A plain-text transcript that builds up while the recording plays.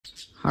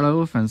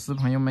Hello， 粉丝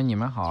朋友们，你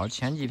们好！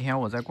前几天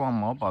我在逛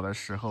某宝的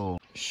时候，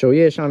首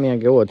页上面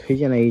给我推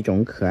荐了一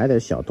种可爱的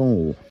小动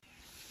物。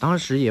当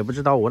时也不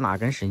知道我哪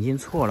根神经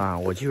错了，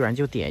我居然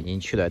就点进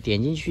去了。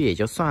点进去也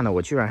就算了，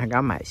我居然还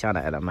敢买下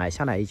来了。买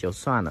下来也就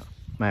算了，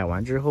买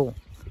完之后，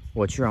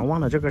我居然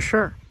忘了这个事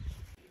儿。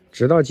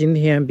直到今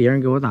天，别人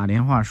给我打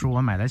电话说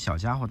我买的小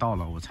家伙到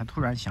了，我才突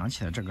然想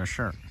起了这个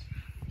事儿。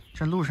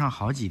这路上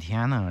好几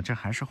天呢，这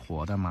还是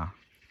活的吗？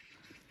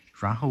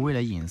然后为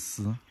了隐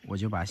私，我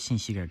就把信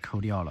息给抠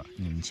掉了，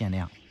你们见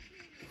谅。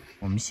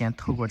我们先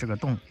透过这个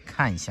洞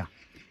看一下，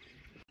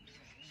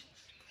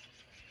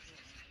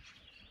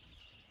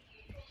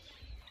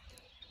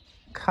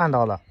看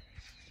到了，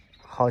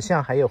好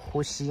像还有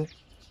呼吸。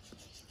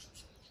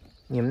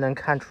你们能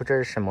看出这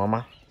是什么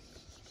吗？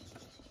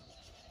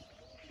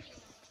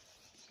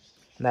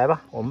来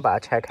吧，我们把它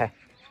拆开。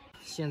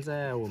现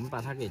在我们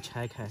把它给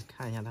拆开，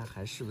看一下它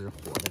还是不是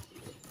活的。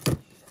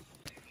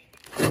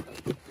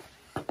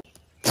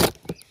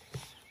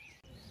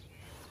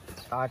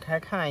打开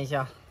看一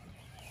下，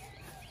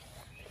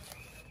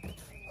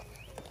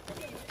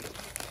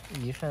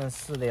一份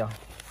饲料，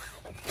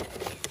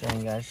这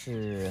应该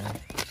是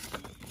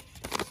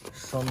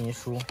说明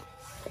书。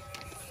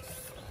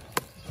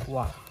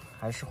哇，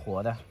还是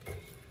活的，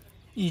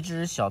一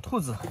只小兔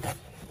子。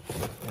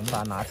我们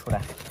把它拿出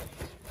来，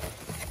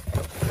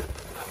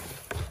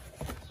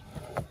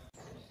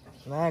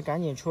来，赶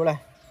紧出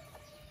来！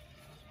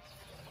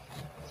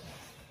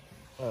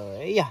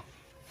哎呀！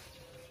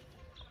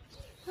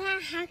哇，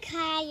好可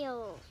爱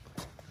哟！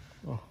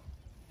哦，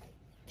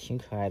挺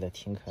可爱的，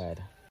挺可爱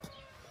的。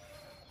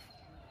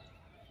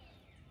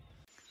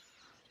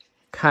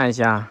看一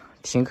下，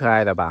挺可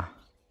爱的吧？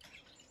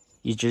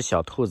一只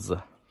小兔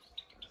子。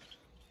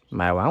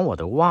买完我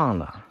都忘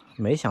了，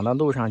没想到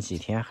路上几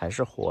天还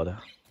是活的，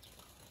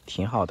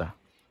挺好的。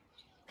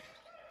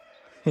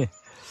嘿，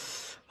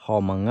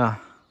好萌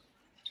啊！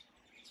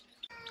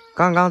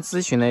刚刚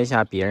咨询了一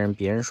下别人，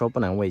别人说不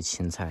能喂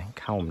青菜。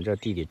看我们这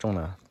地里种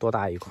了多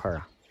大一块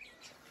啊！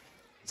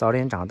早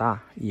点长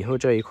大，以后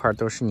这一块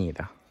都是你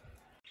的。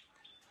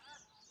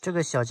这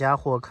个小家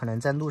伙可能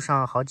在路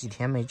上好几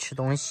天没吃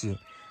东西，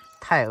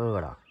太饿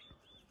了，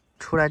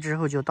出来之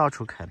后就到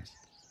处啃。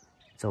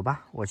走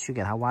吧，我去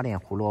给他挖点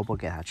胡萝卜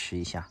给他吃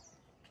一下。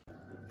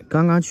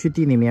刚刚去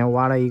地里面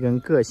挖了一根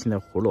个性的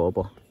胡萝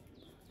卜，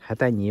还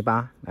带泥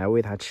巴，来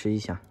喂它吃一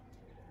下。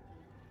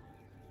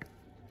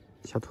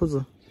小兔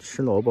子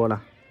吃萝卜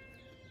了，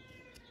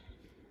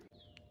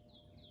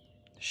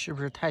是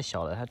不是太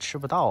小了？它吃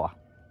不到啊！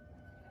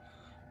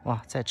哇，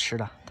再吃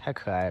了，太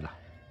可爱了。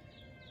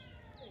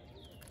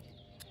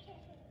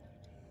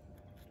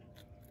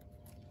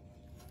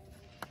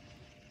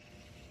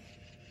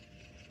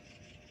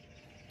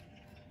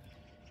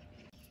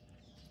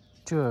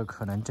这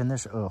可能真的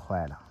是饿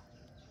坏了。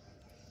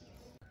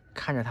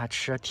看着它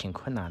吃挺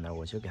困难的，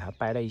我就给它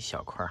掰了一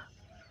小块，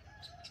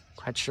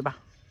快吃吧。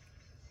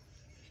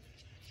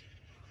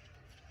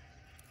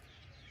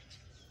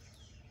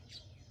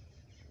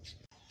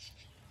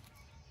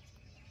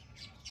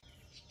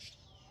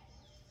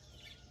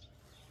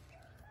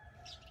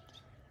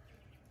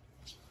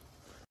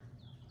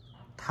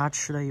它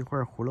吃了一会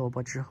儿胡萝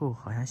卜之后，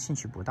好像兴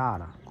趣不大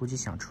了，估计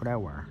想出来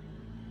玩。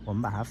我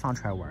们把它放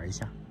出来玩一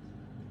下。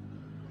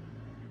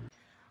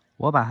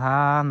我把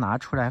它拿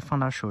出来放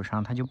到手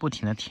上，它就不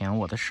停地舔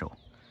我的手。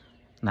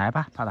来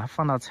吧，把它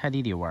放到菜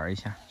地里玩一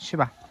下，去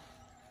吧。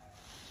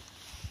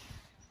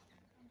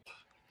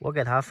我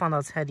给它放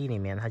到菜地里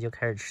面，它就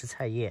开始吃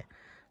菜叶。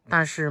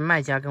但是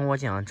卖家跟我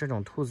讲，这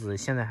种兔子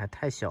现在还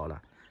太小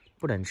了，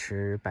不能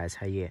吃白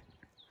菜叶，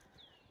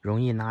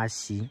容易拉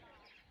稀。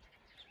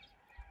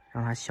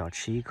让它小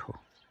吃一口，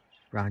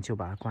然后就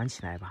把它关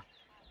起来吧。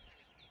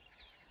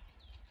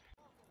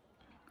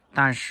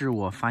但是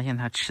我发现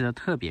它吃的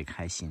特别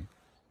开心，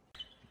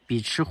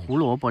比吃胡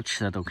萝卜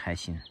吃的都开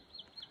心。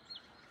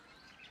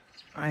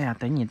哎呀，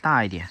等你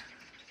大一点，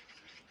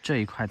这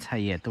一块菜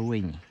叶都喂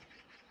你。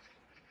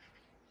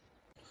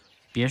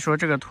别说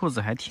这个兔子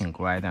还挺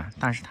乖的，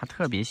但是它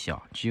特别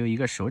小，只有一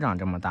个手掌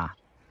这么大。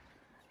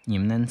你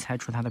们能猜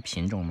出它的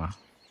品种吗？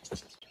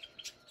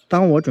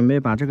当我准备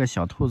把这个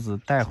小兔子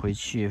带回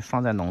去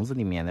放在笼子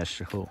里面的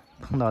时候，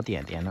碰到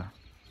点点了。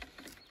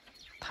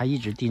它一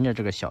直盯着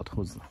这个小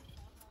兔子，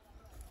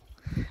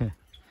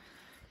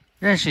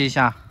认识一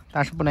下，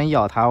但是不能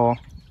咬它哦。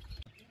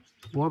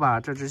我把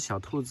这只小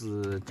兔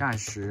子暂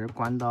时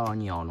关到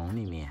鸟笼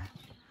里面，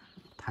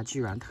它居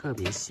然特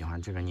别喜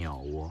欢这个鸟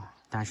窝，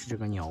但是这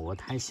个鸟窝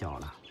太小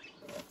了。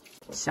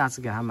下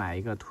次给它买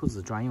一个兔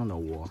子专用的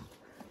窝。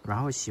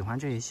然后喜欢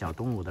这些小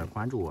动物的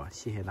关注我，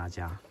谢谢大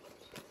家。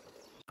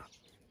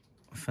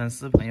粉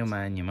丝朋友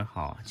们，你们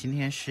好！今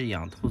天是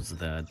养兔子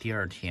的第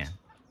2天，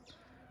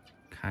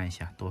看一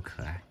下多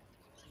可爱。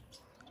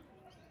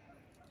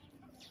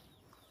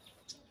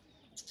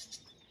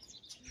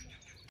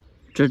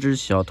这只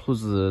小兔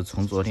子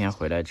从昨天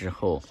回来之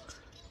后，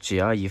只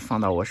要一放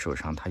到我手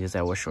上，它就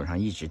在我手上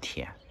一直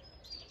舔。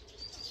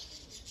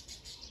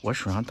我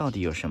手上到底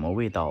有什么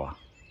味道啊？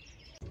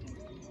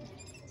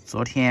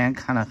昨天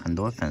看了很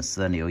多粉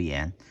丝的留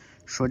言，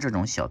说这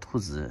种小兔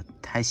子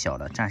太小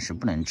了，暂时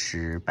不能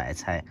吃白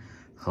菜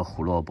和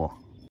胡萝卜。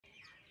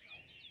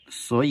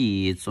所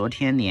以昨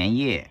天连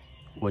夜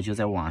我就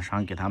在网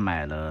上给它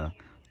买了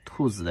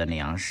兔子的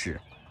粮食，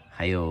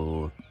还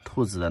有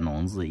兔子的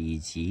笼子以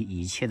及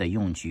一切的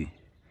用具，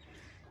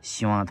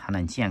希望它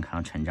能健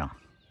康成长，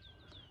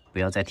不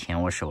要再舔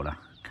我手了。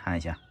看一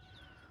下，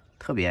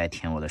特别爱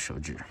舔我的手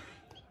指。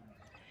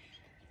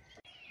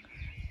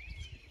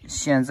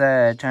现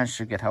在暂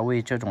时给它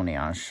喂这种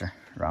粮食，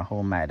然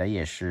后买的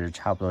也是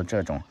差不多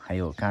这种，还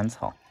有干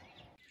草。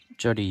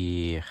这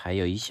里还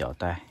有一小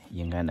袋，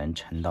应该能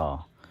撑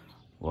到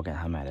我给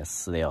它买的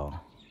饲料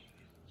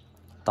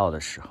到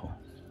的时候。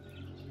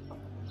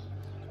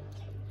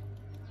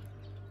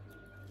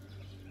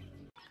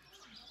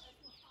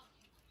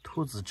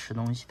兔子吃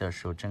东西的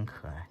时候真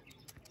可爱。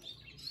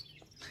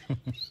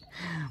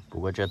不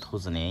过这兔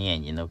子连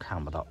眼睛都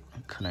看不到，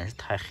可能是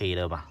太黑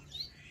了吧。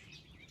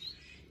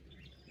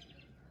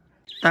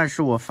但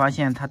是我发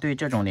现它对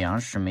这种粮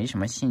食没什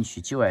么兴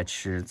趣，就爱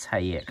吃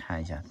菜叶。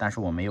看一下，但是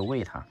我没有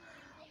喂它，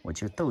我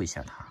就逗一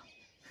下它。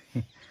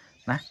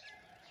来，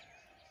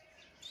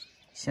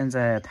现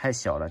在太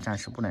小了，暂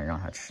时不能让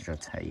它吃这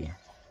菜叶。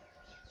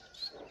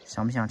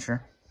想不想吃？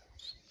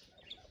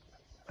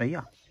哎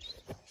呀，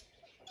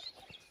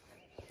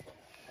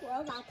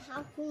我把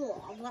它胡萝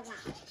卜了。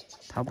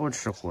它不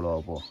吃胡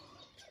萝卜。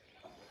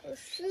我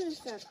试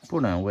试。不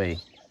能喂。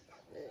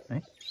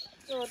哎，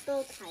我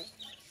都开。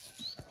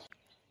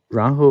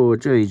然后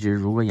这一只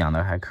如果养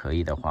的还可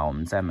以的话，我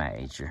们再买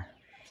一只，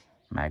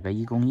买个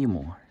1公1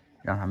母，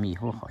让它们以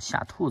后好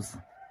下兔子。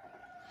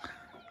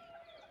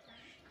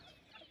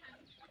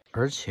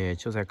而且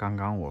就在刚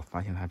刚，我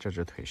发现它这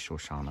只腿受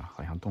伤了，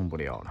好像动不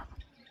了了，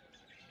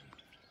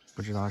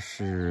不知道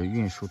是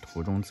运输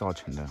途中造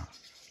成的，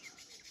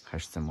还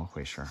是怎么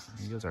回事，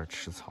又在这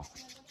吃草。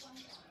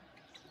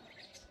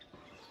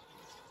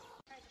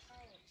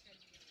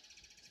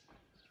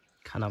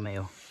看到没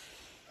有？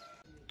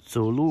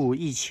走路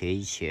一瘸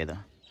一瘸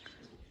的，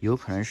有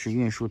可能是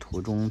运输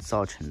途中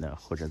造成的，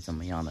或者怎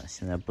么样的，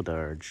现在不得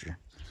而知，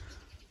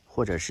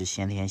或者是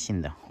先天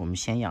性的，我们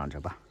先养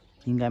着吧，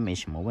应该没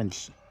什么问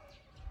题。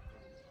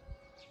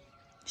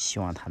希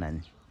望它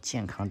能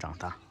健康长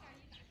大。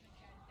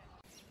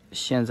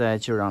现在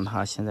就让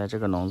它先在这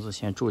个笼子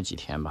先住几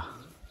天吧，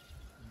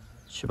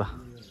去吧。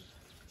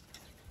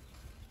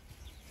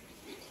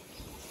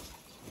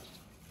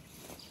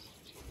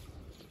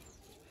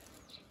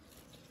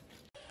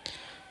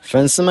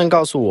粉丝们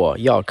告诉我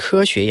要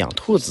科学养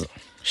兔子，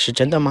是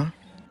真的吗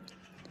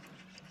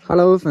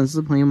 ？Hello， 粉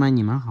丝朋友们，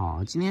你们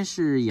好！今天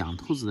是养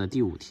兔子的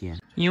第5天，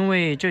因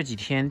为这几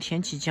天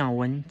天气降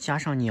温，加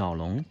上鸟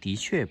笼的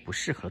确不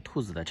适合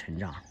兔子的成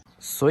长，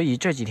所以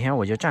这几天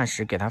我就暂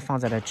时给它放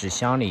在了纸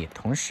箱里，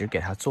同时给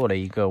它做了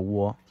一个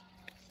窝，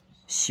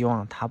希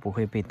望它不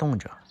会被冻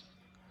着。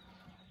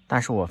但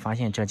是我发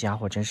现这家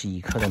伙真是一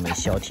刻都没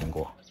消停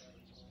过，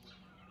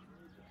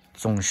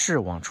总是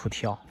往出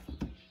跳。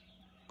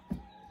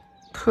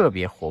特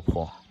别活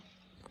泼，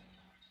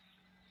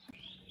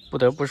不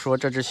得不说，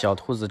这只小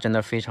兔子真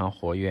的非常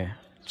活跃。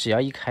只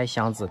要一开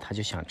箱子，它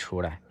就想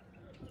出来，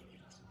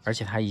而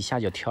且它一下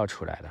就跳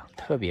出来了，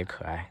特别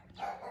可爱。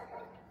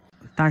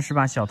但是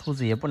吧，小兔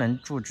子也不能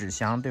住纸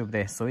箱，对不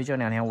对？所以这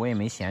2天我也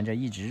没闲着，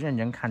一直认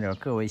真看着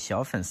各位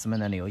小粉丝们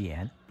的留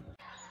言。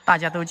大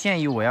家都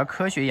建议我要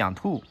科学养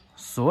兔，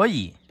所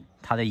以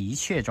它的一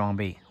切装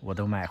备我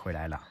都买回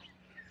来了。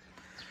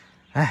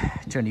哎，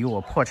这离我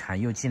破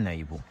产又近了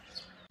一步。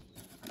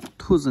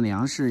兔子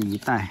粮食1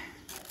袋，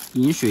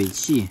饮水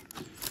器、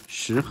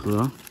食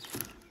盒，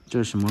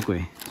这是什么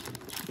鬼？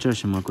这是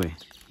什么鬼？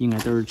应该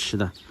都是吃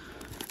的。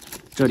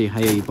这里还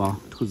有一包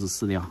兔子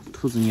饲料、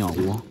兔子鸟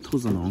窝、兔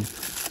子笼、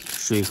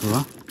水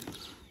盒。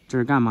这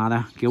是干嘛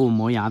的？给我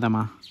磨牙的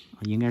吗？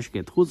应该是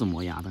给兔子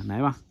磨牙的。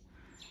来吧，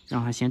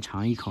让它先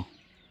尝一口。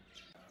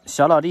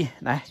小老弟，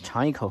来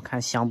尝一口，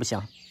看香不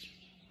香？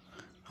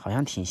好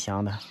像挺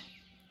香的。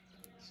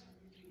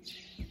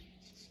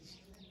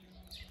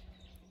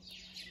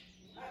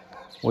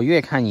我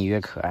越看你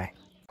越可爱。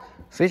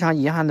非常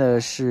遗憾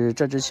的是，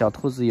这只小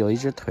兔子有一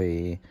只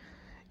腿，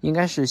应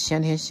该是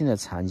先天性的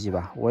残疾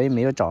吧，我也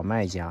没有找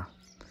卖家。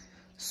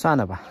算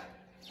了吧，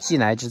既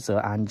来之则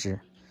安之，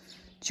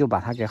就把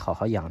它给好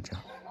好养着。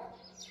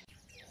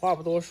话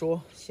不多说，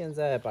现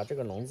在把这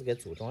个笼子给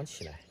组装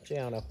起来，这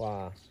样的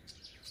话，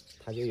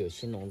它就有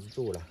新笼子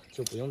住了，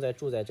就不用再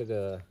住在这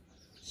个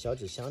小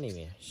纸箱里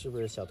面，是不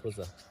是小兔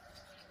子？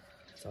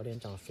早点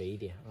长肥一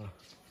点啊！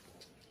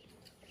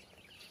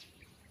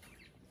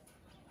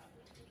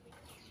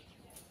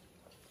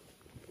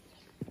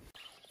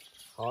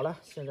好了，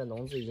现在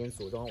笼子已经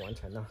组装完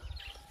成了。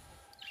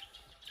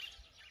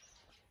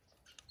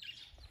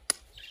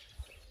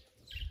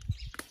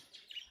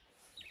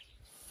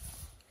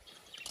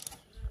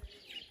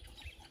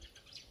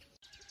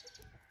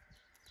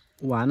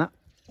完了，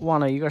忘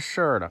了一个事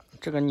儿了。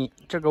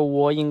这个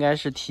窝应该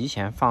是提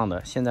前放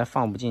的，现在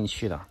放不进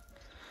去了，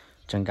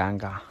真尴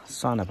尬。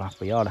算了吧，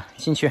不要了，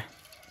进去。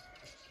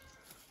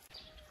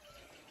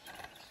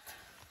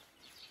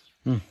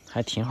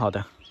还挺好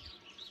的。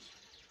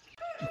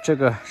这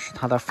个是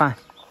它的饭，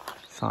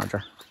放这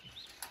儿，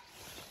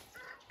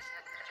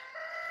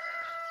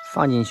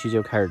放进去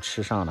就开始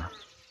吃上了。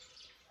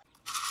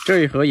这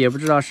一盒也不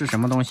知道是什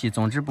么东西，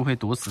总之不会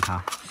毒死它。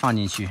放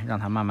进去让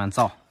它慢慢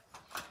造。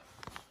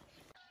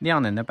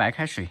晾冷的白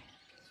开水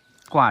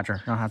挂这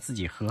儿，让它自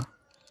己喝。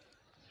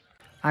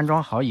安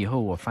装好以后，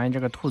我发现这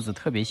个兔子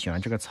特别喜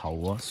欢这个草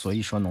窝，所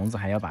以说笼子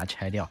还要把它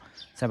拆掉，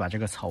再把这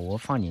个草窝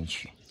放进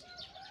去。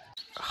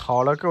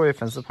好了，各位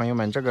粉丝朋友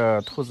们，这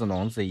个兔子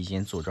笼子已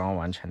经组装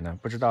完成了，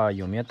不知道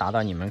有没有达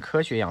到你们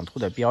科学养兔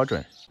的标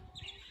准？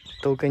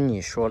都跟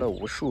你说了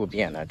无数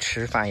遍了，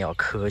吃饭要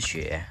科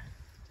学。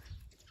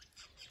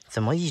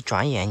怎么一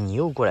转眼你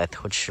又过来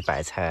偷吃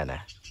白菜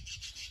了？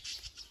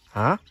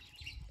啊？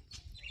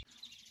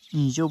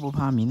你就不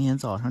怕明天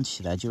早上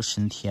起来就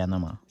升天了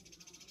吗？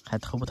还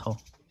偷不偷？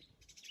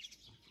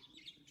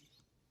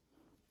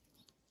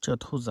这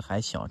兔子还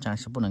小，暂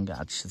时不能给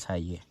它吃菜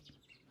叶。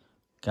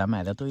敢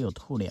买的都有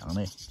兔粮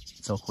嘞。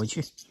走回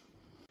去。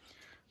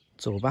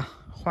走吧，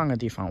换个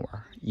地方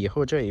玩。以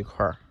后这一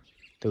块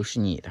都是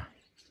你的。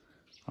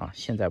啊，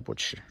现在不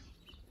吃。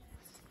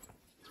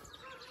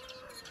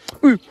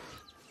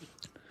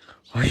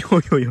哎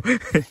呦呦呦！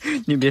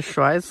你别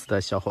摔死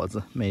的，小伙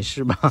子，没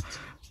事吧？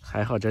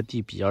还好这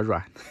地比较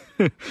软，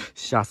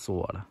吓死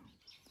我了。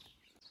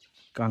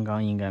刚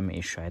刚应该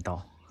没摔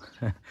到，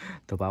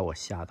都把我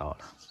吓到了。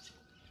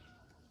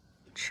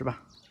吃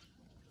吧，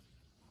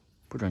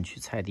不准去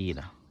菜地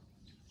了。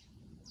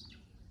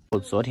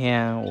昨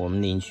天我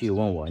们邻居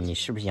问我，你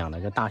是不是养了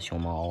个大熊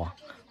猫啊？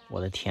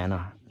我的天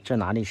哪，这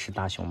哪里是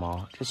大熊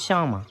猫？这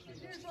像吗？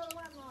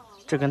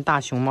这跟大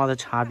熊猫的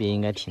差别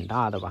应该挺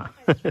大的吧？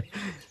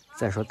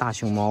再说大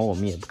熊猫我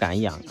们也不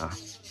敢养啊。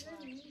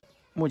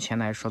目前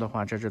来说的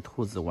话，这只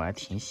兔子我还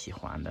挺喜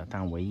欢的，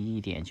但唯一一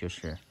点就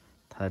是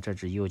它的这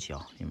只右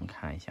脚，你们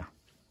看一下，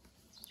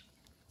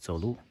走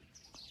路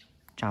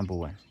站不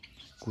稳，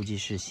估计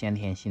是先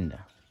天性的。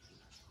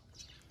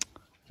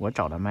我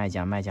找了卖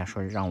家，卖家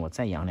说让我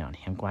再养2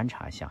天观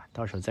察一下，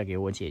到时候再给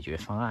我解决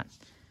方案。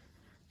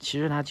其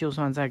实他就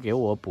算再给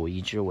我补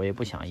一只，我也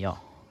不想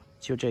要，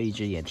就这一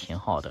只也挺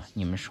好的，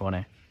你们说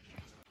呢？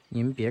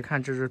你们别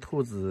看这只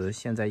兔子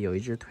现在有一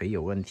只腿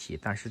有问题，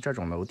但是这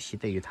种楼梯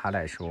对于它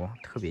来说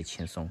特别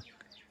轻松。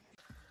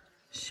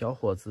小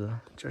伙子，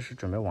这是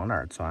准备往哪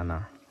儿钻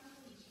呢？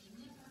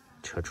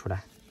扯出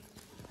来！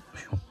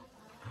哎呦，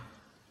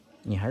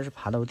你还是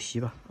爬楼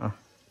梯吧啊！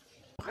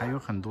还有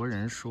很多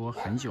人说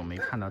很久没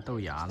看到豆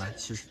芽了，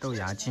其实豆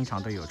芽经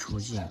常都有出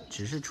镜，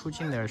只是出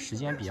镜的时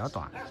间比较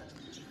短。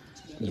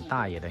你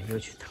大爷的，又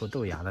去偷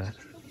豆芽的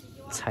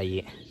菜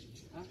叶！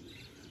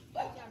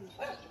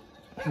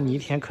你一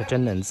天可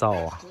真能造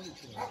啊！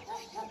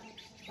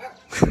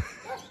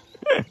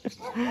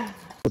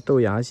豆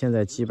芽现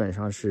在基本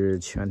上是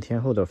全天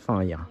候的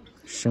放养，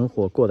生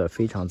活过得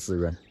非常滋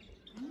润。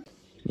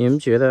你们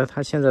觉得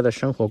他现在的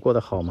生活过得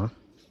好吗？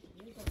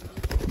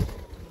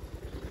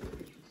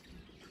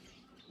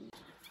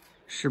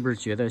是不是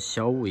觉得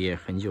小五也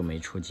很久没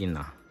出镜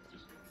了？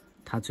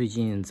他最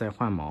近在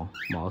换毛，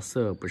毛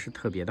色不是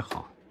特别的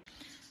好。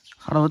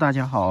Hello， 大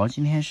家好，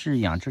今天是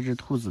养这只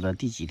兔子的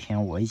第几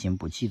天，我已经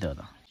不记得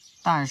了。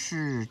但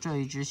是这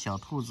一只小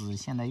兔子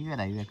现在越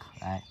来越可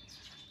爱，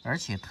而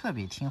且特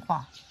别听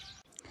话。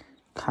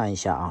看一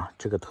下啊，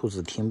这个兔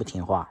子听不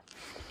听话？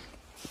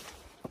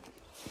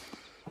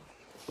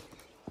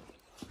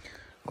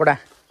过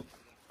来！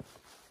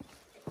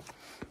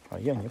哎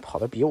呀，你跑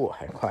得比我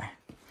还快。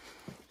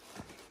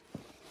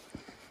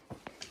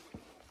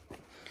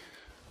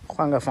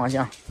换个方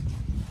向，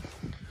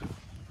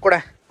过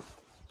来，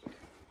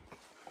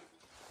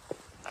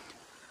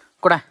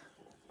过来，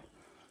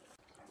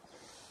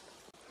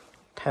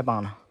太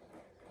棒了，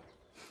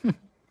哼，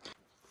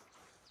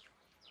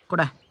过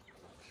来，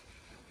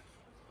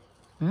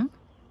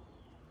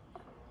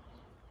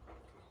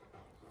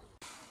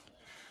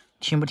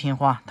听不听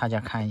话？大家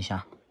看一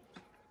下，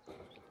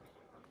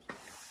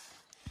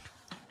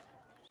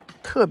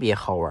特别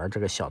好玩这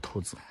个小兔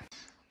子。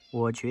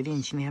我决定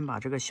今天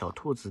把这个小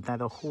兔子带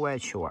到户外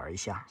去玩一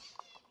下。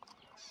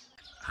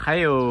还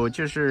有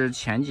就是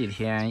前几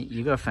天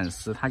一个粉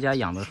丝他家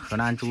养的荷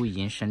兰猪已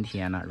经升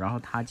天了，然后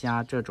他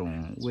家这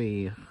种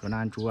喂荷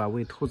兰猪啊、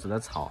喂兔子的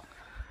草，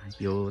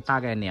有大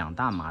概2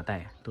大麻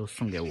袋都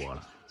送给我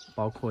了，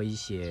包括一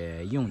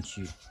些用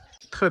具。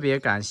特别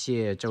感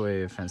谢这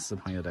位粉丝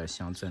朋友的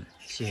相赠，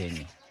谢谢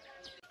你。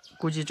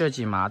估计这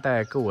几麻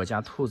袋够我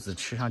家兔子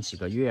吃上几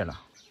个月了，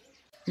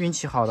运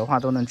气好的话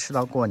都能吃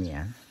到过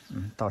年。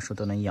到时候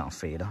都能养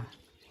肥了。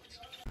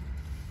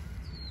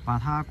把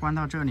它关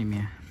到这里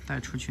面，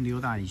带出去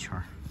溜达一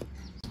圈。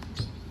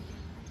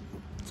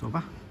走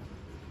吧。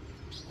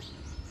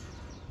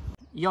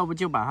要不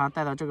就把它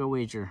带到这个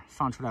位置，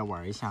放出来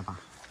玩一下吧。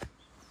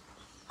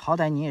好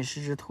歹你也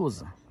是只兔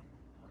子，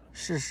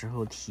是时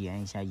候体验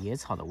一下野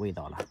草的味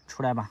道了。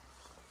出来吧。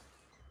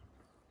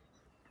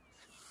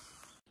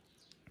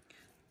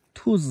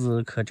兔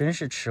子可真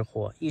是吃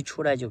货，一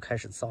出来就开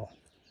始造。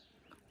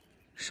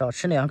少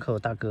吃2口，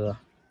大哥。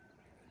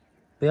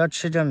不要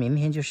吃这，明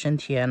天就升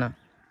天了。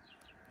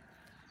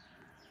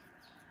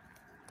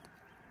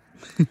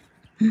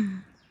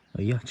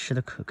哎呀，吃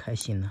的可开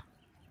心了。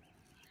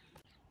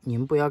你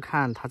们不要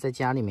看它在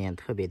家里面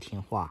特别听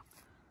话，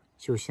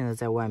就现在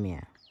在外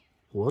面，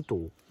我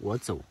赌我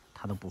走，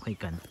它都不会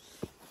跟，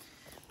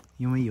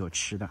因为有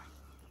吃的。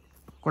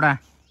过来，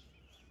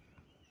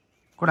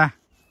过来，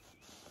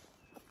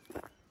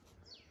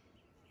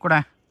过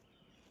来，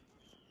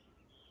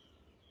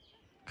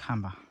看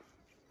吧，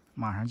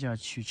马上就要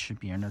去吃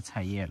别人的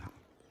菜叶了。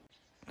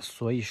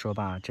所以说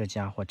吧，这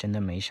家伙真的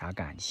没啥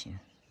感情，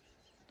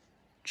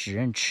只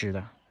认吃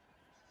的。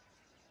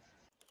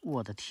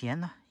我的天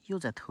呐，又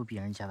在偷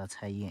别人家的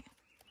菜叶，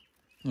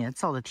你还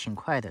造的挺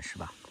快的是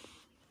吧？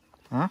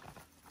啊？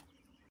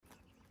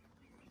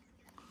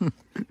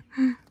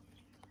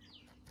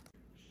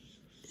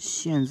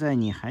现在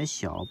你还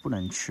小，不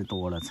能吃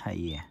多了菜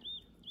叶。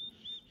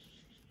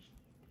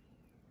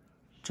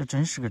这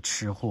真是个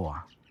吃货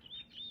啊！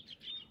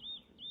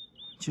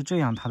就这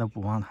样他都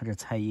不忘他这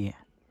菜叶，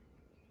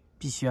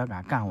必须要给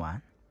他干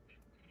完。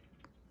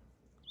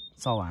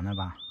造完了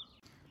吧？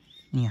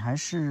你还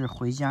是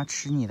回家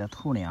吃你的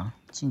兔粮，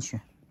进去。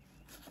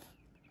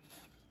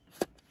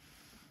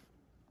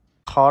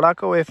好了，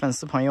各位粉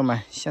丝朋友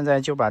们，现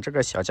在就把这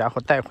个小家伙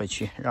带回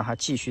去，让他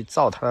继续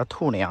造他的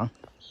兔粮。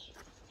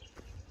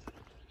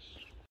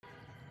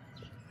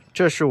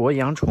这是我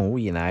养宠物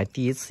以来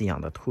第一次养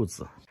的兔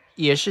子，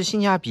也是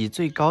性价比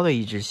最高的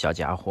一只小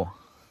家伙，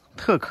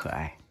特可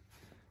爱，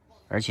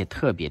而且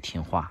特别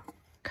听话。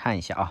看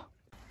一下啊，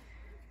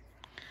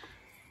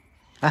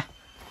来，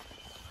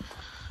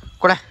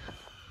过来。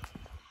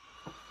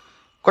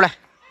过来，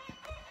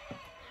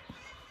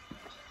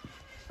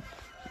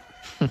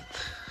哼，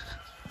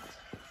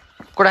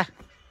过来，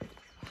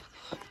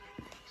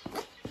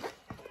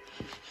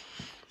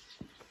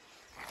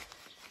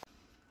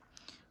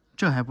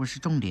这还不是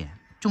重点，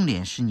重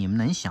点是你们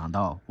能想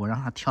到我让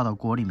它跳到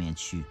锅里面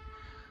去，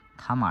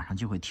它马上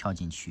就会跳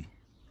进去。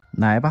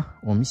来吧，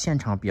我们现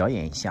场表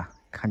演一下，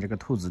看这个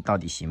兔子到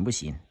底行不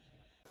行。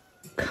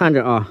看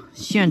着啊，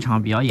现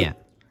场表演，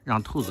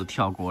让兔子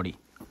跳锅里，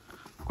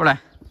过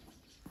来。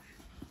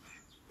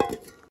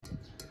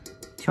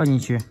跳进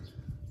去，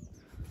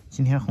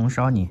今天红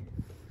烧你，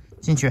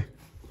进去，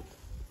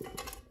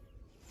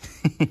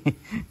嘿嘿嘿，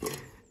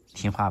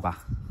听话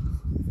吧。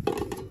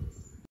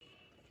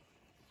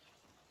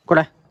过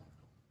来，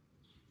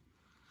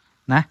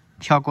来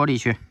跳锅里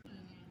去，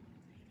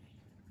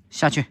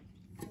下去。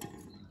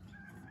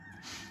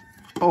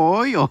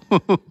哦呦，呵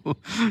呵呵，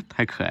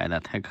太可爱了，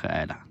太可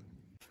爱了，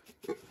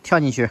跳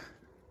进去，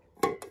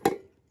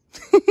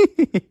嘿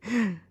嘿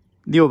嘿，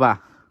溜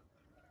吧。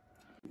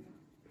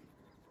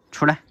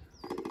出来！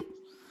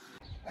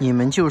你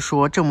们就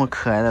说这么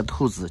可爱的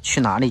兔子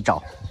去哪里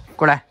找？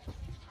过来，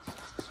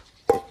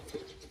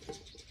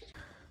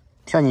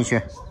跳进去。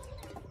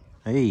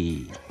哎，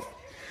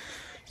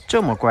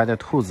这么乖的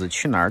兔子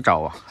去哪儿找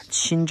啊？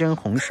清蒸、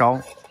红烧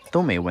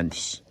都没问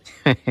题，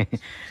嘿嘿嘿，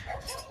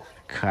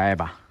可爱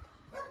吧？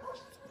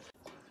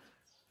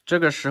这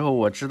个时候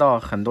我知道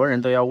很多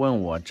人都要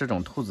问我这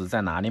种兔子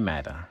在哪里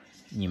买的，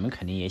你们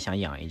肯定也想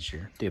养一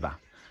只，对吧？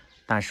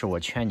但是我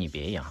劝你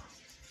别养。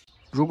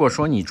如果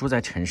说你住在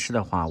城市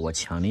的话，我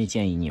强烈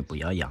建议你不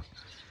要养，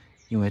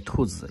因为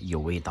兔子有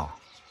味道。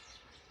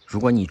如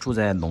果你住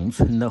在农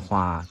村的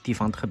话，地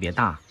方特别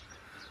大，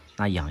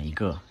那养一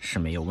个是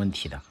没有问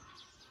题的。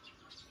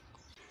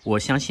我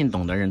相信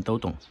懂的人都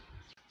懂，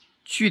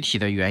具体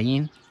的原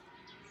因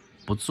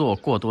不做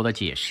过多的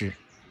解释，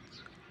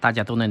大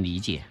家都能理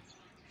解。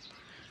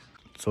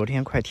昨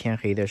天快天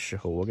黑的时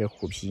候，我给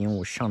虎皮鹦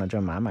鹉上了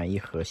这满满一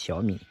盒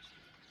小米，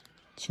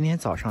今天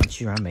早上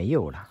居然没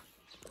有了。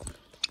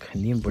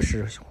肯定不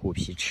是虎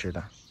皮吃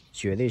的，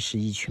绝对是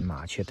一群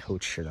麻雀偷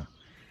吃的。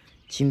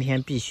今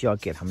天必须要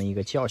给他们一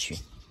个教训。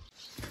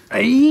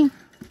哎，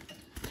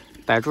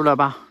逮住了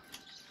吧？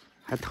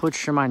还偷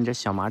吃吗？你这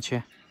小麻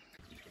雀！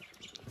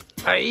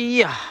哎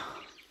呀，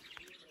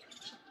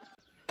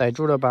逮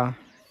住了吧？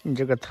你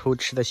这个偷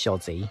吃的小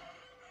贼！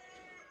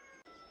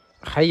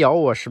还咬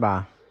我是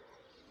吧？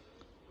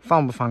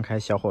放不放开，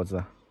小伙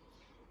子？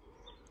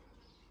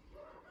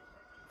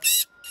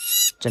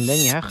整得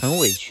你还很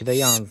委屈的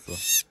样子。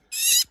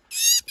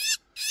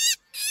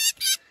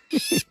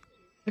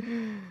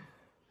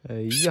哎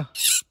呀，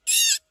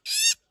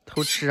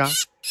偷吃啊！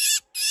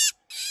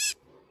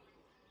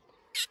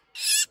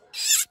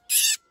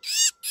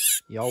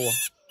咬我，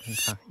你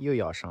看又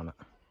咬伤了。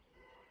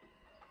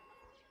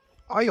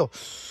哎呦，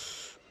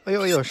哎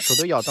呦哎呦，手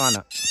都咬断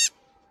了。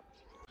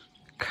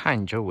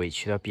看你这委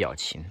屈的表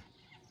情，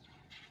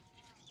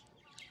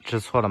知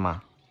错了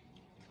吗？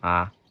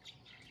啊，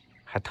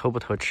还偷不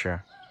偷吃？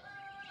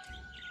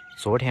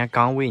昨天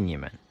刚喂你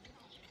们。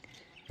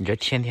你这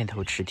天天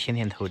偷吃，天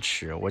天偷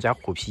吃，我家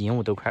虎皮鹦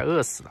鹉都快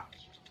饿死了。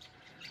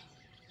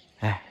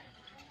哎，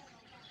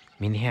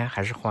明天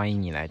还是欢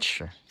迎你来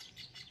吃，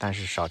但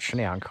是少吃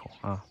2口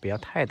啊，不要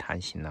太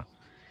贪心了。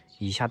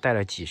一下带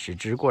了几10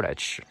只过来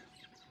吃。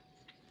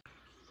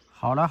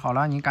好了好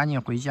了，你赶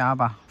紧回家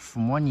吧，抚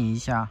摸你一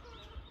下。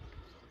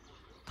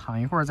躺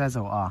一会儿再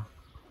走啊。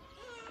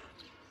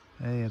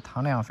哎，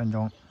躺2分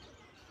钟，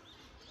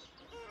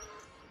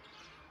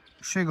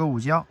睡个午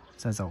觉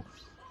再走。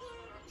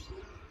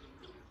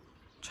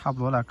差不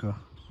多了，哥，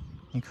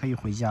你可以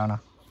回家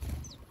了。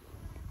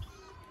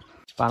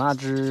把那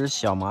只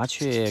小麻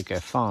雀给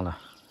放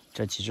了，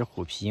这几只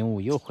虎皮鹦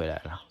鹉又回来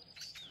了。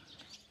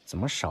怎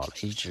么少了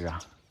一只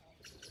啊？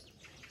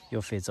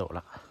又飞走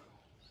了。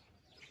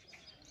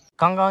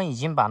刚刚已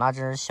经把那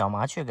只小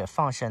麻雀给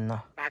放生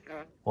了，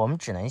我们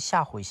只能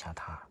吓唬一下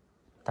它，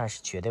但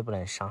是绝对不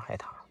能伤害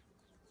它。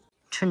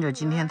趁着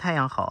今天太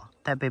阳好，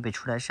带贝贝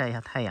出来晒一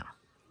下太阳。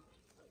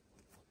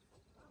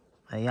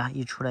哎呀，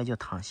一出来就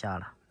躺下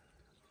了，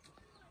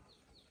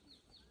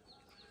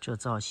这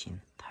造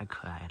型太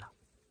可爱了。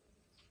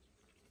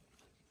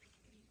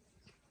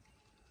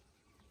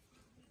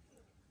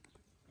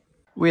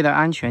为了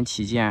安全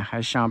起见，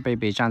还是让贝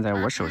贝站在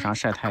我手上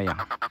晒太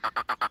阳，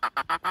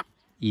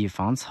以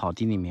防草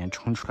地里面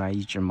冲出来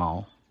一只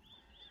猫，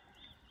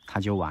它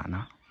就完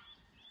了。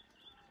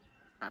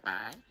拜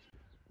拜。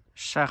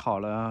晒好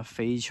了，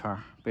飞一圈，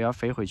不要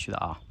飞回去的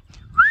啊。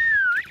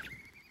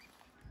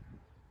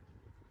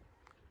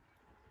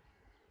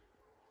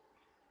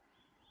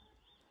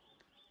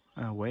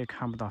我也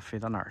看不到飞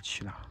到哪儿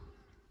去了。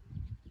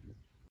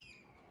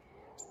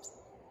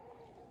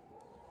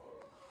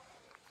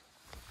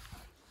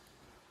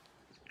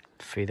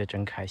飞得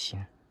真开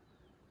心。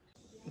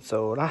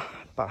走了，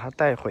把它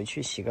带回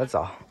去洗个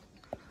澡，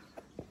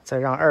再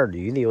让二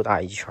驴溜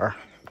达一圈。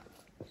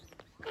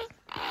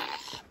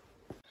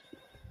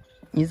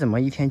你怎么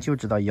一天就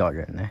知道咬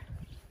人呢？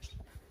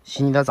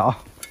洗你的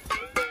澡。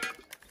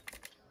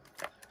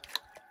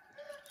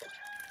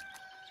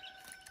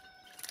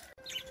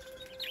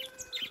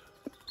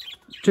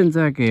正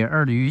在给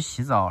二驴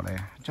洗澡嘞，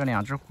这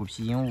2只虎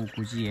皮鹦鹉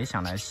估计也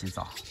想来洗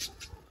澡，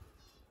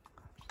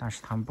但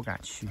是它们不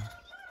敢去。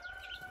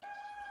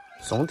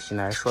总体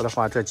来说的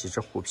话，这几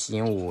只虎皮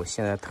鹦鹉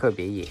现在特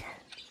别野，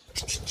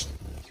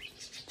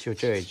就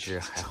这一只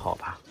还好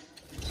吧，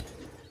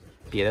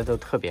别的都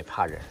特别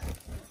怕人。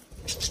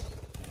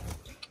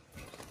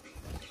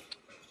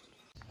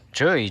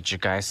这一只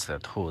该死的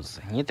兔子，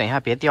你等一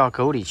下别掉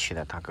沟里去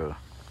了，大哥。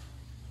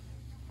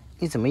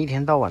你怎么一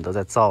天到晚都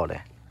在造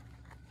嘞？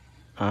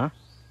啊？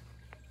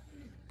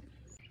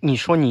你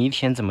说你一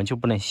天怎么就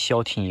不能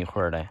消停一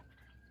会儿嘞？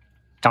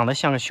长得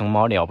像个熊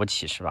猫了不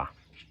起是吧？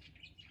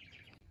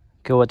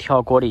给我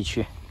跳锅里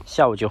去，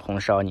下午就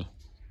红烧你。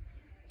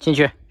进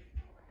去，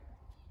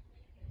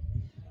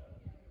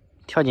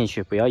跳进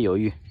去，不要犹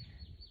豫。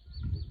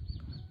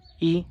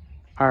1、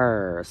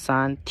2、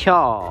3，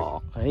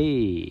跳！哎，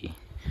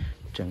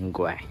真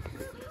乖，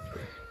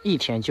一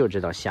天就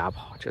知道瞎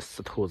跑，这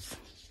死兔子。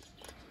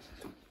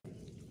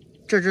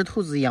这只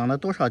兔子养了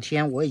多少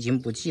天，我已经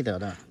不记得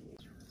了。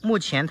目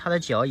前它的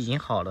脚已经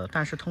好了，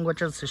但是通过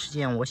这次事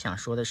件，我想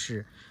说的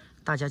是，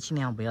大家尽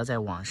量不要在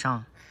网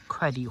上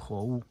快递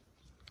活物，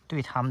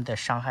对它们的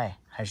伤害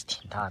还是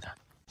挺大的。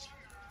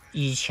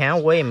以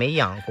前我也没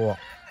养过，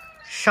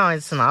上一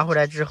次拿回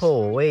来之后，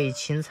我喂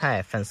青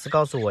菜，粉丝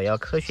告诉我要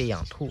科学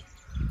养兔，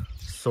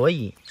所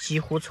以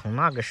几乎从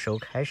那个时候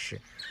开始，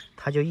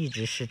它就一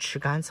直是吃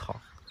干草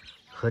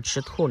和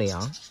吃兔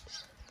粮。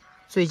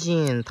最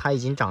近它已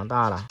经长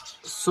大了，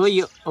所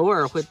以偶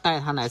尔会带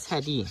它来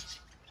菜地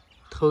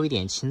偷一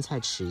点青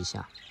菜吃一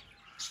下。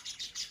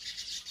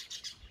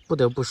不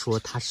得不说，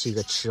它是一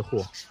个吃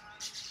货，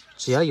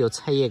只要有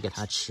菜叶给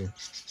它吃，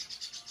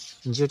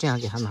你就这样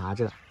给它拿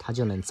着，它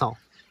就能造。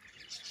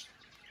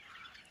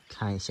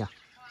看一下，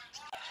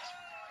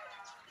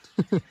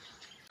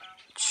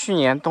去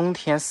年冬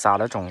天撒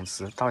了种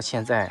子，到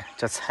现在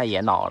这菜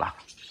也老了。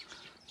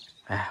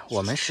哎，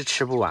我们是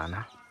吃不完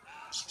了。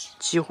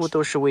几乎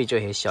都是喂这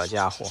些小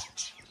家伙，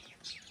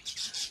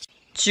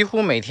几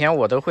乎每天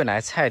我都会来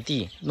菜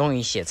地弄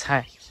一些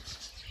菜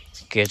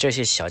给这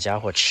些小家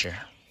伙吃，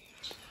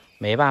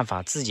没办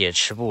法，自己也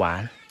吃不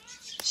完，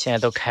现在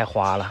都开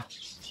花了。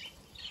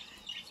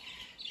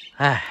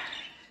哎，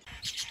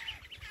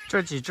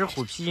这几只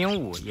虎皮鹦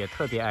鹉也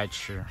特别爱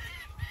吃，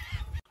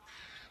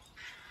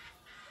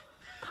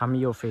它们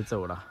又飞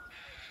走了。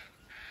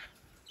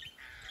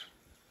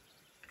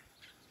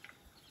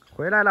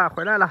回来了，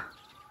回来了。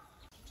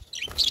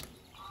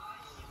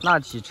那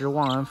几只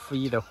忘恩负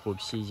义的虎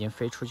皮已经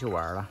飞出去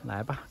玩了，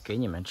来吧，给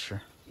你们吃。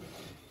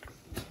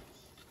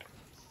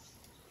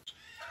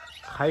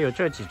还有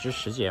这几只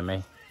十姐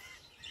妹，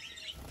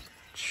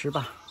吃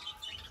吧。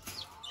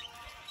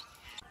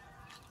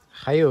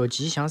还有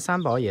吉祥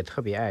三宝也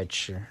特别爱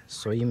吃，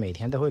所以每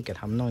天都会给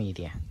他们弄一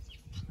点。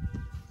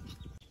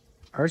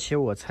而且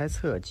我猜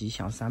测吉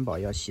祥三宝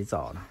要洗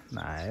澡了，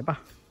来吧，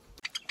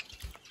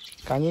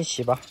赶紧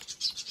洗吧。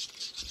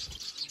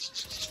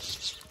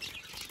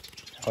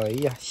哎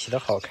呀，洗得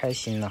好开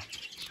心呐！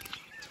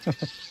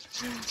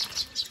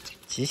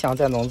吉祥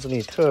在笼子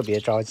里特别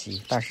着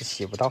急，但是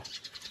洗不到。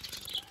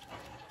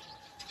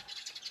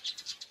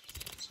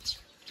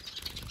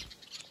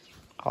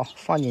好，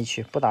放进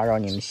去，不打扰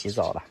你们洗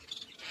澡了。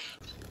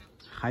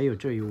还有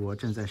这一窝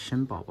正在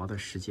生宝宝的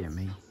十姐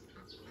妹，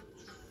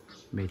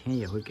每天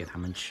也会给它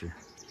们吃。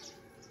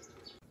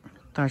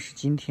但是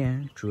今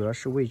天主要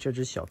是喂这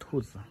只小兔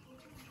子。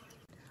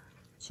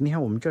今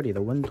天我们这里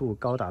的温度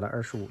高达了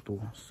25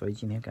度，所以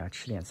今天给它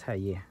吃点菜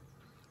叶。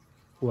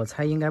我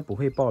猜应该不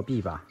会暴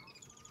毙吧。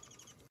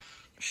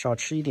少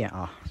吃一点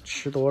啊，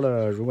吃多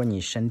了如果你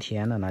升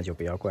天了，那就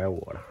不要怪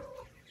我了。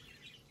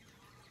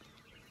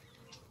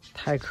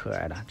太可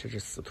爱了，这只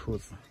死兔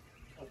子。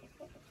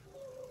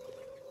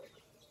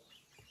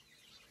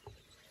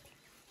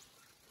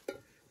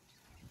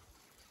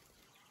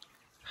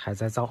还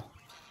在造，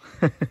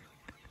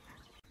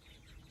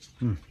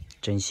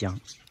真香。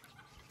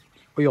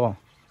哎呦，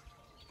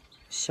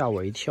吓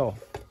我一跳。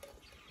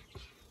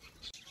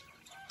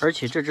而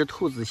且这只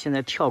兔子现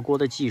在跳锅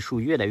的技术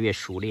越来越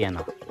熟练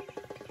了，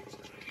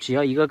只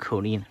要一个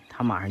口令，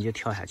它马上就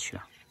跳下去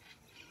了。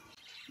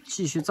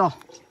继续造，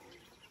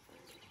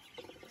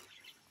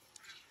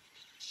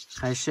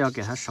还是要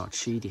给它少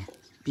吃一点，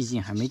毕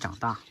竟还没长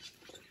大。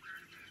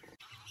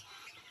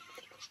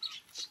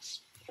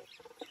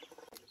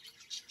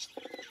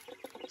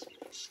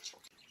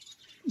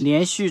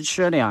连续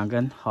吃了2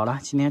根，好了，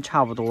今天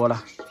差不多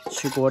了，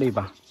去锅里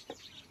吧，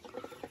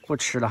不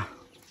吃了。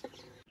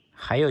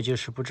还有就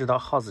是不知道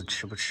耗子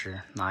吃不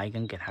吃，拿一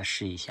根给它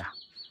试一下。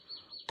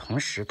同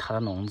时它的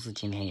笼子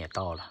今天也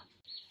到了，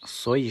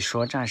所以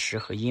说暂时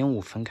和鹦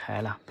鹉分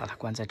开了，把它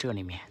关在这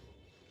里面。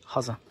耗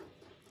子，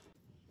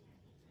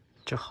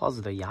这耗子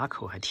的牙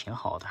口还挺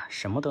好的，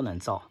什么都能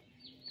造。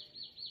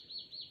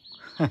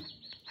哼，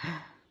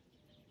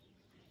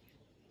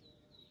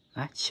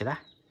来起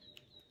来，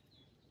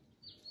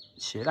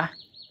起来，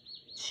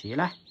起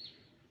来！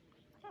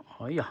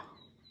哎呀，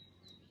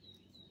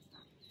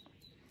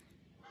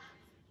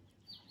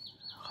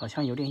好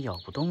像有点咬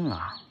不动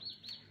啊。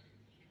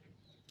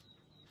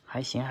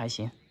还行还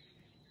行，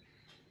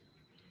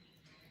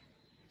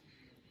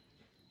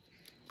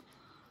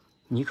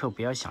你可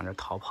不要想着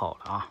逃跑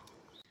了啊！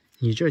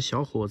你这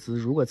小伙子，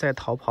如果再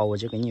逃跑，我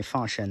就给你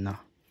放生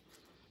了。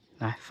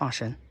来，放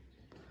生，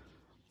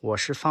我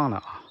是放了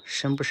啊，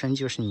生不生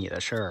就是你的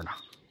事儿了。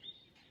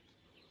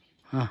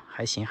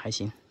还行还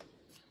行，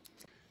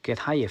给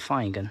他也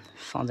放一根，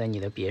放在你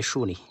的别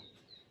墅里，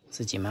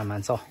自己慢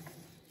慢造。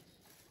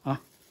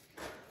啊，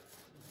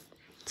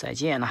再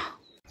见了。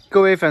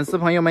各位粉丝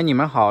朋友们，你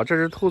们好！这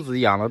只兔子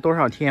养了多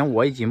少天，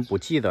我已经不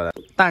记得了，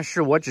但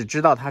是我只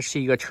知道它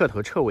是一个彻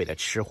头彻尾的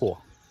吃货。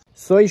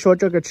所以说，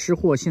这个吃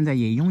货现在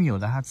也拥有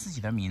了它自己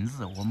的名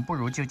字，我们不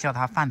如就叫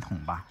它饭桶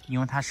吧，因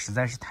为它实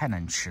在是太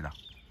能吃了，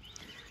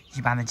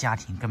一般的家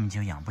庭根本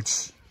就养不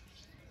起。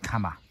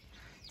看吧，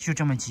就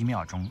这么几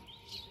秒钟，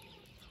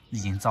已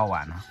经造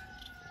完了。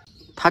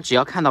它只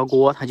要看到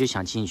锅，它就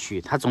想进去，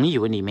它总以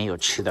为里面有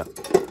吃的，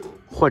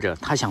或者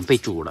它想被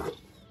煮了。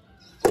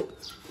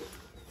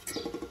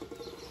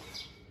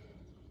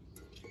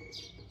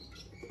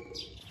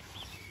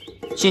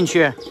进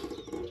去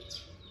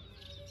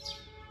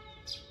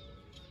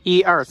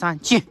，1、2、3，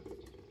进，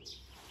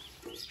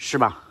是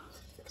吧？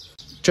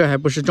这还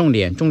不是重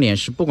点，重点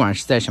是不管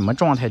是在什么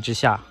状态之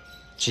下，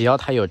只要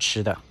它有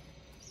吃的，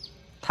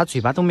它嘴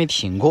巴都没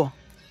停过。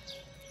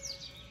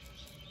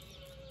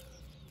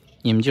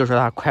你们就说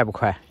它快不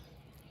快？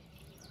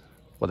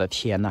我的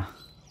天哪，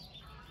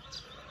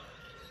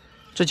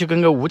这就跟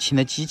个无情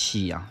的机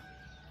器一样。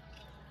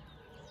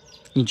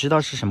你知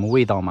道是什么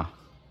味道吗？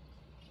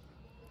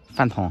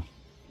饭桶。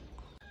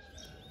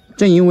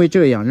正因为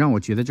这样，让我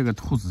觉得这个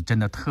兔子真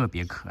的特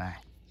别可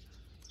爱。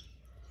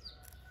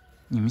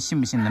你们信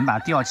不信能把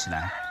它吊起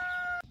来？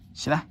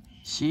起来，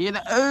起来！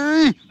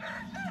哎，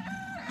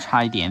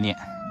差一点点。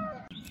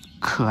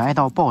可爱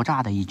到爆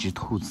炸的一只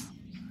兔子，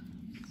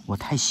我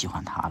太喜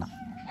欢它了。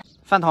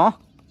饭桶，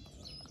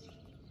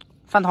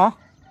饭桶，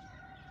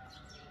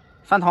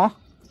饭桶！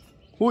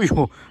哎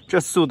呦，这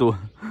速度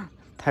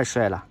太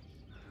帅了！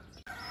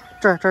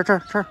这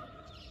儿。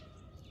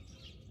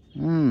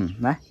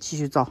来继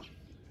续造。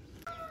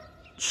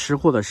吃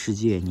货的世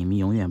界，你们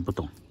永远不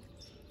懂。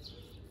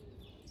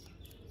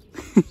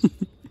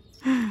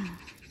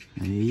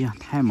哎呀，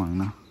太猛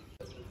了！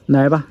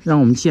来吧，让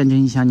我们见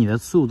证一下你的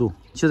速度，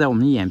就在我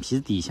们的眼皮子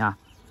底下，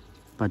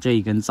把这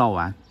一根造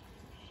完，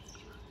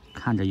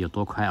看着有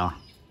多快啊！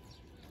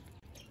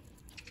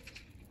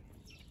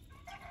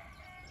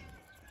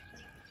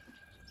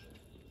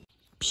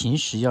平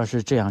时要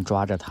是这样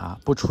抓着它，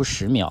不出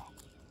10秒，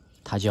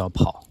它就要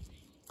跑。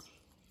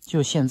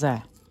就现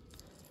在。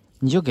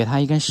你就给它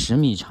一根10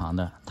米长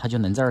的，它就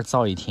能在这儿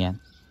造1天，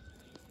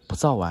不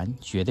造完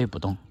绝对不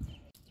动。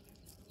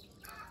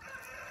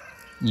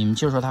你们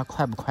就说它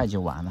快不快就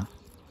完了。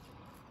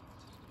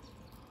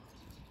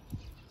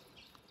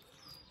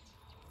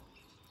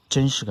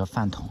真是个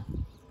饭桶。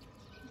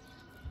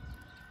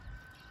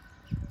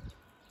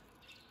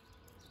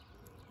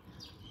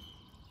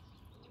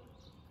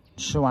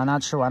吃完了，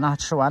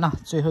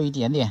最后一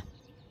点点。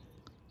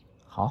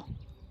好，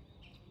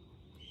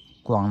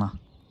光了。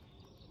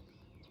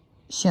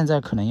现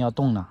在可能要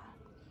动了，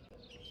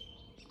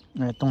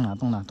哎，动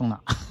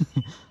了，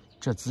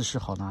这姿势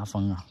好拿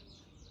风啊！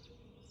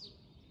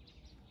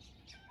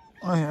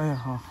哎，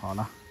好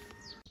了，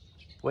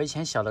我以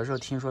前小的时候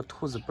听说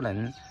兔子不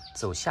能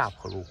走下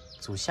坡路，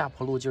走下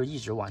坡路就一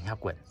直往下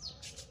滚。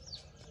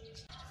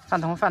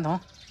饭桶，饭桶！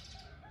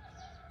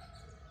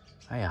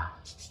哎呀，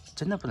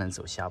真的不能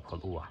走下坡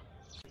路啊！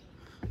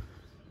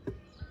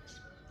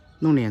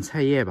弄点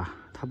菜叶吧，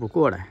它不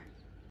过来。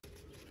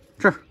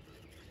这儿，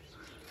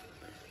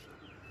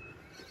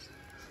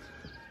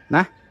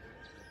来，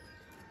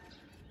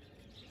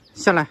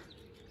下来。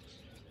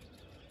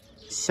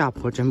下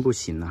坡真不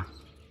行啊！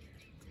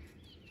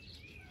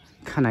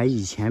看来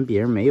以前别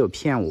人没有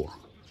骗我，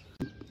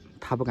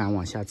他不敢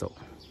往下走。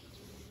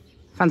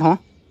饭桶，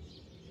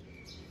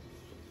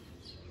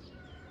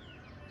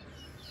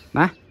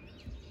来，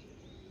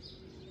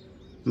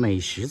美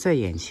食在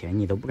眼前，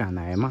你都不敢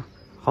来吗？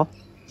好，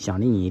奖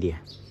励你一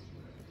点。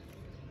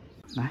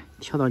来，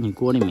跳到你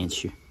锅里面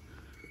去，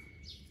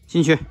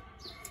进去。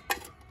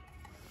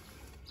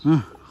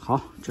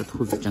好，这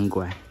兔子真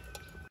乖。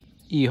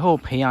以后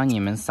培养你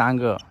们3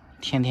个，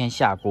天天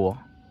下锅，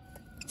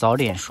早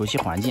点熟悉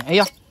环境。哎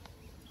呀，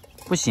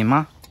不行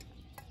吗？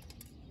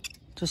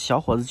这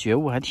小伙子觉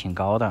悟还挺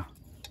高的。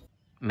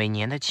每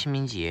年的清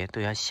明节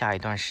都要下一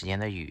段时间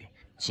的雨，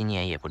今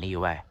年也不例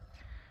外。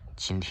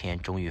今天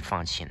终于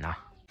放晴了，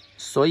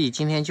所以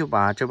今天就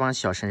把这帮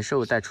小神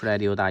兽带出来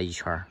溜达一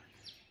圈。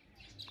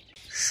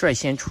率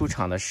先出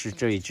场的是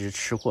这一只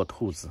吃货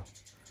兔子，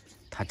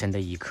它真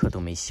的一刻都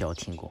没消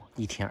停过，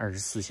一天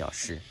24小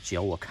时，只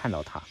要我看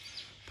到它，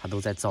它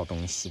都在造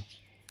东西。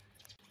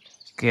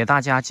给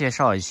大家介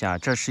绍一下，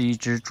这是一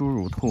只侏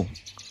儒兔，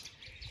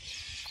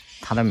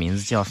它的名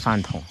字叫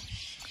饭桶，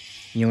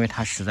因为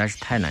它实在是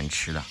太能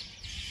吃了，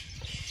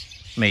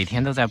每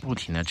天都在不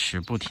停的吃，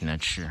不停的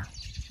吃。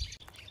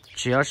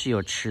只要是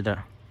有吃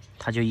的，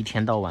它就一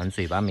天到晚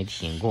嘴巴没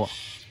停过。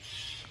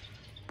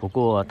不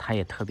过它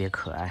也特别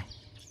可爱。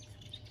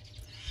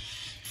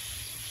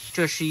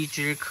这是一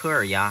只科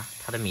尔鸭，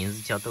它的名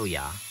字叫豆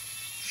芽，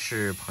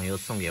是朋友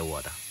送给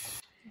我的。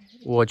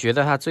我觉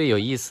得它最有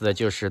意思的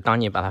就是，当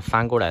你把它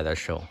翻过来的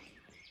时候，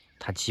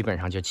它基本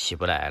上就起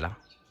不来了，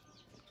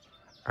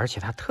而且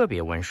它特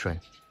别温顺，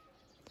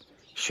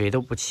谁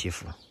都不欺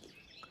负。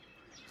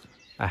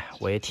哎，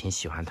我也挺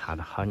喜欢它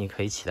的。好，你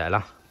可以起来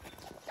了。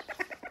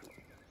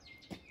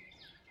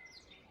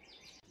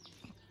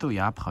豆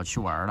芽跑去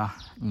玩了，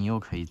你又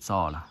可以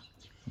造了，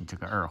你这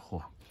个二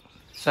货。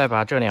再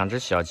把这2只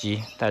小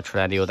鸡带出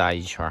来溜达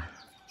一圈。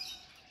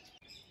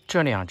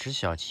这2只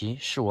小鸡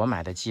是我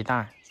买的鸡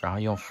蛋，然后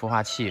用孵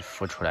化器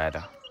孵出来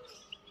的，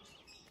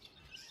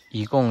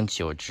一共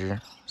9只，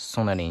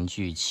送了邻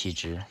居7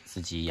只，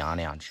自己养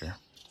2只。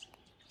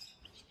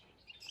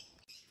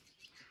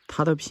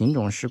它的品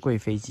种是贵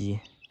妃鸡，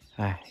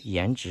哎，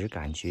颜值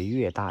感觉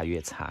越大越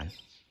残，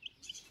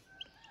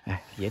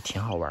哎，也挺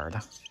好玩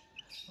的，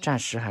暂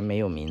时还没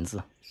有名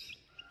字。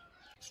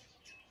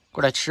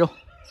过来吃哦，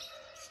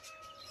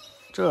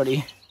这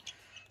里。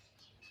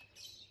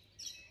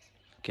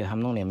给他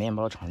们弄点面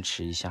包虫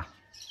吃一下，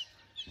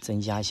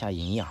增加一下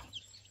营养。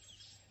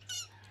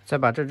再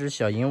把这只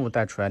小鹦鹉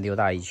带出来溜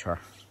达一圈，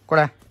过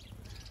来。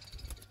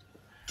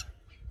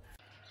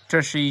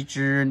这是一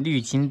只绿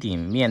金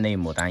顶面内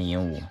牡丹鹦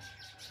鹉，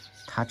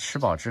它吃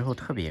饱之后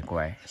特别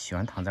乖，喜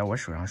欢躺在我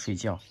手上睡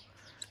觉。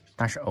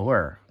但是偶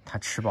尔它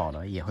吃饱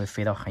了也会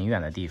飞到很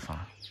远的地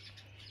方，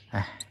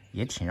哎，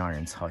也挺让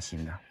人操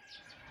心的。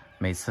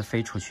每次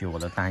飞出去我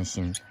都担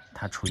心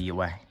它出意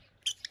外。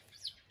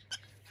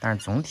但是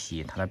总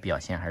体它的表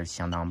现还是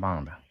相当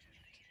棒的，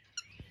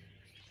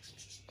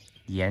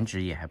颜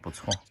值也还不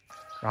错。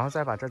然后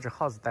再把这只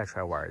耗子带出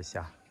来玩一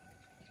下。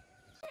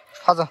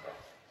耗子，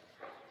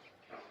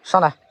上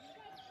来。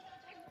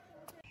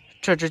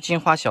这只金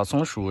花小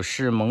松鼠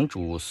是盟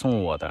主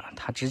送我的，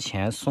他之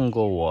前送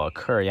过我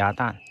科尔鸭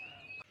蛋，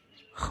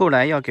后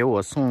来要给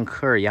我送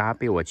科尔鸭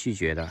被我拒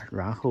绝的，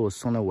然后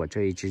送了我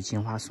这一只金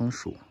花松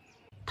鼠。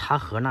它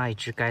和那一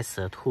只该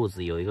死的兔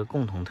子有一个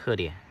共同特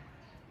点，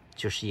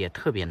就是也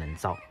特别能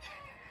造，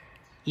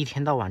一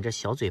天到晚这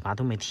小嘴巴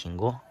都没停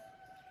过。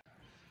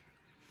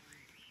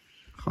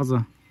耗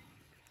子，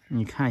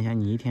你看一下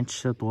你一天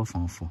吃的多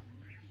丰富，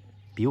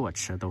比我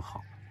吃的都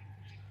好。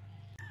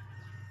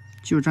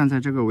就站在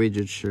这个位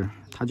置吃，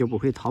它就不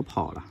会逃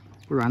跑了，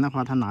不然的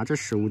话它拿着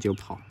食物就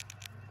跑，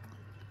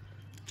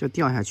这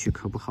掉下去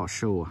可不好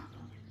受啊。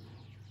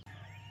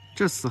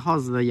这死耗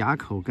子的牙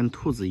口跟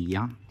兔子一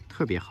样，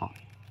特别好，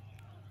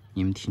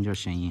你们听这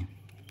声音。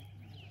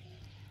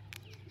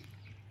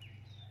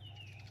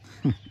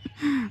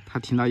他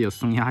听到有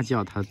松鸦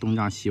叫，他东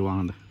张西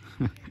望的，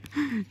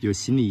有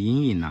心理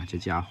阴影呢，这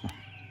家伙。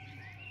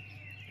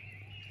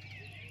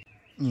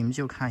你们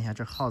就看一下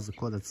这耗子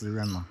过得滋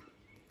润吗？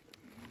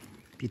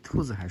比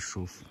兔子还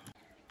舒服。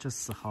这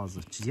死耗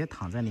子直接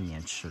躺在里面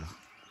吃了，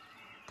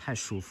太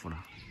舒服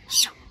了。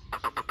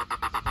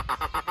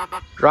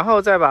然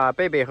后再把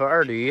贝贝和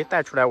二驴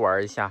带出来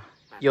玩一下。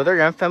有的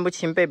人分不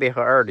清贝贝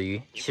和二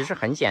驴，其实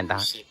很简单，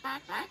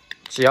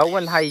只要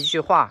问他一句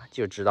话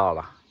就知道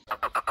了。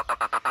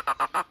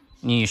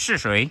你是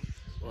谁？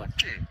我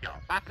是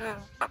小八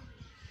哥。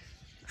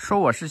说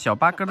我是小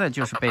八哥的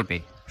就是贝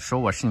贝，说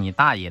我是你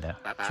大爷的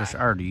就是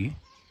二驴。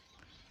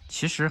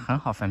其实很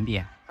好分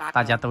辨，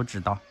大家都知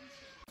道。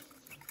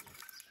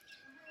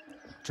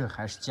这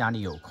还是家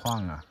里有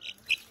矿啊！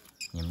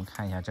你们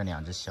看一下这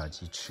2只小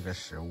鸡吃个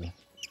食物，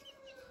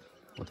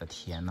我的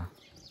天哪！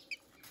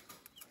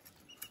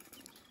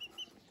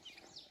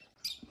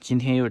今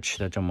天又吃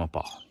的这么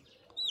饱，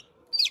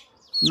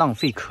浪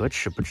费可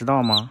耻，不知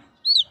道吗？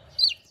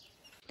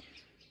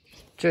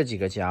这几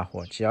个家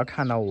伙只要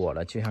看到我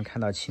了，就像看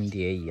到亲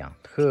爹一样，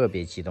特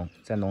别激动，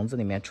在笼子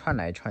里面窜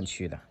来窜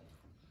去的。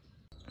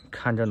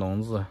看这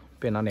笼子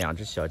被那2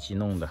只小鸡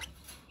弄的，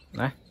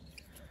来，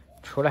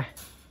出来！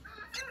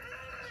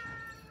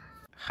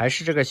还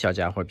是这个小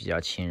家伙比较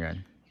亲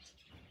人，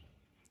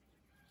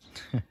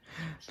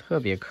特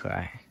别可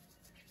爱。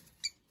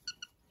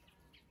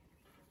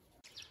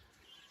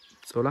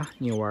走了，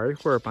你玩一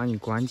会儿，把你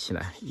关起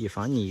来，以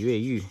防你越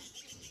狱。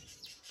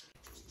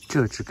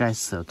这只该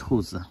死的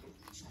兔子，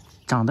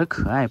长得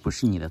可爱不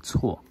是你的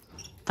错，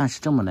但是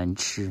这么能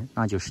吃，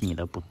那就是你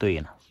的不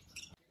对了。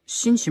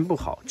心情不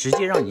好，直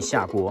接让你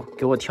下锅，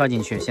给我跳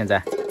进去！现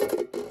在，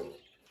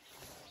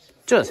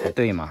这才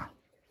对嘛！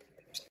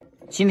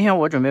今天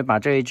我准备把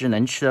这一只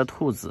能吃的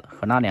兔子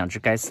和那2只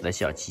该死的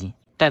小鸡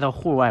带到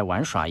户外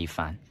玩耍一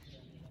番，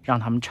让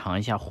他们尝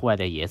一下户外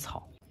的野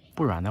草。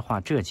不然的话，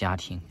这家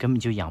庭根本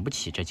就养不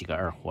起这几个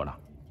二货了。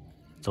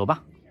走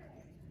吧。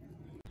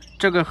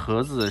这个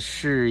盒子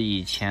是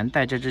以前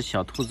带这只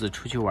小兔子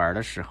出去玩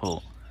的时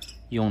候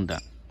用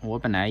的，我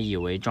本来以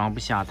为装不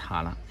下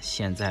它了，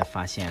现在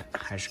发现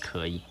还是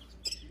可以。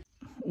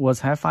我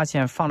才发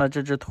现放了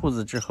这只兔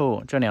子之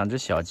后，这2只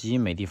小鸡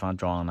没地方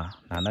装了，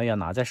难道要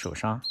拿在手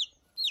上？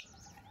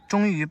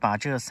终于把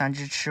这3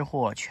只吃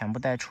货全部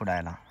带出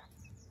来了，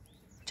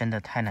真的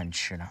太能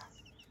吃了，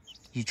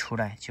一出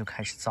来就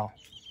开始造，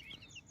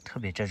特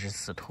别这只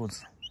死兔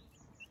子，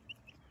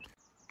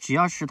只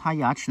要是它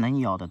牙齿能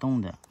咬得动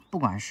的，不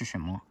管是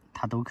什么，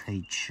它都可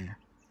以吃。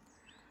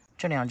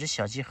这2只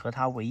小鸡和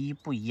它唯一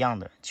不一样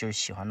的就是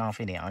喜欢浪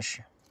费粮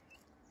食。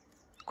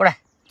过来！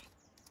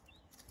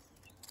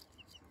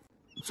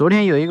昨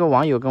天有一个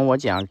网友跟我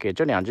讲，给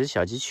这2只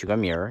小鸡取个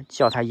名儿，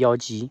叫它妖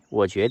鸡，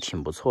我觉得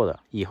挺不错的。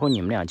以后你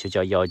们俩就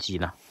叫妖鸡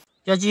了。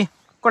妖鸡，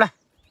过来，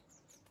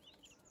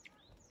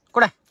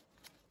过来！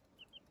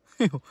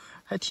哎呦，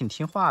还挺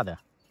听话的。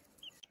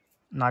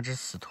那只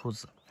死兔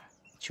子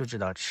就知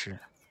道吃，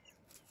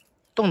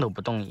动都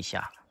不动一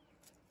下。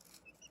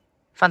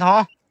饭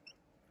桶，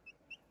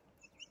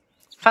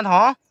饭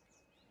桶！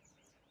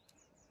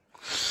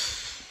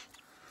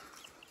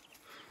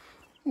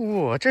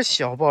我这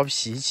小暴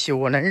脾气，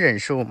我能忍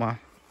受吗？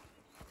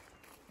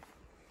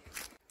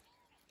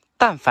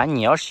但凡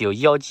你要是有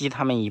妖姬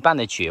他们一半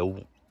的觉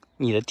悟，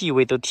你的地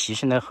位都提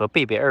升的和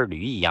贝贝二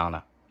驴一样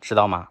了，知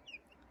道吗？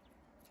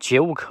觉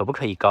悟可不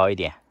可以高一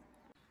点？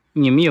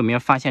你们有没有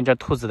发现这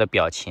兔子的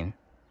表情？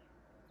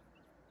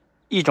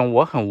一种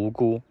我很无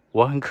辜、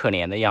我很可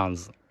怜的样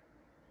子，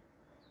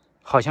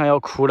好像要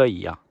哭了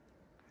一样。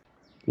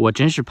我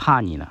真是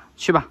怕你了，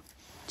去吧，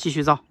继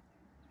续造。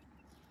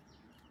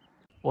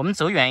我们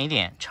走远一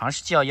点，尝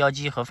试叫妖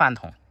姬和饭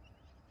桶，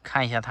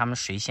看一下他们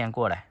谁先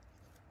过来。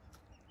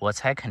我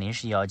猜肯定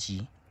是妖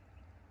姬，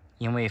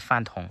因为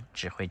饭桶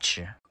只会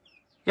吃。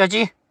妖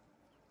姬，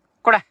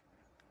过来！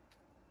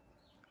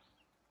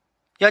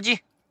妖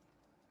姬，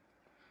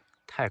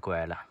太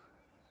乖了，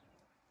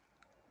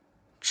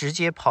直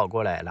接跑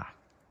过来了。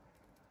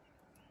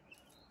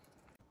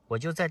我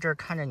就在这儿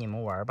看着你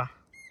们玩吧。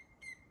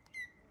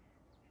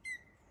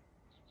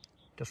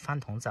这饭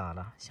桶咋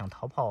了？想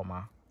逃跑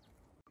吗？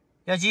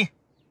妖姬，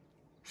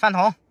饭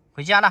桶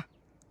回家了，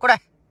过来！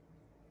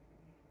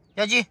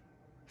妖姬，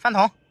饭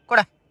桶过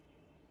来，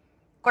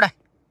过来，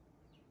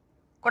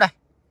过来！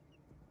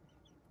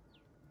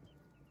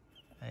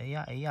哎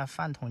呀哎呀，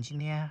饭桶今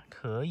天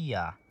可以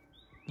啊，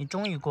你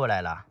终于过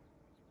来了，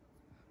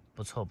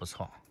不错不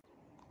错。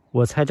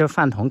我猜这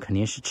饭桶肯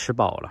定是吃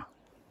饱了，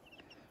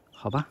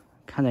好吧，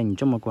看在你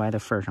这么乖的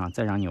份上，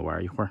再让你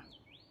玩一会儿。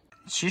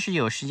其实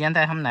有时间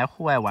带他们来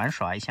户外玩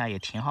耍一下也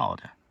挺好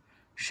的，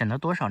省了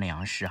多少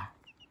粮食啊！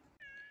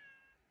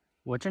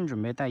我正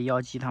准备带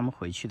妖姬他们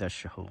回去的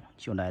时候，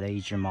就来了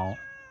一只猫。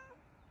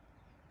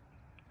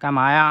干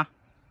嘛呀？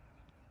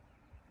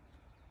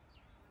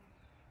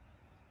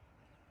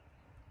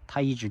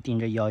他一直盯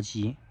着妖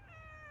姬。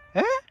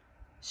哎，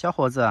小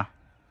伙子，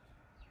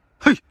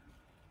嘿，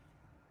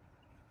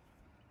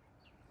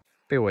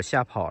被我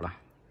吓跑了。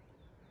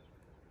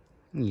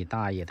你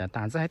大爷的，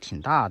胆子还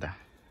挺大的，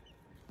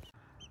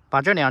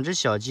把这2只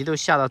小鸡都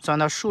吓到钻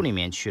到树里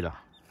面去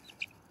了。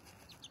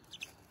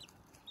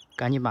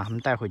赶紧把他们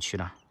带回去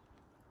了。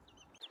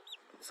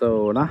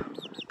走了，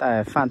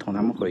带饭桶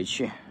他们回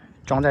去，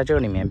装在这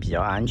里面比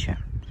较安全，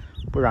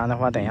不然的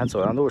话，等一下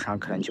走到路上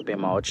可能就被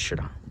猫吃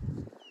了。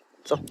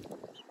走，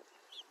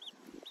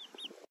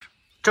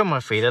这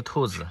么肥的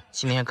兔子，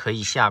今天可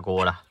以下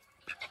锅了。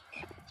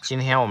今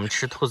天我们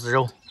吃兔子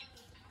肉。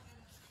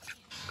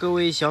各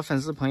位小粉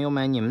丝朋友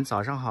们，你们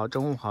早上好，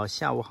中午好，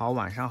下午好，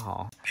晚上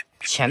好。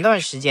前段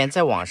时间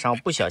在网上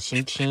不小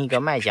心听一个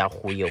卖家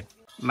忽悠，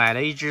买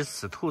了一只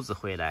死兔子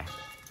回来，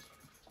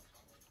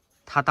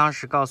他当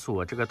时告诉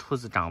我这个兔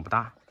子长不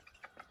大，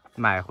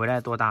买回来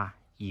多大，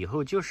以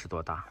后就是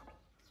多大。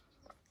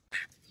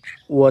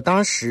我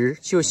当时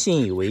就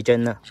信以为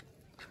真了，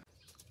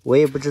我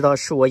也不知道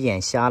是我眼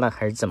瞎了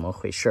还是怎么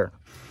回事。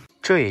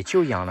这也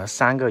就养了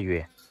3个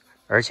月，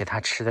而且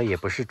它吃的也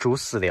不是猪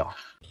饲料。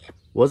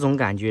我总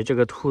感觉这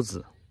个兔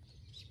子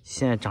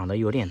现在长得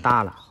有点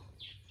大了，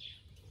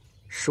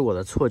是我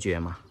的错觉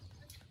吗？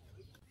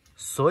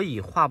所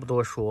以话不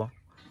多说，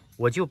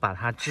我就把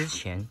它之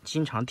前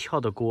经常跳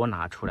的锅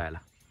拿出来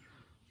了，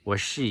我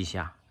试一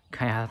下，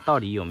看一下它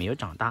到底有没有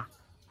长大。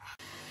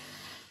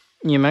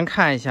你们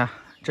看一下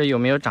这有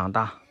没有长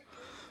大？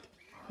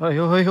哎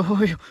呦哎呦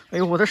哎呦哎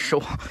呦，我的手！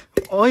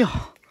哎呦，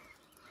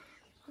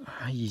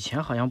以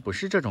前好像不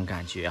是这种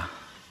感觉啊，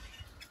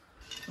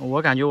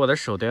我感觉我的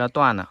手都要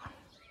断了。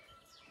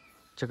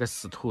这个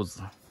死兔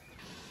子，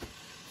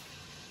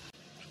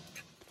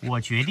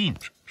我决定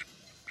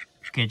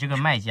给这个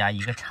卖家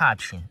一个差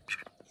评。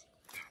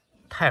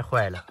太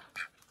坏了，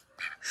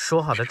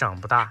说好的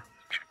长不大，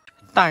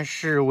但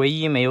是唯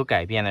一没有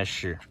改变的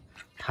是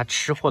它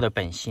吃货的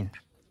本性，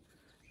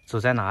走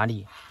在哪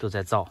里都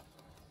在造。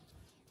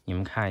你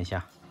们看一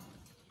下，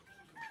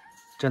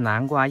这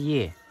南瓜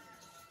叶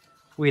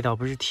味道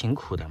不是挺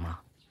苦的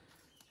吗？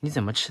你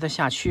怎么吃得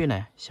下去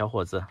呢，小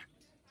伙子？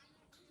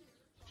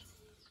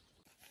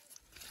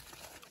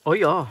哦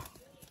呦，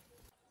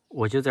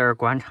我就在这儿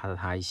观察了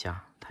它一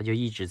下，它就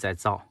一直在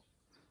造，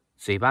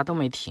嘴巴都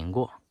没停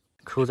过。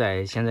抠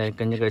仔现在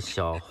跟这个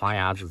小花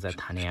鸭子在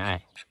谈恋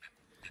爱，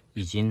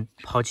已经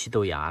抛弃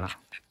豆芽了。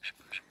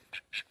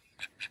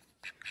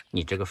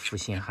你这个负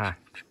心汉，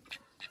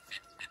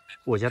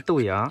我家豆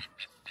芽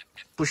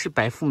不是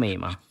白富美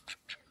吗？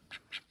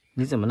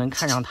你怎么能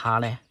看上它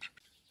嘞？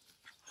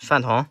饭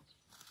桶，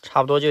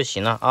差不多就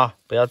行了啊，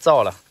不要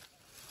造了。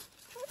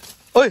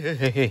哎嘿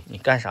嘿嘿，你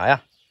干啥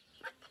呀？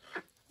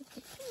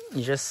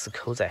你这死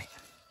抠仔，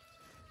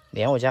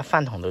连我家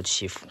饭桶都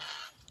欺负。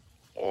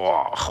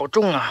哇，好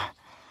重啊！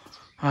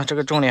啊，这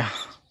个重量，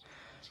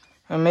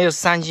没有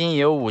3斤也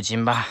有5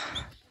斤吧？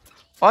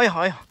哎呀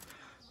哎呀，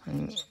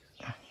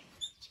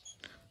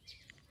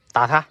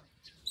打他，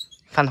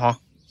饭桶，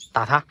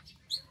打他！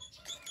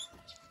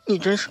你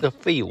真是个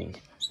废物，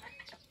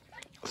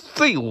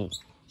废物！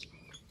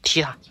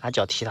踢他，拿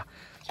脚踢他，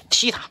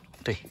踢他，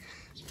对，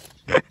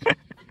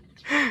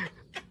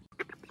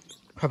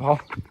快跑！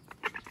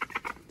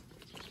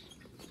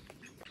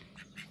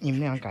你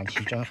们俩感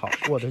情真好，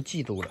我都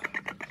嫉妒了。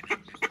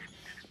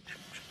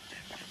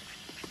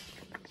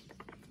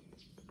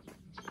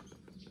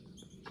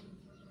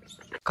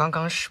刚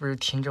刚是不是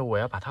听着我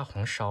要把它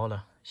红烧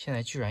了？现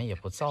在居然也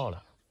不造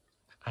了，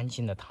安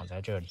静的躺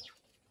在这里。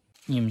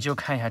你们就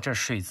看一下这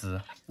睡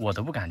姿，我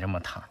都不敢这么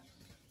躺。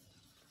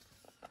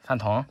饭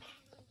桶，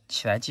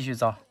起来继续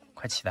造，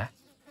快起来！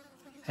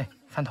嘿，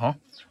饭桶，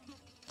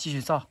继续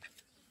造。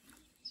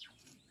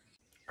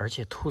而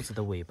且兔子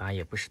的尾巴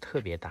也不是特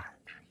别大，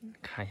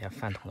看一下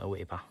饭桶的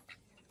尾巴。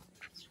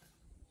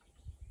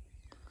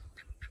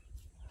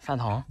饭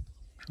桶，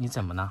你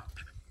怎么了？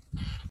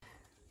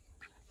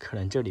可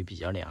能这里比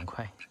较凉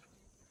快。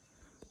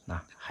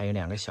那还有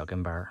2个小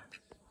跟班儿，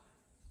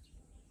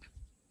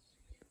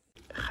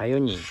还有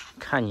你，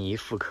看你一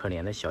副可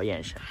怜的小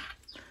眼神。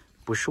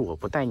不是我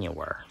不带你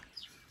玩，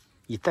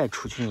一带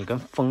出去你跟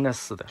疯了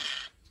似的，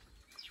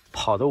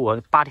跑得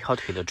我8条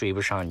腿都追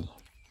不上你。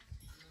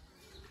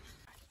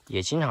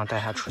也经常带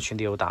它出去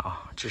溜达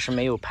啊，只是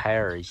没有拍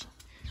而已。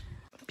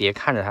别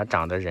看着它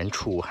长得人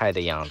畜无害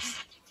的样子，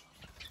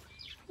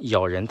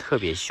咬人特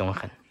别凶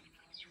狠。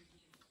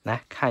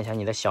来看一下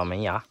你的小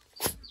门牙，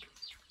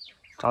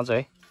张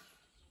嘴。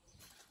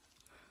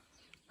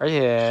而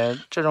且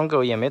这种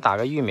狗也没打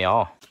个疫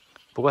苗，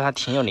不过它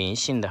挺有灵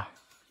性的。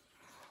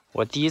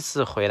我第一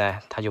次回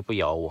来它就不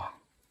咬我，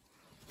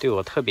对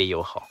我特别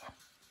友好。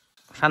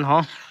饭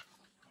桶，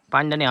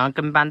把你的2个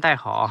跟班带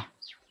好。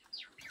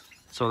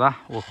走了，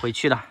我回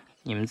去了，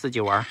你们自己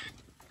玩。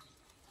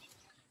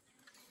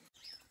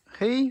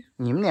嘿，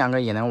你们2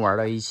个也能玩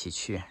到一起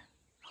去，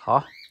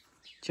好，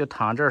就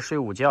躺这儿睡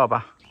午觉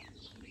吧。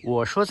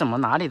我说怎么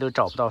哪里都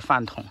找不到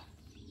饭桶，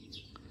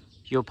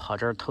又跑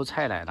这儿偷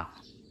菜来了，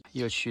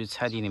又去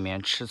菜地里面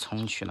吃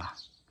葱去了。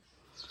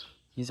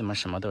你怎么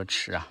什么都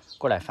吃啊？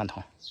过来，饭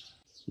桶。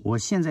我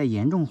现在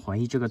严重怀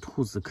疑这个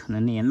兔子可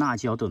能连辣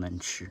椒都能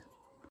吃，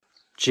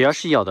只要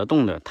是咬得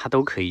动的，它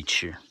都可以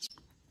吃。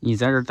你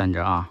在这儿等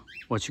着啊，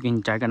我去给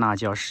你摘个辣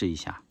椒试一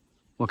下，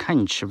我看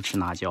你吃不吃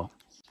辣椒。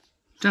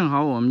正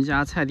好我们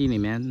家菜地里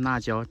面辣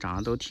椒长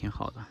得都挺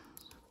好的，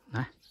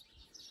来，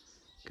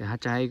给它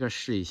摘一个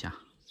试一下。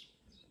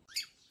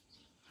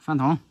饭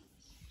桶，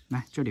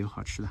来，这里有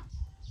好吃的。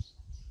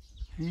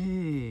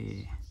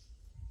哎，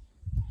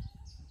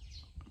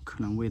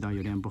可能味道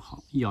有点不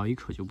好，咬一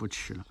口就不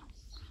吃了。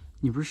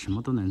你不是什么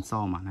都能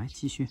造吗？来，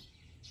继续。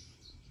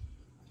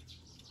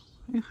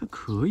哎，还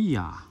可以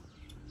啊，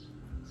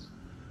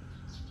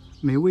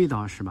没味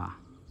道是吧？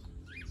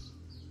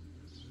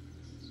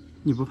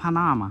你不怕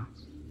辣吗？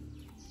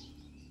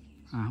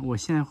啊，我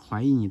现在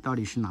怀疑你到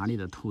底是哪里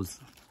的兔子，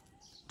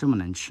这么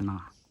能吃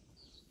辣。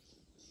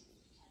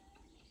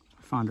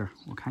放这儿，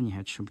我看你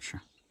还吃不吃？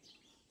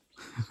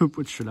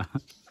不吃了。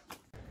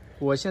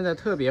我现在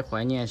特别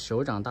怀念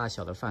手掌大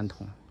小的饭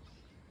桶，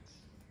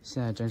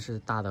现在真是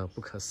大的不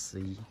可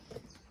思议。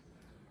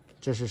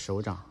这是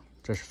手掌，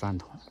这是饭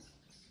桶，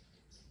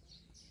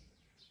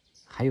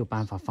还有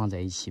办法放在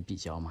一起比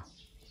较吗？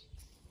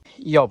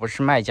要不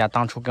是卖家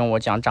当初跟我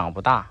讲长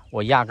不大，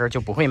我压根儿就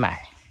不会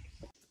买。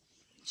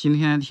今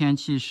天的天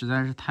气实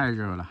在是太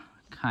热了，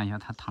看一下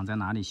它躺在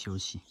哪里休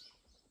息。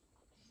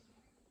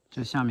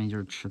这下面就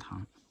是池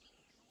塘，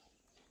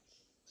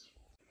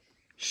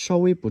稍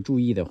微不注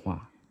意的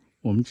话，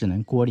我们只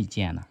能锅里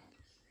见了，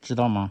知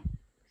道吗？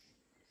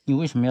你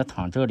为什么要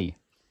躺这里？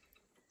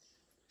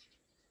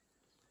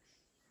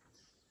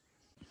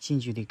近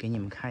距离给你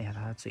们看一下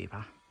它的嘴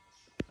巴，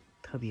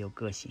特别有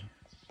个性。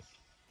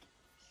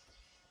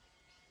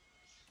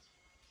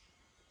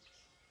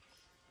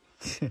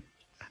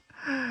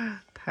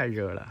太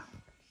热了。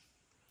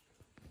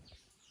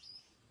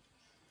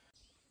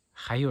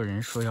还有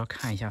人说要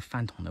看一下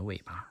饭桶的尾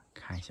巴，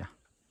看一下，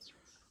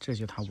这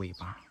就它尾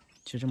巴，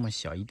就这么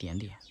小一点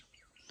点。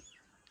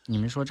你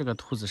们说这个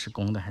兔子是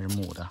公的还是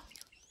母的？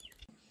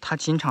它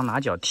经常拿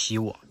脚踢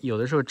我，有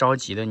的时候着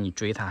急的你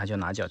追它，它就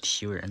拿脚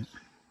踢人。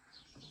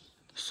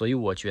所以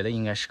我觉得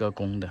应该是个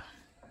公的，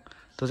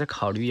都在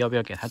考虑要不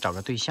要给它找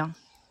个对象。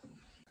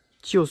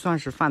就算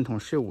是饭桶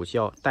睡午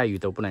觉，待遇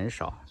都不能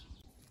少。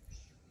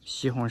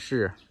西红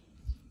柿、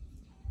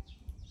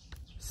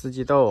四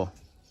季豆、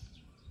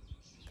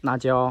辣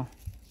椒、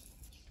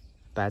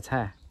白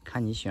菜，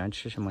看你喜欢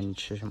吃什么，你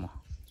吃什么。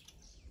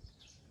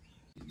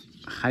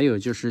还有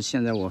就是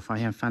现在我发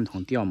现饭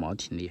桶掉毛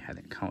挺厉害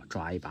的，看我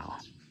抓一把啊、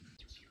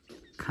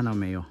看到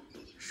没有？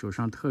手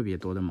上特别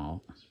多的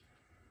毛。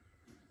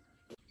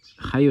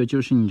还有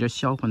就是你这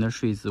销魂的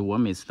睡姿，我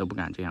每次都不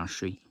敢这样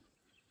睡。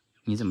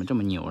你怎么这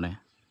么牛呢？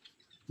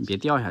你别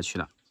掉下去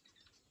了。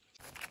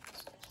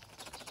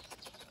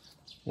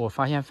我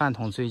发现饭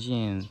桶最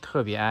近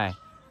特别爱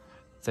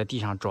在地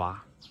上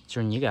抓，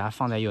就是你给它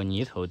放在有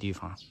泥头的地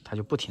方，它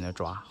就不停的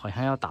抓，好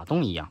像要打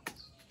洞一样。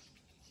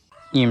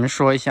你们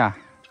说一下，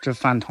这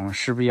饭桶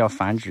是不是要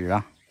繁殖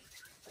啊？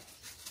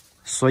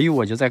所以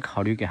我就在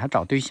考虑给它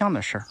找对象的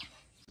事儿。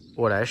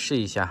我来试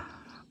一下，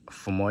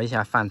抚摸一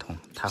下饭桶，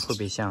它会不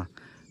会像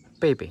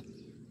贝贝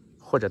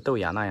或者豆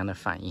芽那样的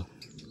反应？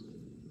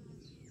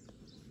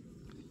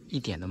一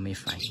点都没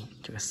反应，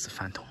这个死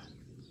饭桶。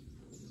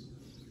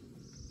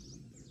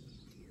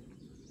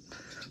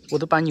我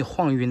都把你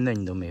晃晕了，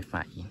你都没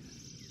反应。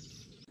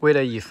为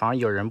了以防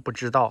有人不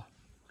知道，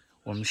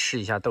我们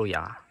试一下豆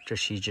芽。这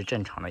是一只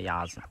正常的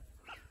鸭子。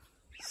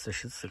此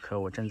时此刻，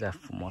我正在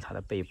抚摸它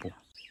的背部。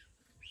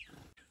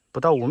不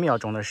到5秒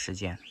钟的时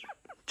间，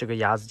这个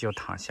鸭子就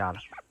躺下了，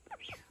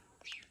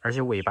而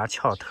且尾巴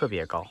翘得特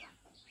别高。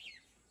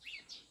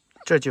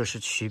这就是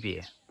区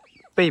别。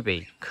贝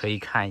贝可以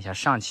看一下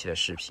上期的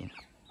视频。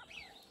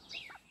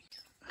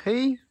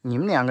嘿，你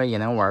们两个也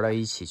能玩到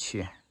一起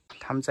去，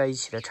他们在一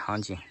起的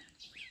场景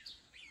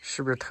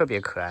是不是特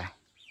别可爱？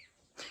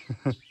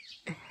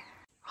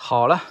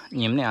好了，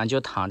你们俩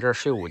就躺这儿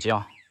睡午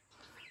觉，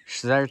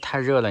实在是太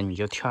热了，你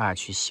就跳下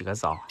去洗个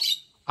澡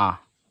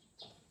啊。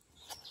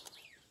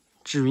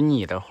至于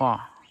你的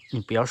话，你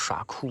不要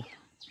耍酷，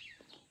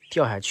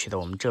掉下去的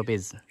我们这辈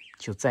子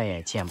就再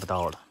也见不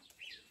到了。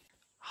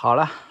好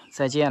了，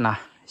再见了，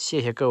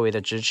谢谢各位的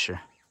支持。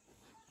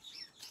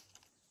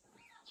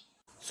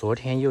昨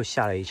天又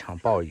下了一场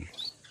暴雨，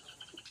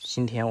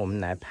今天我们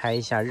来拍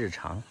一下日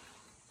常，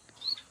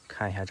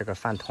看一下这个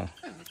饭桶，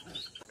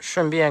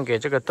顺便给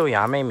这个豆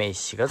芽妹妹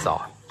洗个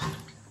澡，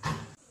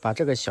把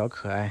这个小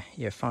可爱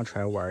也放出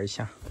来玩一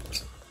下。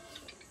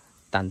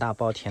胆大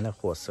包天的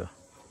货色，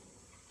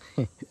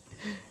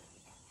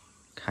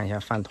看一下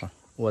饭桶，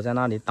我在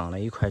那里挡了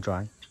一块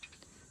砖，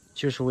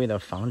就是为了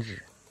防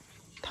止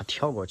它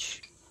跳过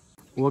去。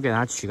我给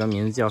它取个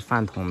名字叫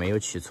饭桶，没有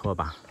取错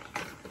吧？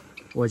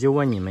我就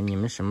问你们，你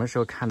们什么时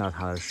候看到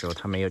它的时候，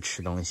它没有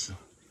吃东西？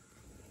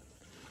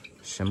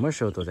什么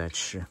时候都在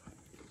吃。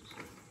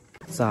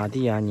咋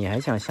地啊？你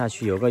还想下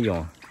去游个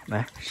泳？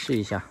来试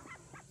一下。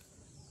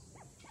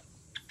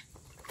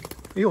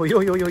呦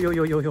呦呦呦呦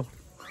呦呦呦！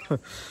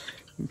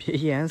你别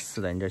淹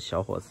死了，你这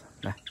小伙子！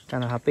来，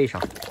站到他背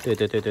上。对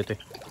对对对对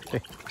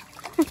对。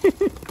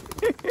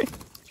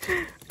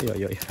哎呦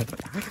呦呦！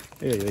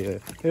哎呦呦呦！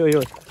哎呦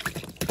呦！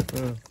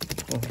嗯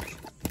哦，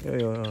哎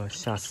呦，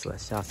吓死了，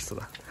吓死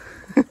了！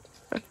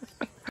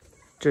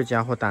这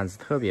家伙胆子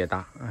特别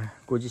大，哎，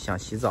估计想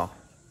洗澡。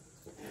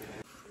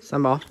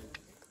三宝，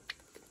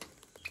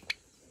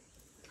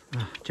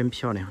啊，真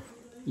漂亮，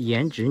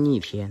颜值逆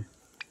天。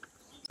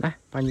来，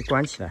把你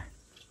关起来。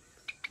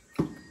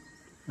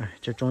哎，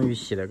这终于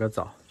洗了个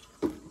澡。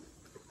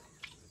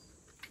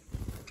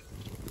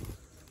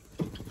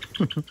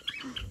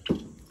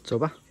走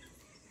吧。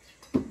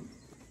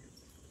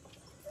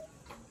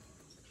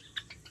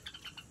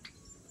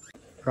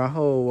然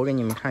后我给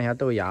你们看一下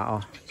豆芽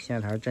啊，现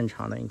在它是正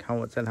常的。你看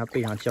我在它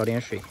背上浇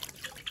点水。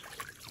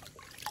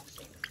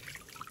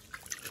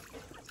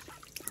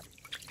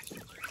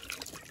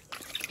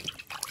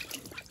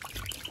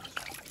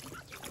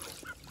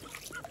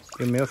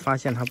有没有发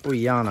现它不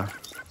一样了？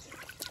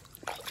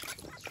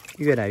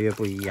越来越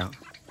不一样。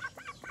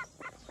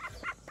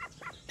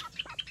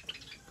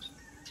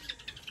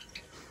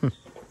哼，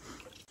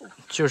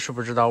就是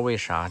不知道为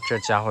啥这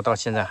家伙到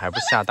现在还不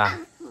下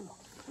蛋。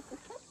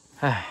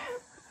唉，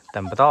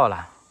等不到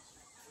了。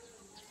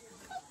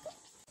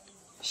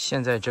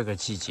现在这个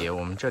季节，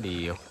我们这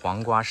里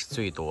黄瓜是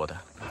最多的，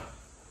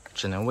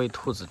只能喂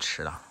兔子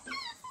吃了，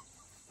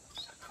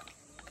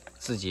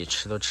自己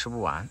吃都吃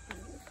不完。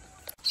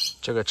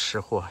这个吃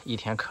货一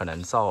天可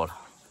能造了。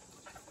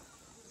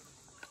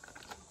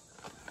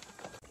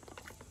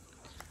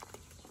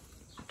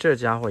这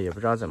家伙也不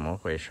知道怎么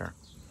回事，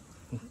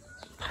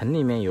盆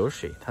里面有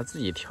水，它自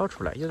己跳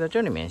出来，又在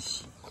这里面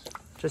洗，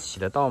这洗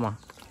得到吗？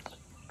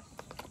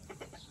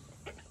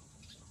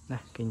来，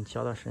给你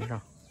浇到身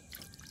上。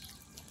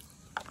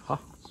好，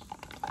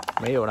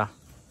没有了。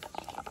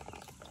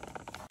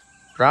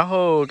然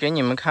后给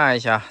你们看一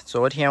下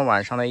昨天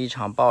晚上的一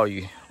场暴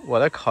雨，我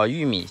的烤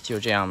玉米就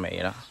这样没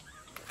了，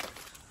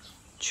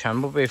全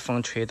部被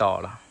风吹倒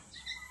了。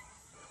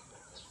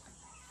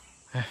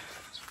哎，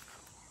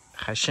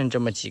还剩这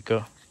么几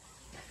个，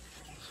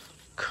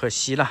可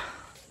惜了。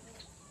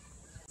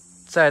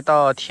再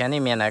到田里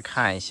面来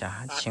看一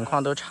下，情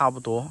况都差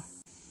不多。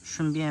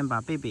顺便把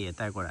贝贝也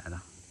带过来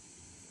了，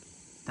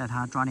带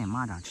他抓点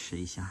蚂蚱吃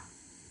一下。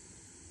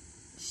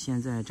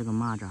现在这个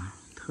蚂蚱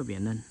特别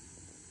嫩。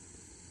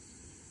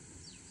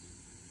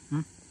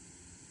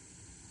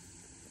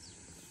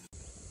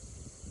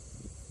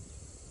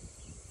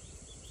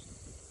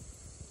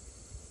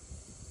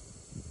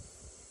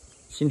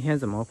今天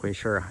怎么回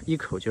事啊？一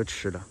口就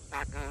吃了，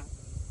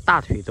大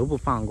腿都不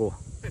放过。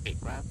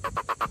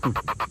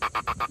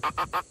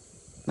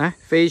来，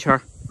飞一圈。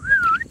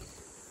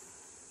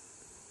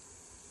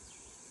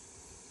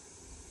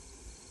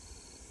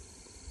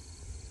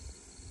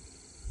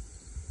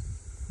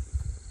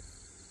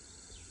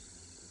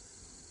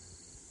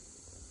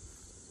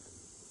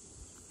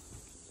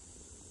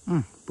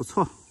不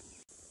错。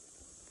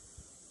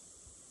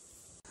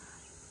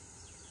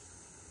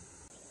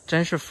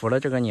真是服了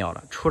这个鸟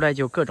了，出来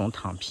就各种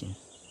躺平。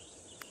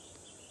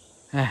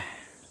哎，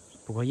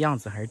不过样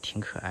子还是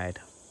挺可爱的。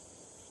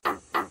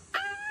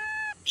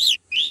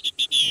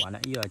完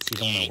了，又要激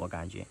动了，我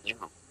感觉。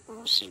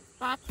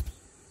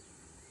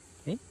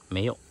哎，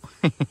没有，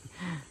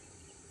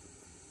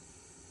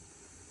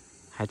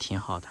还挺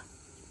好的。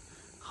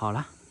好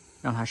了，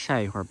让它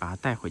晒一会儿，把它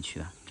带回去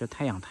的。这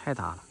太阳太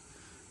大了，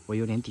我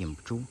有点顶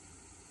不住。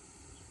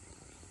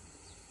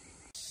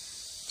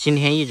今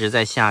天一直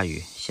在下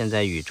雨，现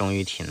在雨终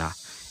于停了，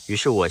于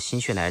是我心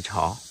血来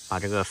潮把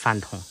这个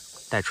饭桶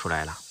带出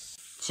来了，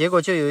结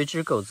果就有一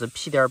只狗子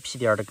屁颠儿屁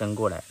颠儿的跟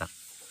过来了，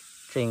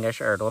这应该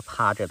是耳朵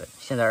趴着的，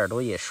现在耳朵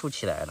也竖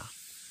起来了。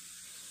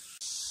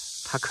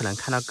它可能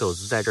看到狗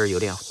子在这儿有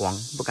点慌，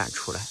不敢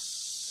出来。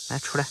来，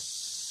出来，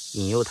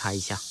引诱它一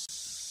下，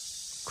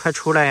快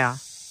出来呀！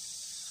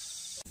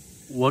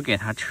我给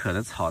它扯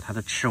的草，它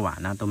都吃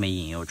完了，都没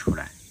引诱出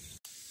来。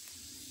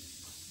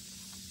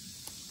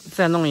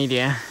再弄一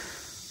点，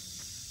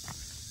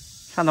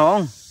饭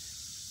桶。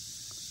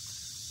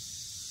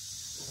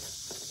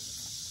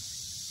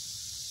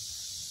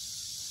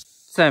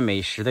在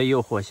美食的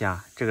诱惑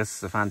下，这个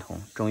死饭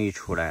桶终于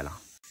出来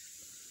了。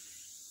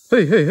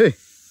嘿嘿嘿，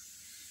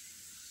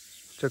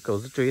这狗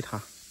子追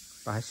它，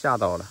把它吓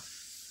到了。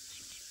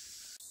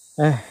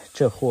哎，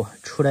这货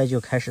出来就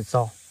开始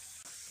造。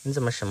你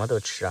怎么什么都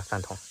吃啊，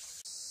饭桶？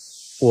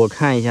我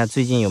看一下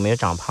最近有没有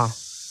长胖，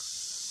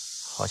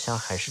好像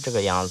还是这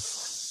个样子。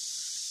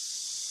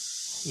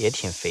也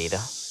挺肥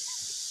的。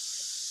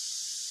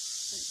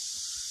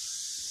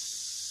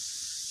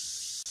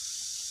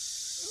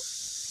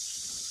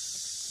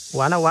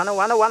完了完了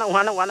完了完了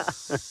完了完了！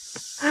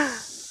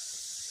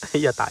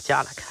要打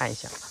架了，看一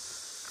下，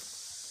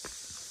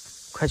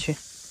快去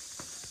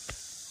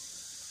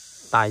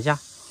打一架！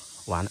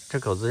完了，这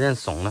狗子认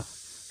怂了，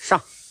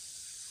上！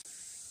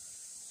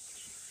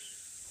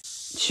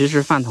其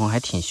实饭桶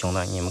还挺凶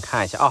的，你们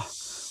看一下啊、哦，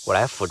我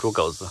来辅助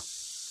狗子。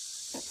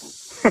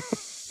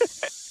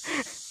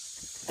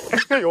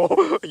哎呦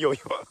呦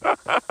呦！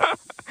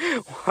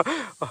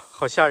哇，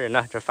好吓人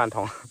呐、这饭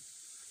桶。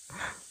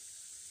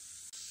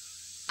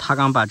他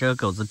刚把这个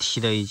狗子踢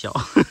了一脚，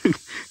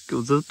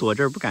狗子躲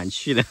这儿不敢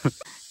去的。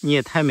你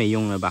也太没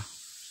用了吧！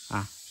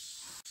啊，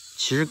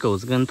其实狗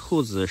子跟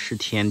兔子是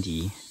天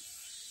敌。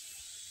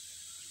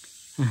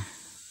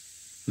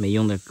没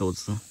用的狗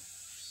子，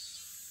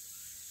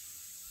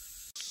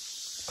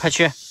快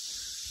去！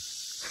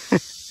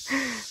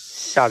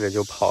吓着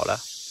就跑了。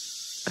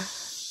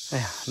哎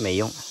呀，没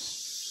用。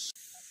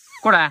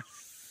过来，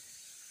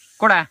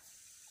过来！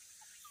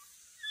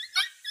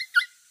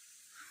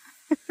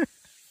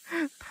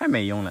太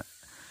没用了，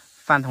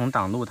饭桶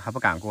挡路，他不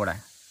敢过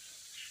来，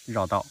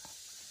绕道。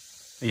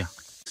哎呀，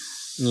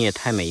你也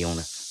太没用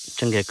了，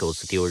真给狗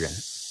子丢人。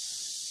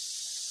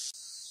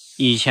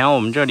以前我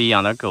们这里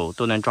养的狗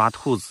都能抓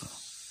兔子，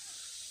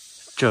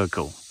这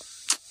狗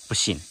不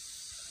行，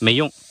没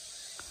用，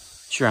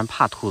居然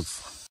怕兔子。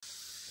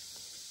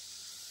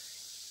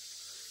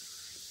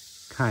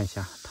看一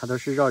下，它都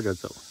是绕着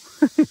走。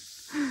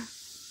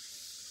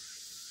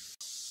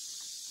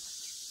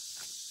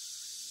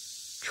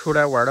出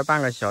来玩了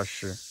半个小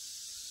时，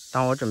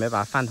当我准备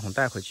把饭桶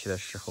带回去的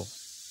时候，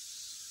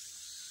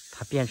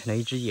它变成了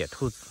一只野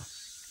兔子。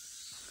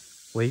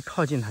我一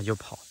靠近它就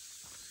跑，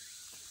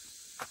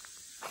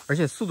而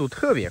且速度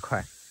特别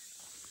快。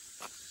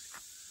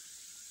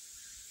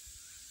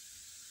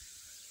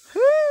嘿，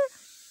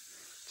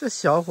这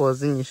小伙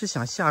子，你是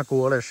想下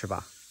锅了是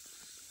吧？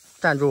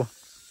站住！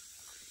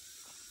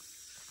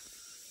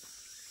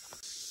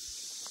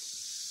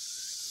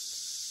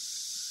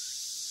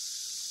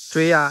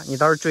追呀，你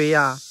倒是追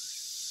呀！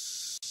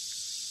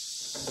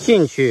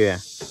进去，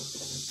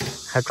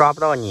还抓不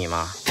到你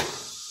吗？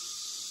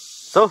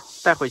走，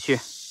带回去。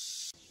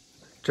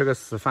这个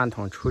死饭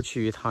桶出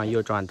去一趟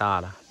又赚大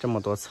了，这么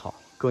多草，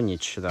够你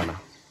吃的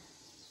了。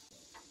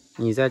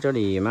你在这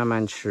里慢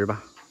慢吃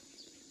吧。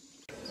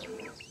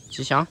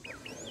吉祥，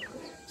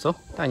走，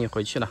带你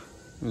回去了。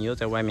你又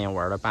在外面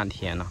玩了半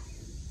天了。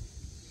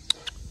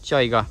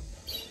叫一个。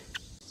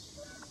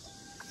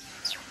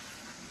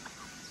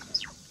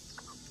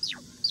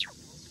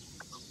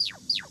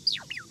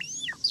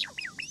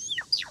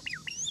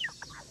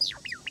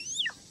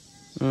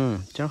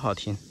真好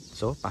听。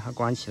走，把它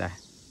关起来。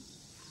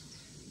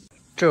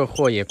这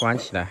货也关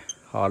起来。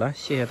好了，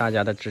谢谢大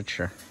家的支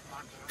持。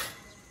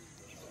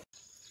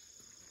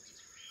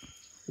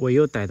我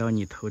又逮到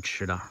你偷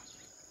吃了。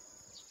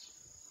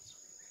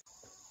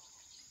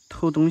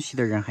偷东西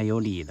的人还有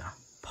理的，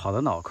跑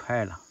得老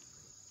快了。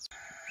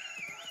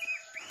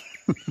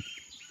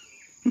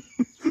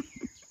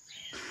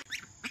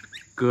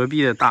隔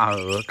壁的大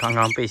鹅刚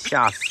刚被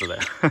吓死了。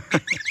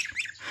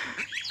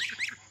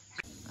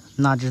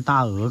那只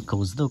大鹅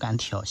狗子都敢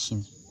挑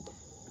衅，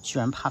居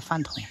然怕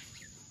饭桶。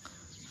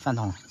饭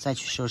桶，再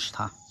去收拾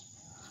它，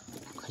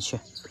快去！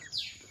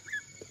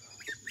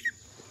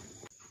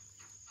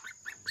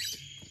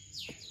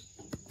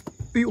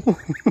哎呦！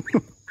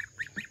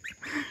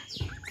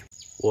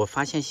我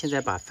发现现在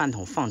把饭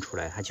桶放出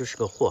来，它就是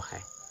个祸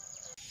害。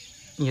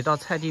你到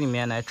菜地里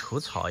面来除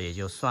草也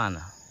就算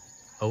了，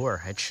偶尔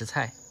还吃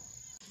菜。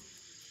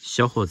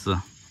小伙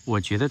子，我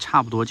觉得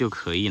差不多就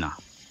可以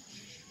了。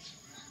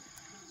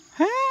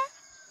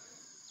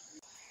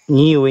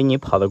你以为你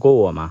跑得过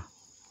我吗？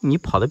你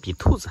跑得比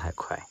兔子还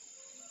快。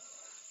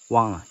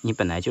忘了，你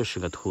本来就是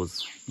个兔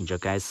子，你这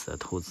该死的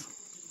兔子！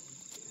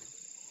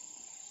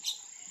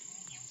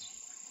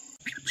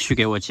去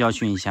给我教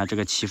训一下这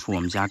个欺负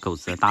我们家狗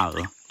子的大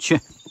鹅，去！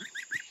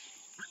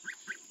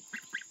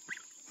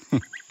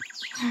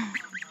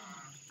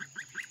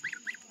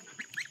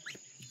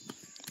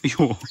哎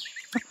呦，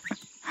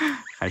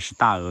还是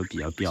大鹅比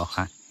较彪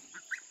悍。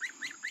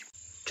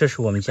这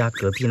是我们家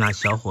隔壁那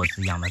小伙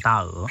子养的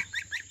大鹅。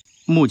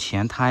目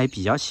前它还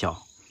比较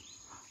小，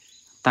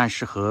但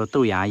是和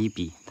豆芽一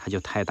比，它就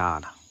太大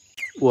了。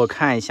我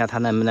看一下它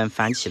能不能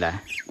翻起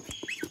来，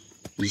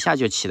一下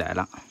就起来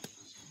了。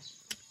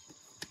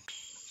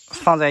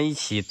放在一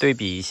起对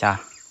比一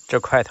下，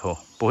这块头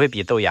不会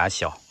比豆芽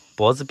小，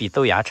脖子比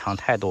豆芽长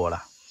太多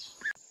了。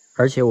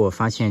而且我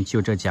发现就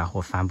这家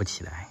伙翻不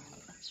起来，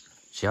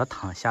只要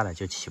躺下来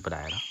就起不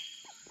来了。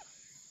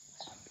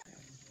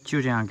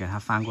就这样给它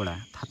翻过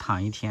来，它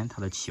躺一天它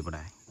都起不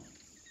来。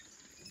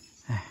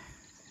哎。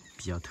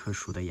比较特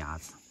殊的牙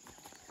子，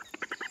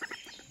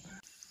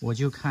我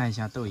就看一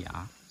下豆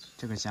芽，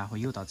这个家伙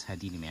又到菜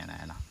地里面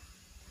来了。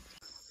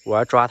我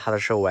要抓它的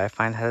时候，我还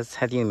发现它在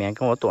菜地里面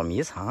跟我躲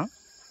迷藏，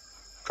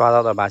抓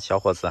到了吧，小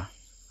伙子？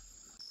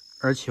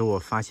而且我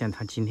发现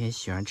它今天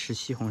喜欢吃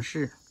西红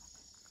柿，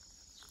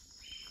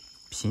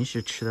平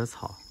时吃的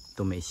草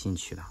都没兴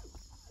趣了。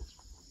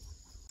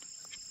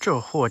这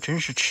货真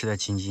是吃得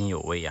津津有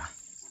味呀！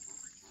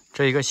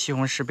这一个西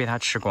红柿被它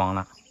吃光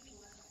了。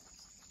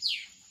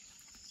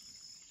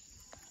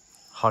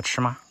好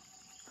吃吗？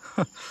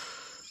哼，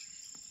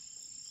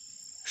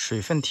水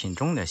分挺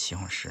重的西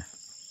红柿。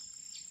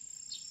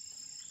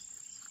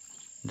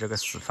你这个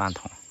死饭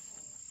桶！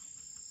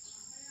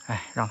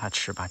哎，让它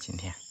吃吧，今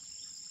天。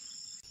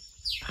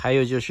还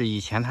有就是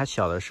以前它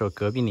小的时候，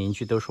隔壁邻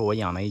居都说我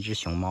养了一只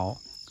熊猫，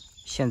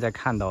现在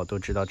看到都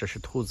知道这是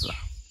兔子了，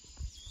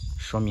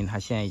说明它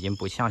现在已经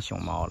不像熊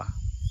猫了，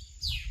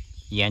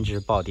颜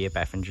值暴跌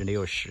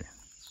60%。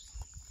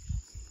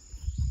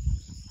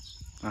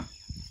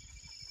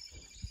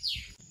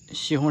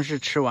西红柿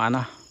吃完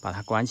了，把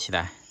它关起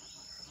来，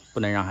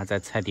不能让它在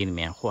菜地里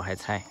面祸害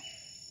菜。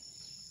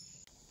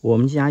我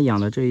们家养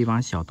的这一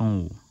帮小动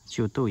物，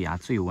就豆芽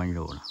最温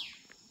柔了，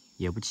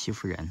也不欺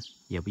负人，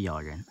也不咬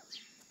人，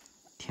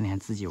天天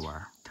自己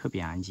玩，特别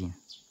安静。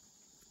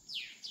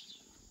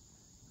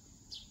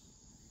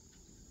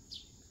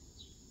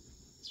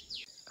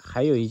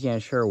还有一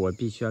件事我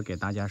必须要给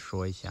大家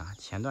说一下，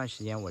前段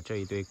时间我这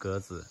一堆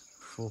鸽子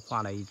孵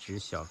化了一只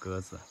小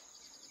鸽子。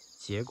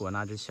结果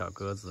那只小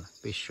鸽子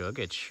被蛇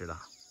给吃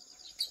了，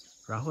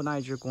然后那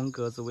一只公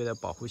鸽子为了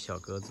保护小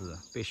鸽子，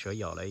被蛇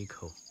咬了一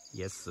口，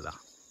也死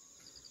了。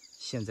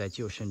现在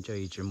就剩这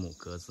一只母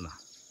鸽子了，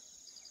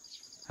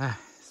哎，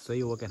所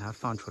以我给它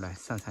放出来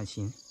散散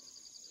心，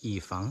以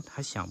防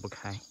它想不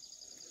开。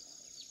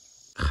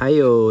还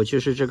有就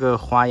是这个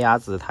花鸭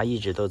子，它一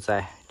直都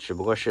在，只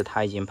不过是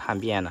它已经叛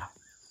变了，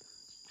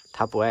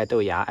它不爱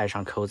豆芽，爱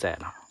上抠仔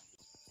了。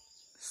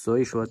所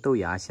以说豆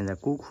芽现在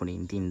孤苦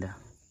伶仃的。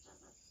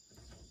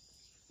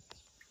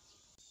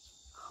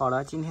好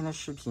了，今天的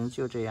视频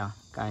就这样，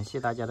感谢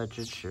大家的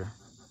支持，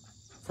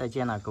再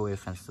见了，各位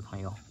粉丝朋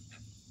友。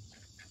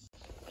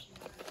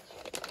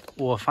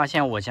我发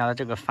现我家的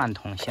这个饭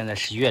桶现在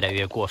是越来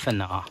越过分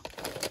了啊，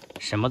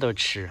什么都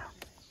吃。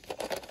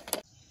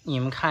你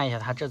们看一下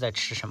它这在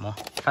吃什么？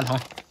饭桶，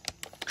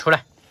出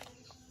来！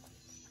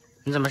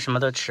你怎么什么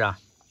都吃啊？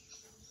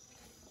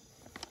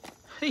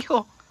哎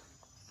呦，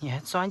你还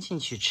钻进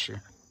去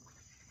吃！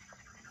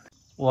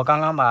我刚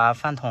刚把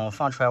饭桶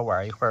放出来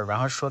玩一会儿，然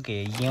后说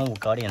给鹦鹉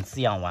搞点滋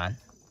养丸，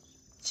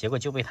结果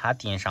就被它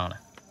盯上了，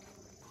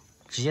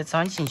直接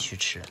钻进去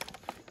吃。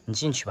你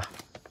进去吧，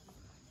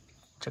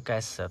这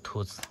该死的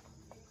兔子。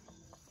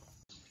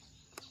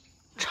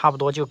差不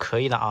多就可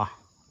以了啊，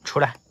出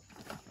来，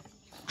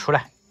出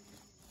来。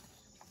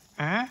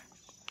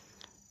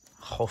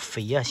好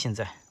肥呀，现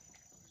在。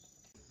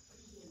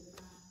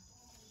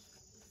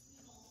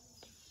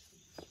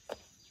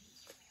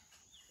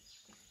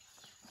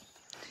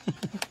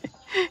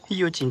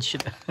又进去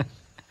了。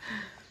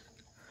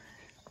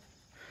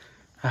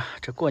啊，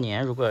这过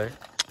年如果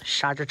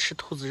杀着吃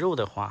兔子肉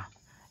的话，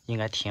应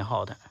该挺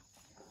好的。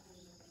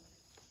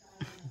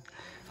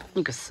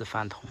你个死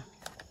饭桶，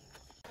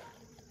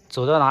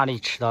走到哪里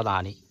吃到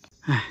哪里。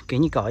哎，给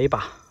你搞一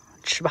把，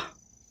吃吧。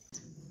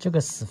这个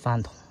死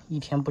饭桶，一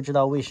天不知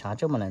道为啥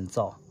这么能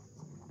造，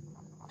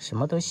什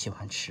么都喜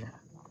欢吃。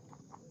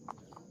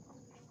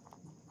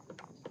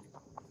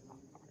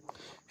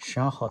身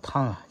上好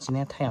烫啊，今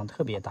天太阳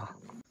特别大。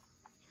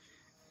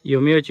有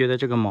没有觉得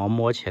这个毛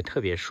摸起来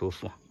特别舒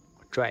服？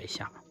拽一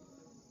下，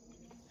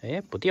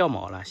哎，不掉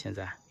毛了。现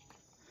在，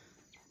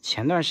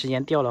前段时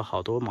间掉了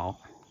好多毛，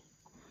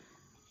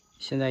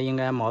现在应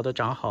该毛都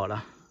长好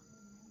了。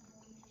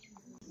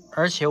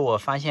而且我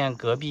发现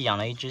隔壁养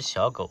了一只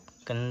小狗，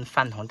跟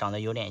饭桶长得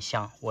有点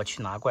像，我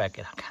去拿过来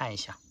给它看一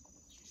下。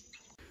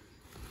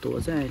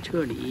躲在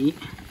这里，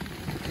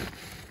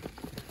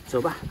走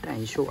吧，带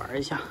你去玩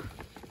一下。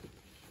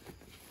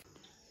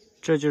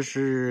这就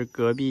是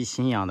隔壁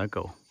新养的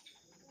狗。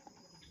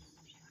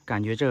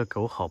感觉这个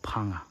狗好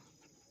胖啊，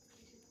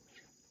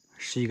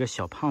是一个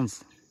小胖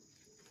子。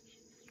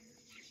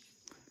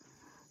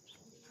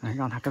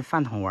让它跟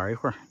饭桶玩一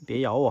会儿，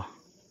别咬我。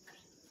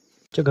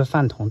这个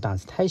饭桶胆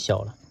子太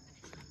小了，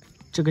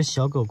这个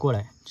小狗过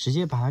来直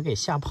接把它给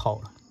吓跑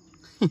了。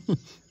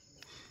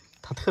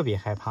它特别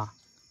害怕。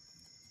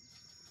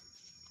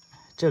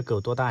这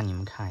狗多大？你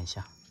们看一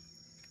下。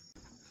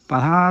把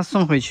它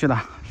送回去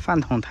了，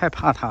饭桶太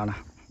怕它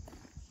了。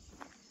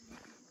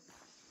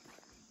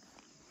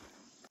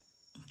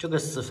这个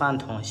死饭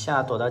桶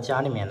吓躲到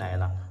家里面来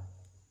了，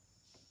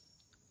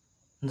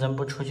你怎么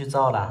不出去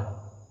造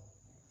了？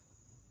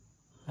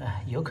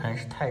哎，有可能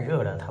是太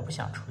热了，它不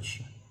想出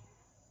去。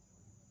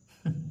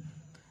哼，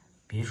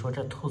别说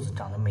这兔子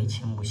长得眉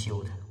清目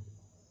秀的，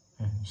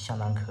相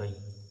当可以。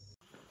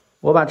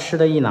我把吃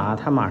的一拿，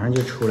它马上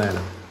就出来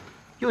了，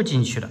又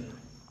进去了。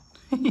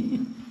嘿嘿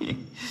嘿，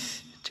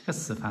这个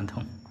死饭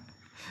桶，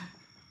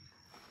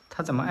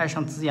它怎么爱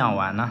上滋养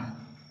丸呢？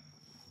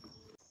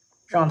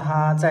让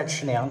它再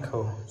吃2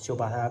口，就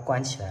把它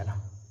关起来了，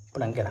不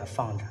能给它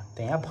放着，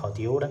等一下跑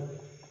丢了。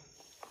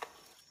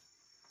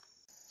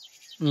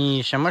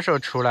你什么时候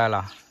出来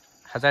了？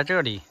还在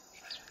这里，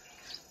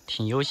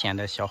挺悠闲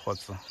的小伙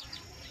子。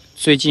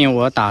最近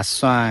我打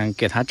算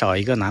给他找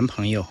一个男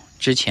朋友。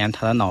之前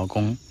她的老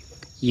公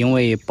因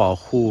为保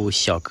护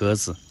小鸽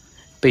子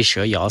被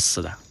蛇咬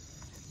死了，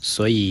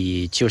所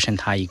以就剩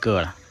她一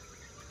个了。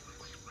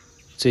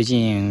最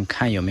近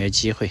看有没有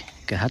机会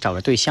给他找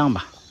个对象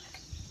吧。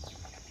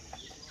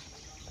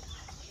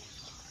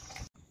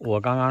我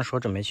刚刚说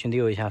准备去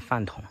遛一下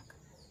饭桶，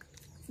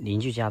邻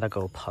居家的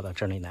狗跑到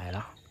这里来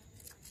了。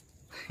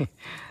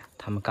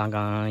他们刚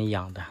刚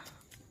养的，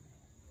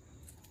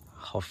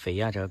好肥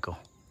呀，这个狗，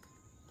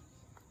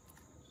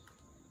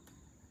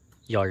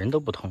咬人都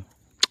不痛。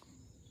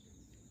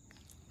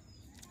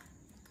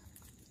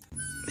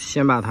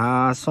先把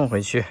它送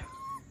回去，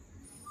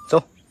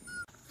走，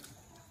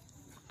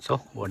走，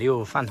我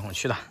遛饭桶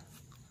去了，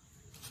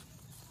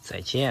再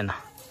见了。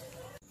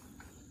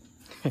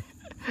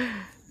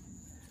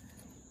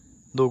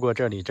路过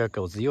这里，这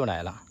狗子又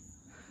来了。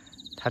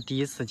它第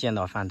一次见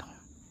到饭桶，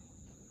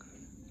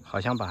好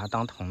像把它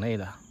当同类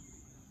的。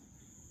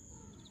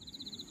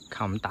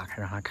看，我们打开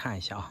让它看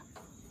一下啊。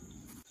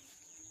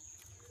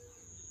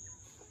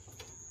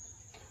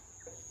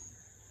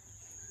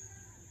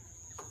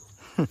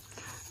哼，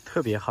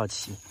特别好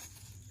奇。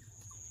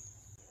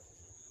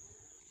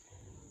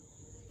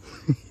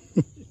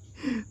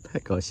太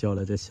搞笑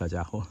了，这小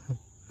家伙。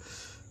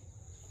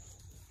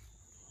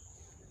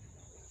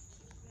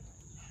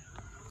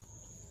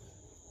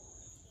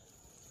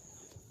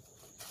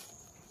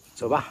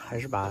走吧，还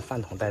是把饭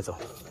桶带走，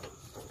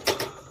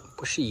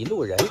不是一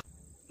路人。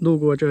路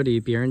过这里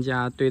别人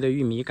家堆的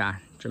玉米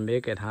杆，准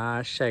备给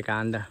它晒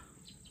干的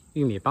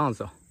玉米棒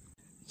子，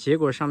结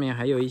果上面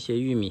还有一些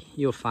玉米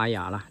又发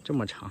芽了，这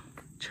么长，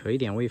扯一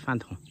点喂饭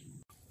桶。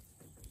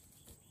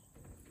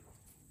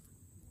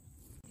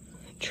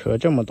扯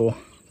这么多，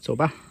走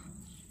吧。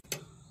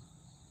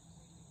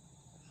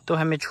都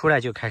还没出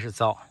来就开始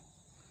造，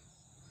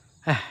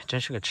哎，真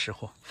是个吃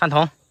货。饭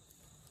桶，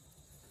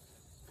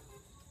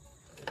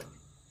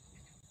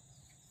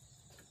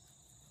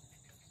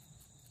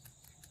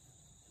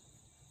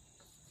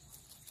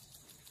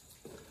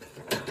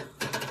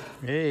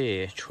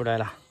哎，出来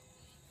了。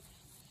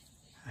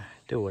哎，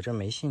对我这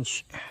没兴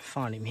趣，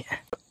放里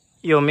面。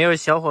有没有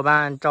小伙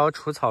伴招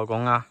除草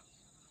工啊？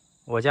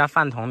我家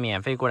饭桶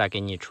免费过来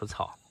给你除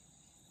草，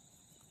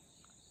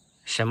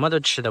什么都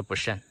吃得不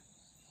剩。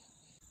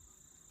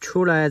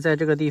出来在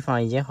这个地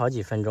方已经好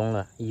几分钟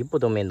了，一步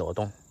都没挪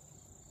动，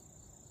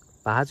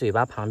把它嘴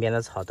巴旁边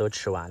的草都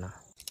吃完了。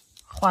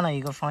换了一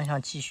个方向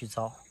继续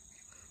造，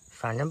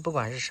反正不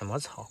管是什么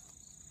草，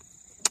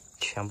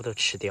全部都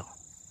吃掉。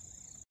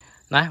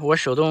来，我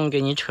手动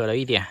给你扯了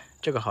一点，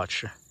这个好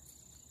吃。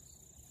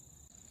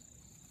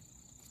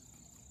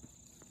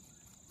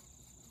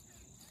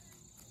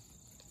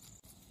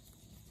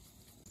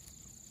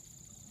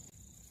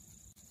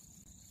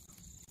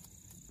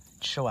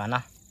吃完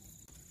了。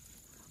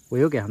我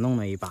又给它弄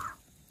了一把，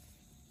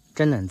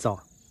真能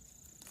造。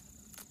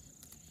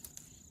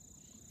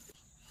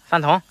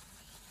饭桶，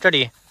这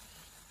里。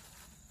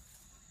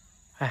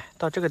哎，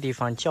到这个地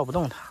方叫不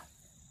动它。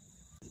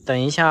等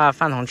一下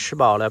饭桶吃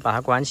饱了，把它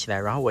关起来，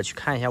然后我去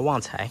看一下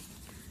旺财。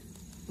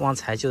旺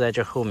财就在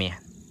这后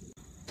面，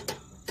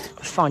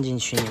放进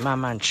去你慢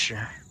慢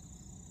吃。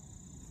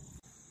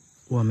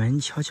我们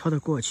悄悄的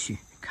过去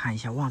看一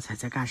下旺财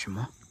在干什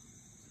么。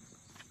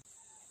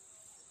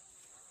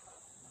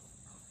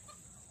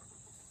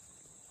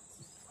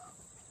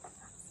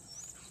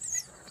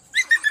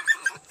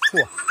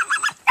哇！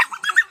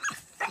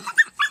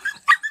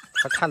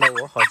他看到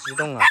我好激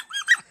动啊！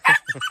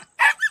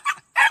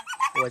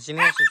我今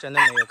天是真的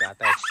没有给他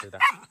带吃的，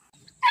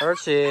而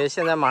且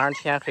现在马上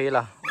天黑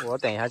了，我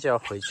等一下就要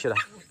回去了，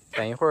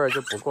等一会儿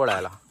就不过来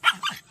了。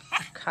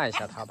看一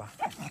下他吧，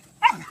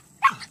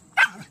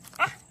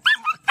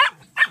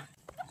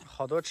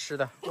好多吃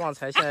的。旺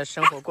财现在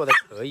生活过得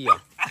可以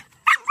啊。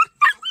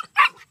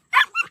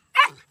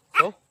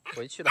走，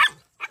回去了。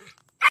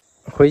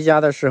回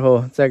家的时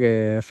候再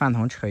给饭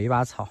桶扯一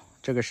把草，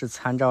这个是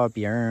参照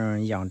别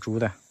人养猪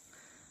的，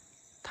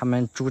他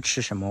们猪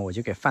吃什么我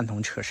就给饭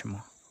桶扯什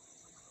么。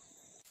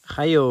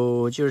还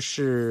有就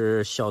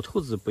是小兔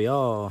子不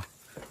要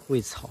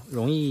喂草，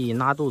容易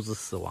拉肚子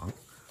死亡。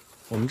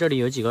我们这里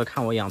有几个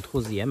看我养兔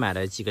子也买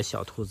了几个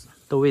小兔子，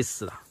都喂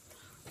死了，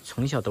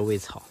从小都喂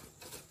草，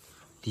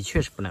的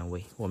确是不能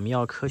喂，我们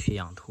要科学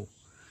养兔。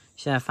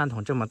现在饭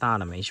桶这么大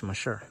了没什么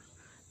事儿，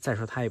再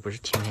说它也不是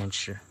天天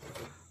吃。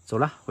走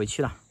了，回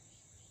去了。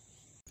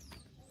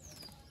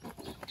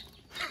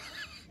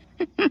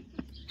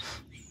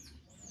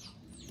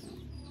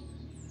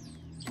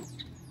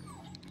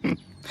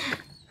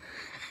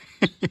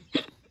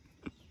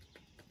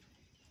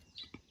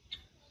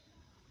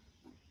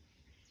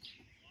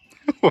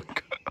我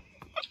靠！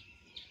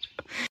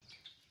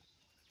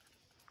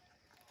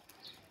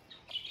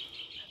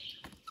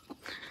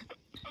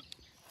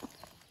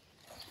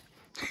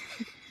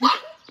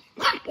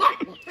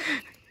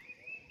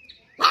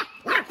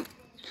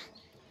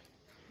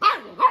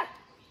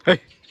哎，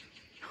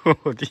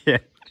我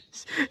天，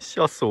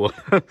笑死我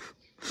了！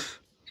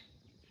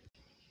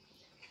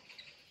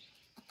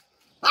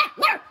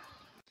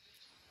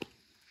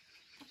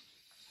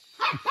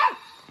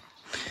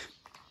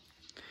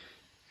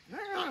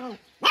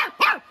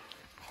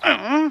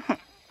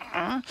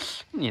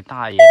你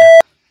大爷的！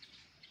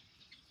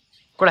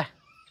过来，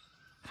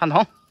饭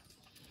桶。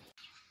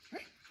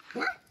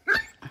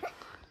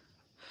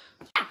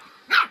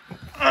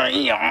哎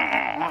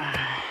呀，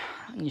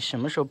你什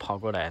么时候跑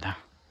过来的？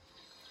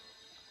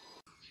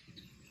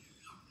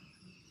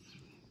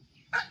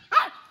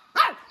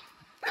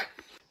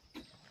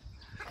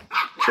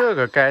这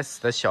个该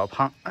死的小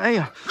胖！哎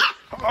呀，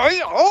哎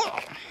呀！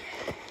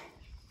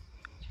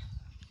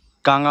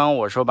刚刚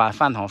我说把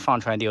饭桶放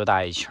出来溜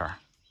达一圈，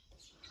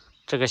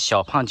这个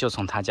小胖就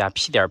从他家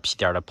屁颠屁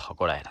颠的跑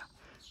过来了，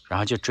然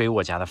后就追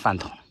我家的饭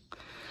桶，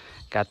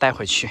给他带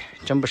回去，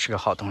真不是个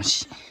好东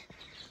西。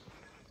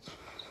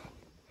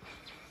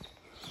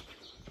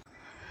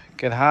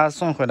给他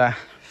送回来，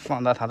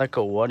放到他的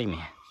狗窝里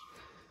面。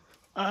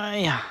哎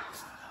呀，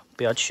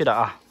不要去了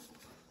啊！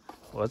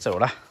我走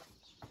了。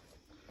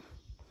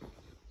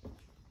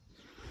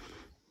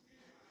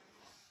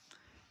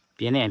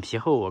别脸皮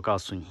厚，我告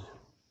诉你。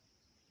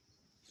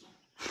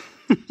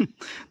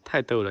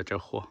太逗了，这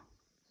货！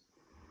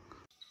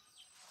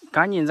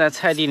赶紧在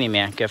菜地里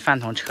面给饭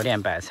桶扯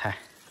点白菜，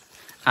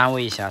安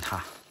慰一下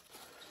他。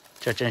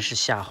这真是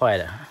吓坏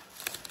了！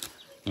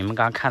你们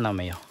刚看到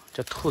没有？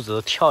这兔子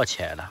都跳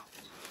起来了，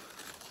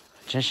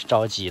真是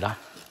着急了。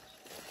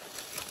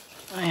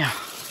哎呀，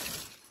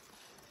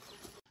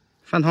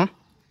饭桶，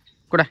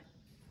过来！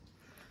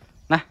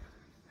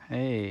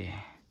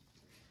哎，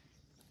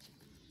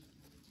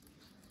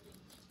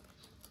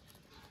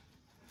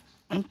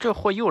这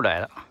货又来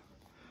了，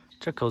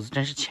这狗子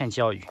真是欠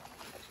教育。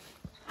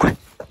滚，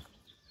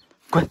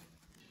滚！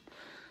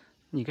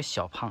你个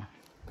小胖！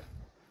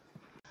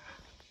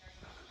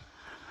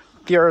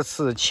第2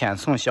次遣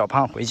送小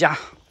胖回家，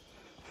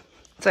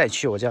再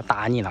去我就要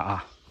打你了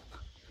啊！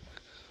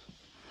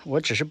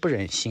我只是不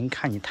忍心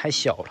看你太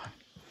小了。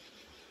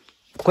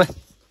滚！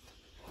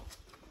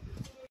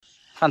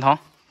饭桶，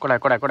过来，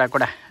过来，过来，过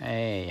来！哎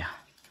呀，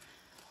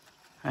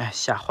哎，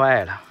吓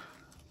坏了。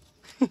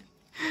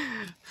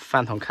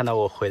饭桶看到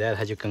我回来，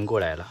他就跟过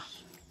来了。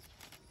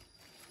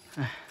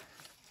哎，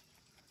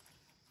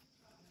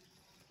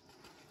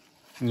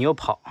你又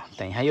跑，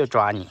等一下又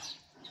抓你。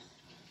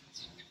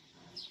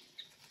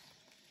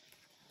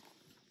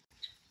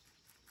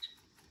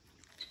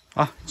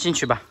好，进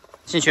去吧，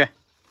进去，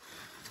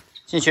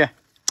进去，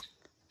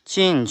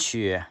进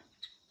去，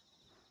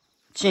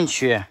进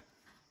去。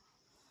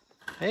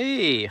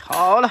哎，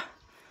好了。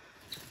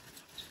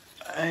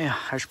哎呀，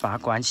还是把它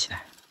关起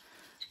来。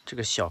这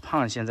个小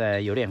胖现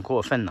在有点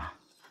过分了，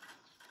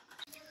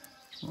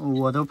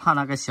我都怕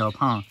那个小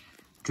胖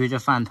追着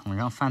饭桶，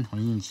让饭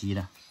桶应激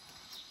了。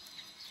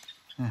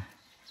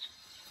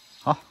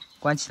好，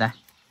关起来。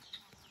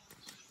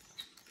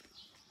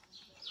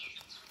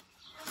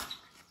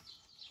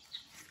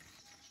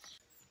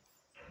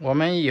我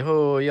们以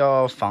后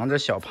要防着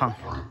小胖，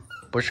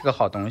不是个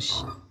好东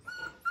西。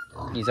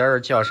你在这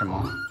儿叫什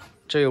么？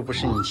这又不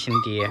是你亲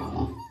爹。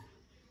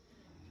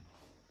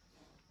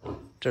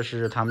这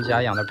是他们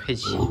家养的佩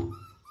奇，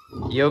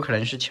也有可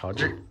能是乔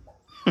治。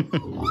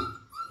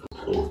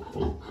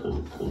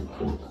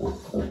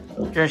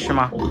认识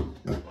吗？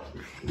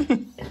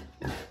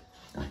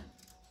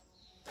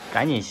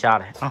赶紧下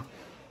来啊！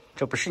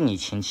这不是你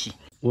亲戚。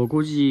我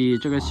估计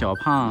这个小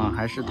胖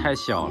还是太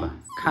小了，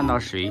看到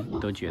谁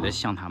都觉得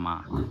像他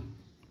妈，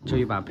这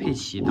又把佩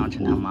奇当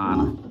成他妈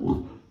了。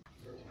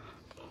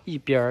一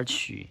边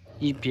去，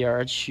一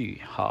边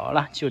去。好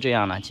了，就这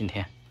样了。今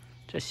天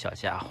这小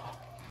家伙。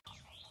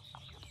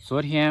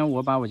昨天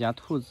我把我家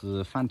兔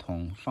子饭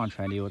桶放出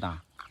来溜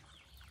达，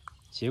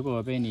结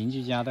果被邻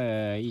居家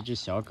的一只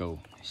小狗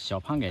小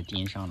胖给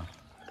盯上了，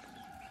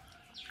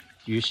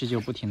于是就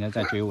不停地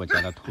在追我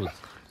家的兔子。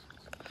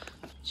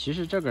其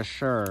实这个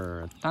事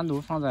儿单独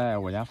放在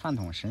我家饭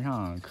桶身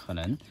上，可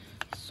能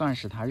算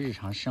是他日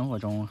常生活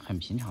中很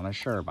平常的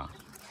事儿吧。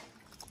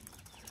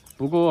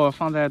不过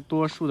放在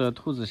多数的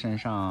兔子身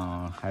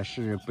上，还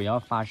是不要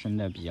发生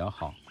的比较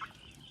好。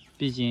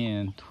毕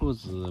竟兔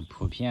子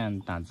普遍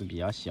胆子比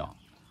较小，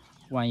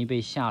万一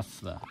被吓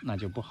死了，那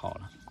就不好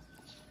了。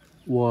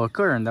我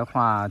个人的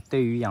话，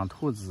对于养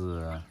兔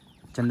子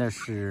真的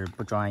是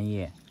不专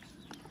业。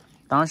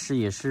当时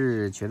也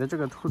是觉得这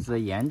个兔子的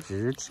颜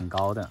值挺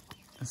高的，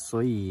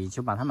所以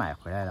就把它买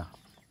回来了。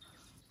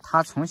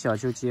它从小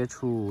就接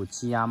触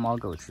鸡鸭猫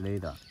狗之类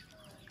的，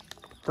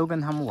都跟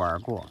它们玩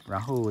过，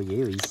然后也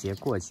有一些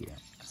过节，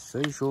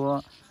所以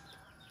说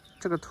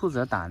这个兔子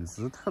的胆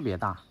子特别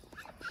大。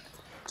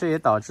这也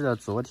导致了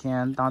昨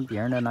天当别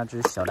人的那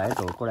只小奶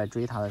狗过来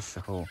追它的时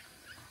候，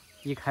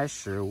一开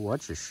始我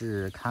只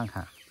是看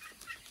看，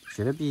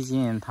觉得毕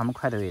竟它们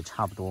快的也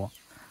差不多，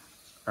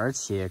而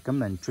且根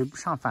本追不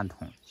上饭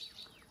桶。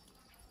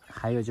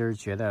还有就是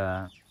觉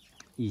得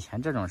以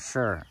前这种事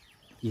儿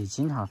也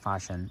经常发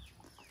生，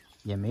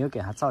也没有给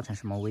它造成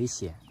什么威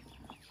胁，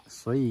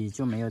所以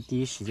就没有第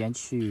一时间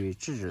去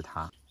制止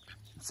它。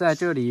在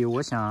这里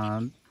我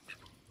想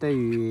对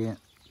于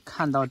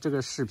看到这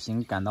个视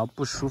频感到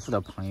不舒服的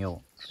朋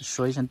友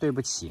说一声对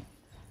不起，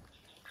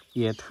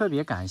也特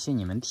别感谢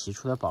你们提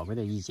出的宝贵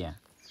的意见。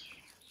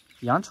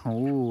养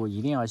宠物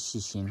一定要细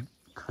心，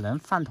可能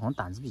饭桶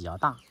胆子比较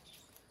大，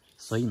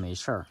所以没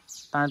事儿，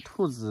但是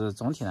兔子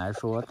总体来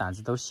说胆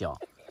子都小，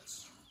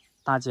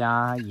大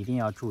家一定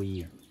要注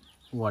意。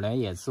我呢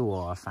也自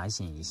我反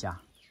省一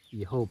下，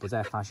以后不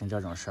再发生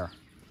这种事儿。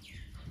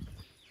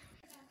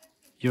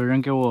有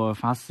人给我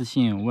发私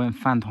信问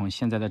饭桶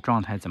现在的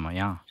状态怎么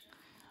样，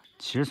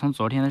其实从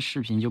昨天的视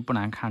频就不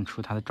难看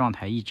出它的状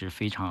态一直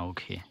非常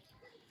OK。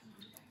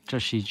 这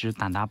是一只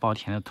胆大包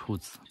天的兔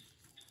子。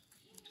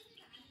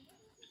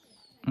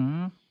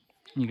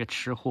你个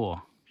吃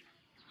货。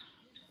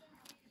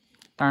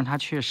但是它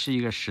却是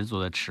一个十足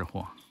的吃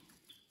货，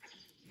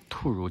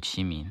兔如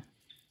其名。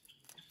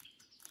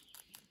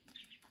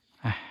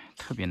哎，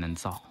特别能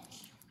造。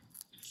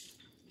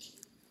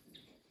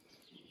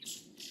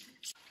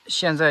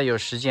现在有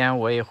时间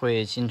我也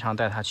会经常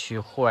带它去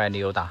户外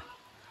溜达，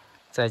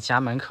在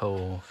家门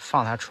口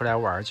放它出来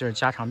玩就是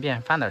家常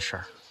便饭的事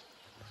儿。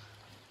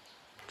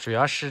主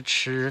要是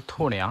吃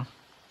兔粮，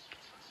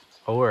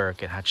偶尔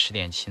给它吃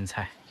点青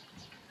菜。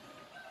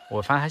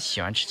我发现它喜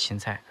欢吃青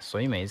菜，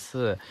所以每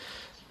次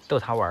逗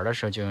它玩的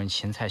时候就用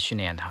青菜训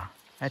练它，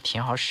还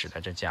挺好使的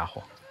这家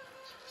伙。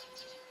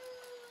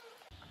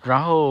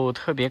然后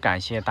特别感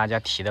谢大家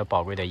提的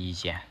宝贵的意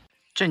见，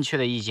正确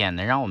的意见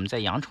能让我们在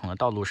养宠的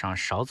道路上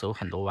少走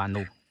很多弯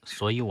路，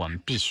所以我们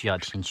必须要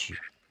听取，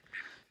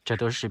这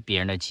都是别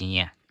人的经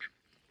验。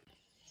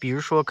比如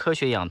说科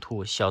学养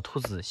兔，小兔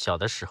子小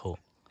的时候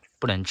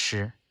不能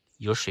吃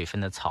有水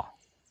分的草，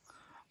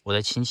我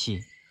的亲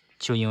戚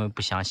就因为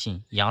不相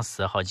信，养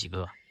死了好几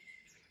个。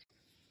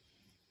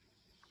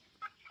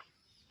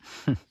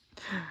哼，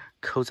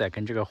抠仔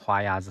跟这个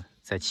花鸭子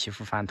在欺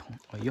负饭桶，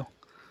哎呦，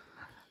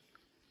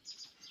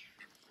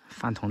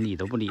饭桶理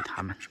都不理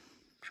他们。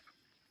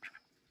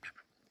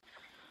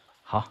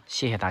好，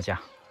谢谢大家。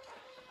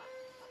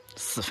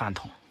死饭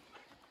桶。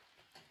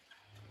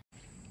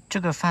这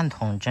个饭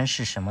桶真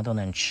是什么都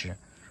能吃。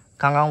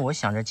刚刚我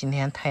想着今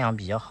天太阳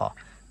比较好，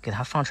给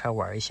它放出来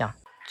玩一下，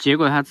结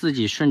果它自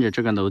己顺着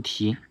这个楼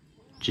梯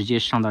直接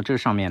上到这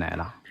上面来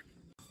了。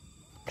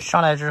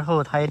上来之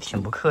后，它也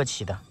挺不客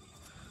气的，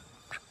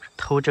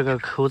偷这个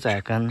抠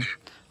仔跟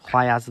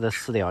花鸭子的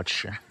饲料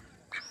吃。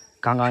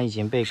刚刚已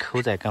经被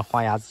抠仔跟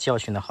花鸭子教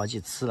训了好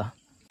几次了。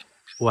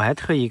我还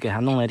特意给它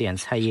弄了点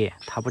菜叶，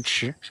它不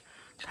吃，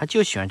它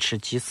就喜欢吃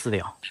鸡饲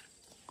料。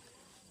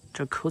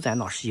这抠仔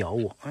老是咬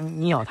我，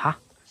你咬它，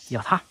咬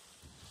它，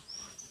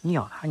你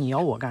咬它，你咬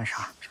我干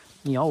啥？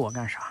你咬我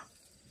干啥？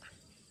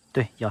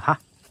对，咬它。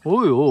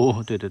哦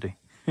呦，对对对，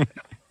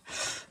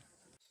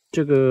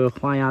这个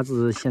花鸭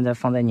子现在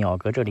放在鸟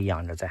哥这里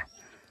养着在，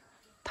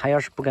它要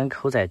是不跟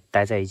抠仔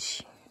待在一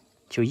起，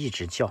就一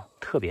直叫，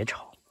特别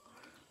吵。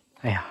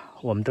哎呀，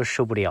我们都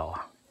受不了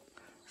啊，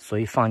所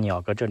以放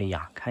鸟哥这里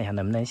养，看一下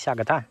能不能下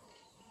个蛋。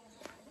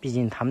毕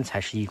竟它们才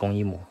是一公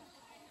一母。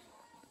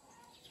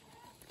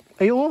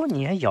哎呦，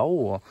你还咬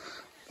我！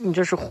你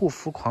这是护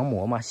肤狂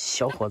魔吗，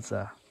小伙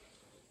子？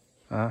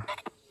啊，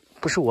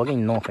不是我给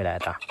你弄回来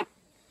的。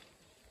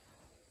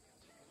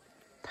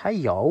它还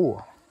咬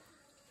我，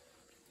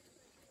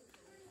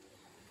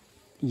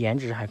颜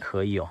值还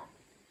可以哦。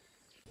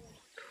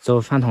走，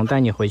饭桶带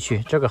你回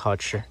去，这个好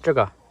吃，这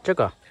个。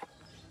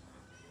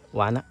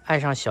完了，爱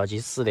上小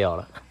鸡饲料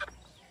了。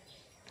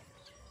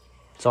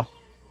走，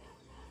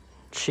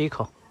吃一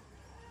口。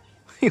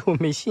哎呦，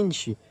没兴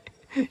趣。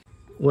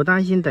我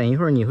担心等一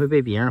会儿你会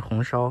被别人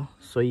红烧，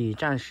所以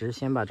暂时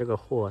先把这个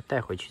货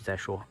带回去再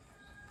说。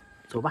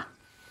走吧。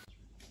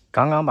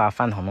刚刚把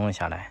饭桶弄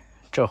下来，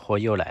这货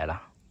又来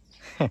了。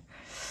哼，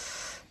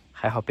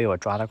还好被我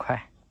抓得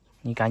快。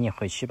你赶紧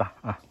回去吧，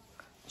啊，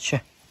去。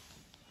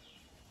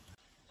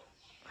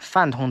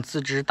饭桶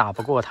自知打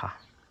不过他，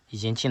已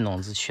经进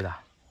笼子去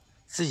了，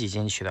自己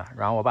进去了，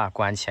然后我把它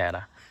关起来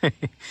了。嘿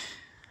嘿，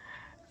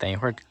等一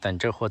会儿等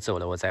这货走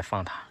了，我再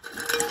放它。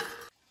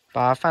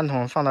把饭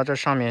桶放到这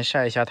上面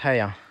晒一下太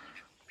阳，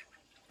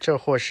这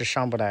货是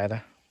上不来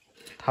的，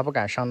他不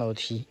敢上楼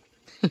梯，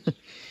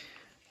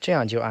这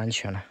样就安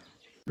全了。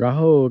然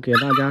后给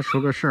大家说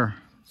个事儿，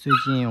最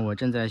近我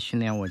正在训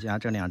练我家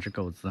这两只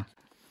狗子，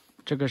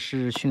这个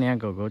是训练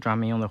狗狗专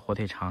门用的火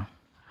腿肠，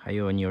还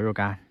有牛肉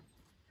干，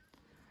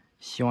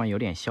希望有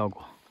点效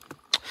果。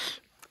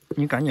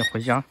你赶紧回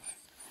家，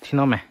听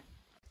到没？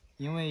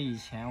因为以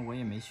前我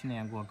也没训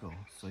练过狗，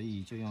所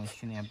以就用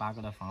训练8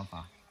个的方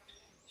法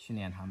训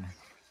练它们。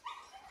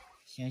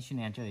先训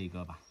练这一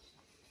个吧，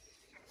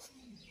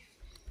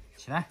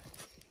起来。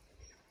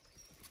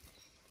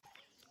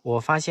我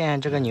发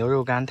现这个牛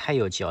肉干太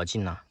有嚼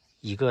劲了，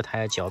一个它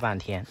要嚼半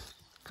天。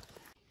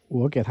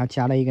我给它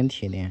加了一根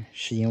铁链，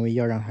是因为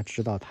要让它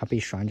知道它被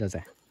拴着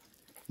在，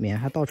免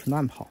得它到处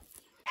乱跑。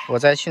我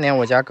在训练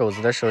我家狗子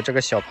的时候，这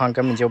个小胖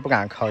根本就不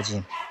敢靠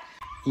近，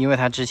因为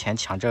他之前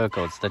抢这个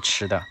狗子的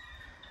吃的，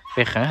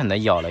被狠狠地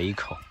咬了一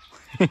口，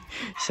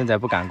现在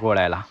不敢过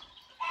来了。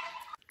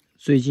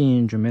最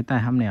近准备带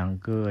他们两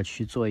个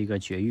去做一个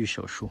绝育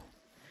手术，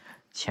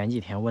前几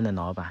天问的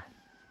老板，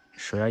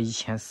说要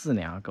1400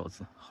两个狗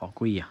子，好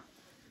贵呀！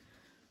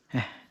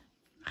哎，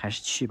还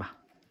是去吧。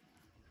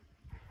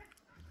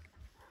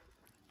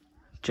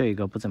这一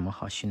个不怎么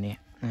好训练，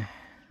哎，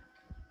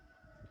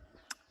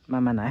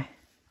慢慢来。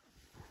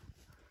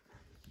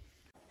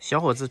小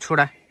伙子出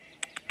来，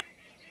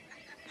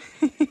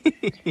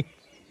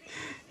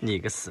你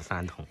个死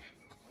饭桶！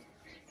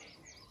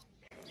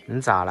你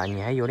咋了？你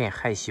还有点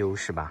害羞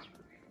是吧？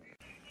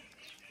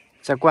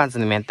在罐子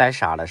里面待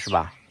傻了是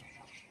吧？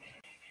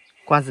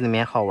罐子里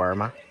面好玩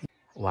吗？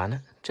完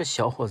了，这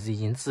小伙子已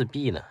经自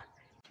闭了。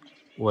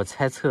我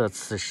猜测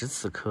此时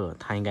此刻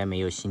他应该没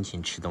有心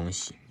情吃东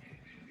西。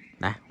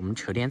来，我们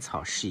扯点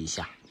草试一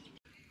下。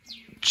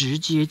直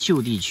接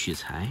就地取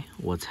材，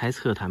我猜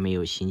测他没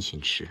有心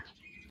情吃。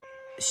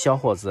小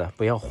伙子，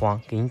不要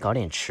慌，给你搞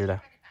点吃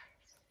的。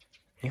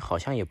你好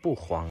像也不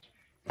慌。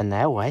本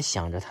来我还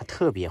想着他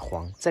特别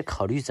慌，在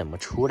考虑怎么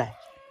出来，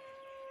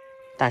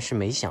但是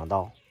没想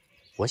到，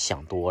我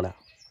想多了。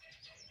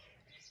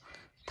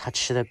他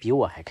吃的比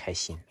我还开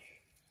心。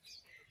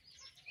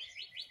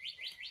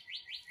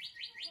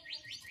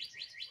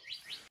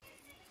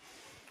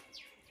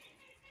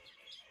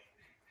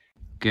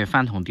给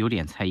饭桶丢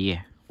点菜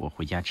叶，我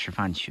回家吃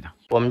饭去了。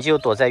我们就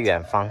躲在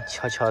远方，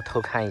悄悄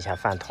偷看一下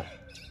饭桶。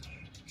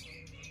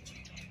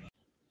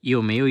有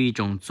没有一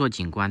种坐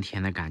井观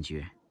天的感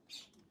觉？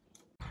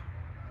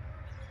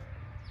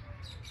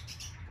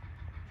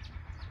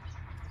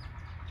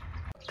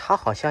他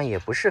好像也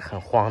不是很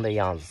慌的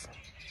样子。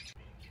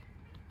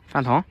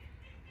饭桶，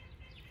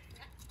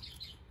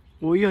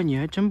哦呀，你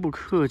还真不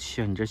客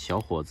气啊，你这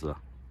小伙子，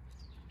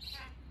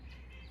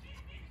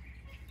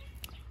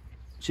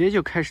直接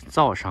就开始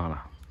造上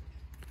了。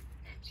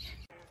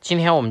今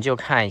天我们就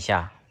看一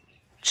下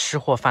吃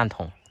货饭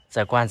桶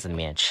在罐子里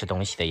面吃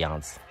东西的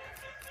样子，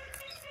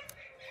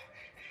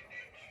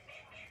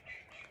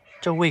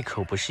这胃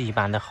口不是一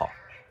般的好。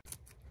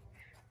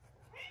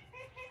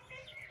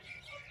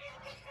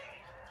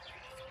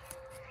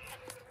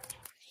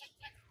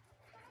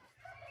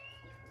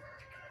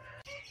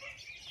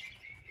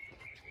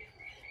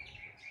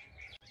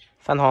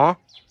饭桶，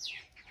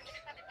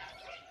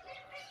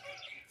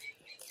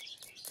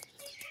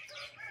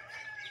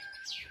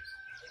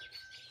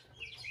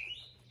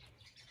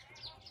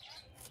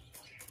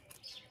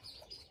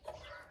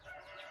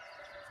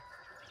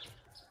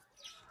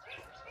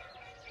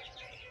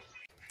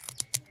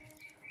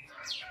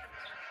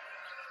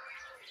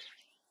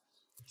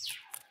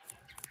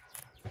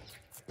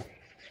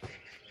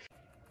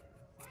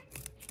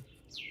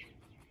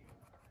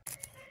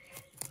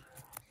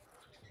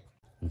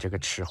你这个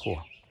吃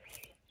货！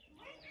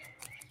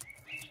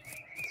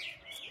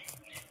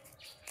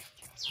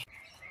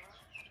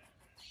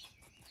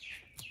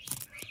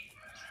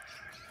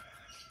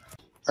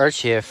而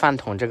且饭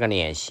桶这个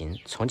脸型，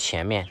从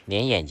前面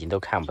连眼睛都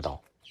看不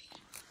到，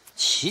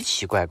奇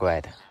奇怪怪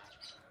的。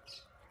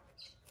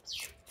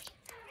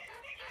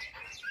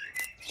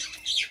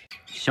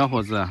小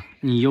伙子，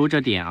你悠着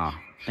点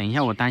啊！等一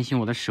下，我担心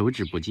我的手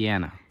指不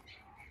见了。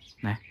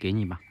来，给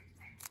你吧。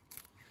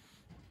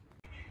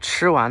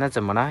吃完了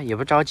怎么了？也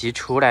不着急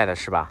出来的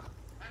是吧？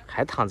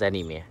还躺在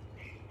里面。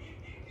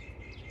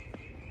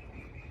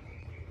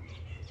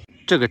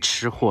这个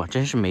吃货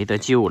真是没得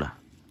救了。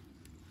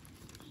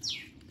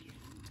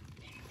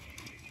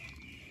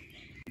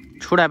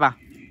出来吧，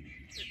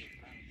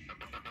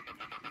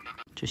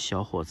这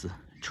小伙子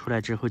出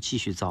来之后继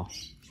续造，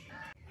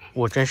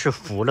我真是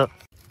服了。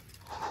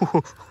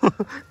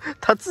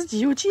他自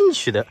己又进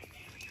去的，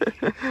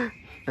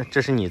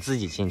这是你自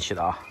己进去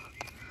的啊！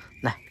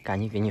来，赶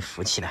紧给你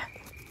扶起来。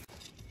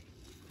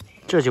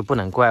这就不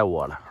能怪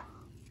我了，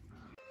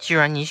既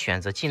然你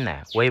选择进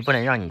来，我也不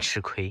能让你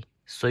吃亏，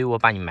所以我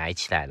把你埋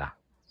起来了。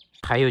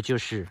还有就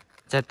是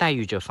在待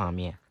遇这方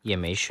面也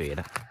没谁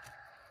了。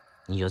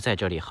你就在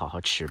这里好好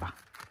吃吧。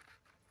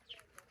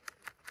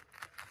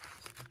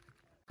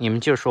你们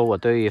就说我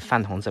对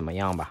饭桶怎么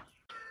样吧，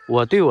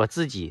我对我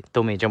自己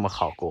都没这么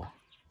好过。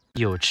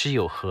有吃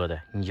有喝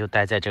的，你就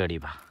待在这里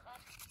吧。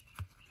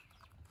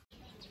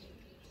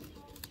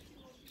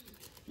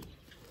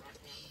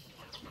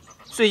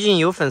最近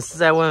有粉丝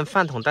在问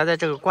饭桶待在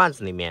这个罐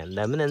子里面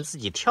能不能自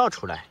己跳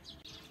出来。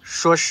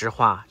说实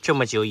话，这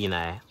么久以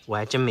来，我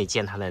还真没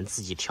见他能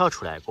自己跳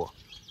出来过。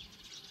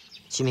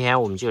今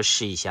天我们就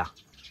试一下。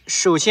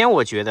首先，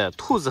我觉得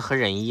兔子和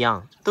人一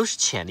样都是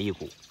潜力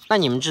股。那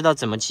你们知道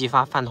怎么激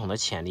发饭桶的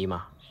潜力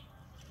吗？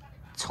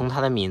从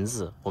它的名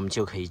字我们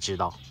就可以知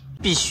道，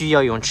必须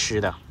要用吃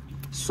的。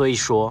所以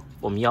说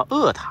我们要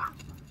饿它。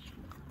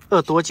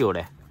饿多久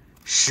嘞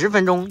？10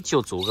分钟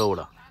就足够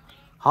了。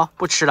好，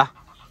不吃了。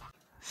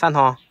饭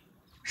桶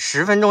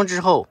，10分钟之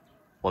后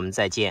我们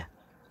再见。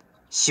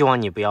希望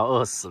你不要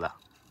饿死了。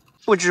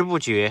不知不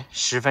觉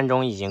10分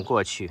钟已经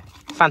过去，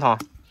饭桶。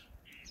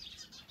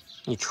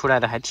你出来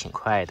的还挺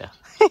快的，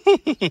嘿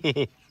嘿嘿嘿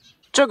嘿。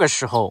这个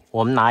时候，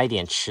我们拿一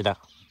点吃的，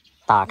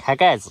打开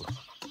盖子。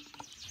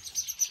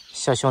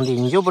小兄弟，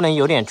你就不能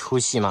有点出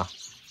息吗？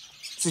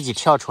自己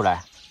跳出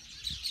来，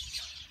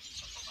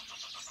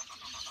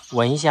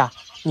闻一下，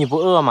你不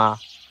饿吗？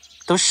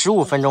都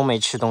15分钟没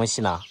吃东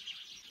西了。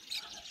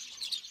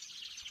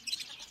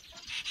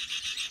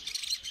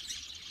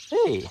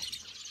哎，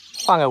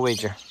换个位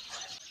置，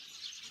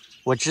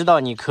我知道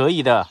你可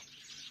以的。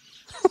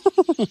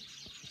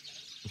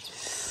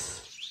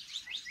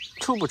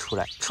出不出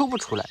来，出不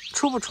出来，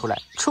出不出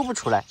来，出不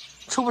出来，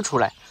出不出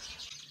来。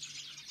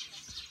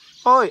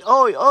哎哎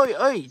哎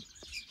哎，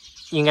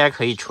应该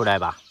可以出来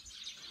吧？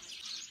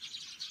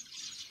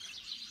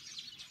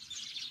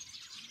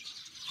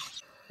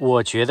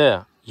我觉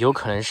得有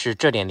可能是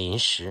这点零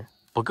食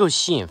不够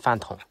吸引饭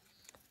桶，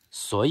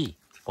所以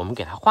我们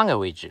给它换个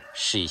位置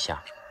试一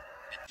下。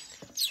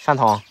饭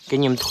桶，给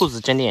你们兔子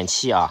争点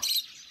气啊！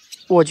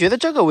我觉得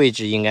这个位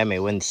置应该没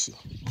问题。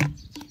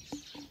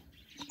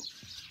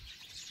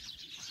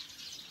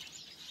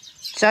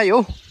加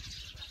油！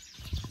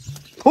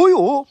哦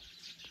呦，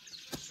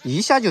一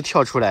下就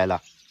跳出来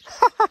了，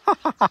哈哈哈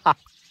哈哈哈！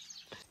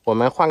我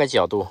们换个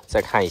角度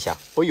再看一下。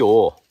哦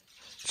呦，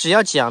只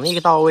要奖励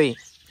到位，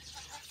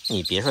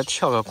你别说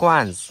跳个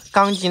罐子，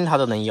钢筋它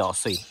都能咬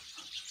碎。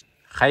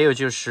还有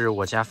就是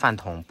我家饭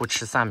桶不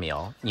吃蒜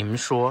苗，你们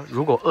说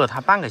如果饿它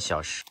半个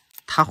小时，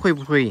它会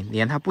不会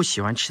连它不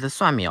喜欢吃的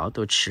蒜苗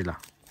都吃了？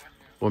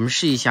我们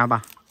试一下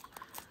吧。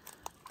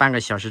半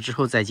个小时之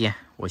后再见，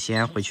我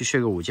先回去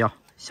睡个午觉。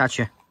下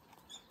去，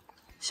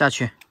下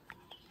去。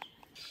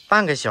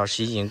半个小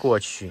时已经过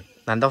去，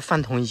难道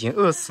饭桶已经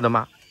饿死了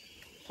吗？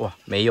哇，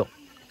没有，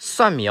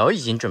蒜苗已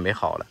经准备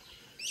好了，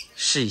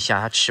试一下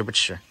它吃不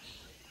吃。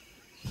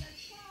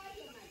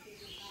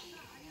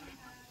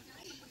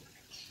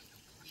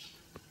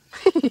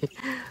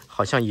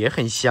好像也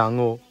很香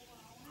哦。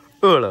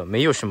饿了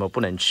没有什么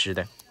不能吃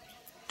的，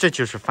这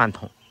就是饭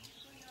桶，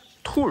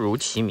兔如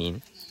其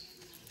名。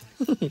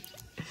嘿嘿，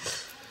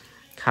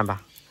看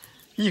吧，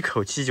一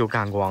口气就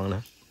干光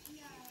了，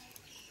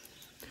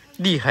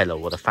厉害了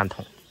我的饭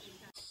桶。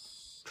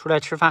出来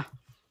吃饭。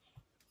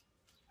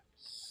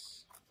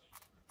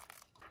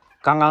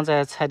刚刚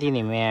在菜地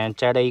里面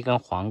摘了一根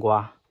黄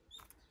瓜，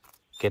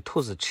给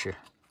兔子吃。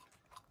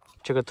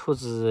这个兔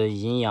子已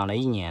经养了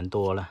1年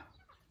多了。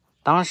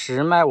当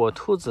时卖我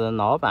兔子的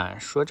老板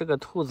说，这个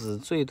兔子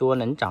最多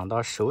能长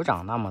到手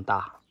掌那么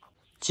大。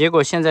结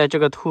果现在这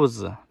个兔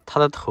子，它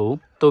的头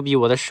都比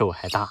我的手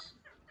还大。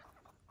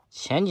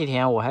前几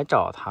天我还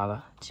找它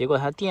了，结果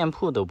它店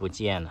铺都不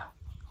见了，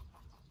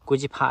估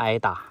计怕挨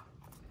打。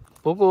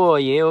不过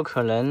也有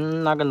可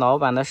能那个老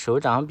板的手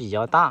掌比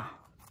较大，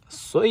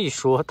所以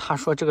说他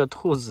说这个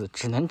兔子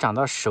只能长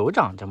到手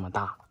掌这么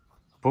大。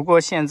不过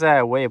现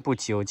在我也不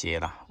纠结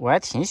了，我还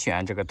挺喜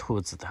欢这个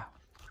兔子的。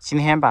今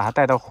天把它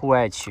带到户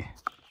外去，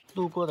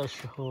路过的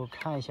时候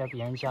看一下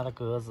别人家的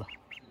鸽子，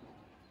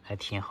还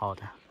挺好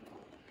的。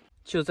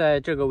就在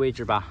这个位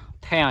置吧，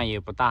太阳也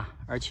不大，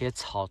而且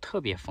草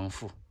特别丰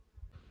富。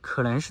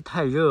可能是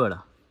太热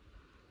了，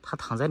它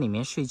躺在里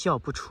面睡觉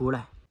不出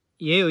来。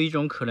也有一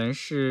种可能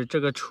是这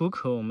个出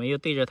口没有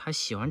对着它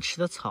喜欢吃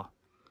的草。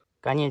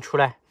赶紧出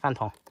来，饭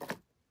桶。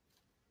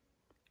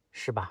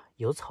是吧？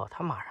有草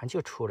它马上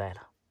就出来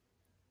了。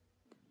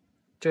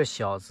这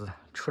小子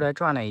出来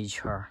转了一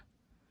圈，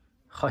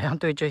好像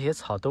对这些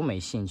草都没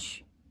兴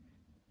趣，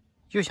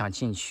又想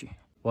进去。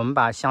我们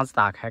把箱子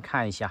打开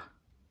看一下，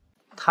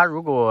它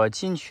如果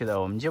进去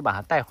了，我们就把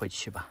它带回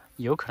去吧。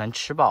有可能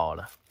吃饱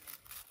了，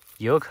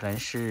也有可能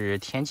是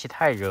天气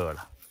太热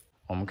了。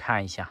我们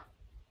看一下，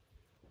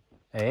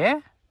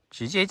哎，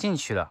直接进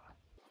去了。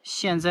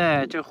现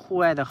在这户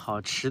外的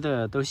好吃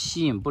的都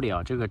吸引不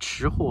了这个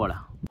吃货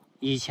了。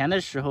以前的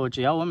时候，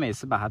只要我每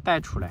次把它带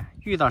出来，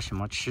遇到什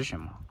么吃什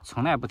么，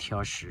从来不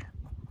挑食。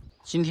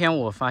今天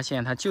我发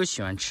现它就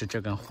喜欢吃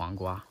这根黄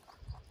瓜，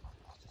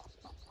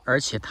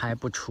而且它还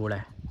不出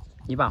来。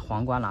你把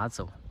黄瓜拿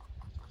走，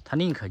它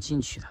宁可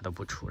进去，它都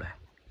不出来。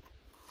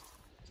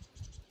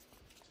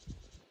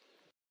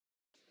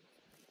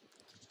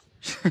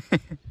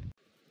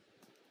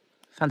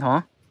饭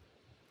桶，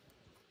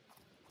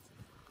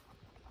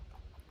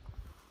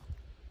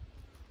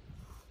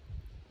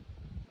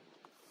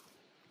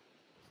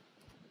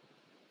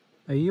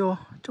哎呦，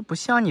这不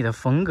像你的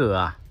风格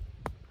啊！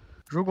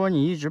如果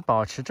你一直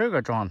保持这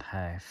个状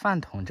态，饭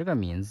桶这个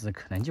名字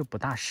可能就不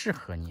大适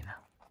合你了。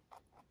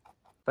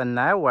本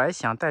来我还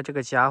想带这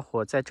个家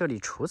伙在这里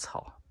除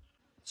草，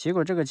结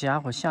果这个家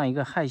伙像一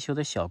个害羞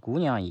的小姑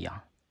娘一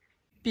样。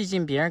毕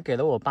竟别人给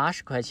了我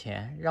80块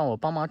钱，让我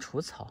帮忙除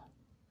草。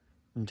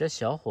你这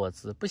小伙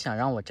子不想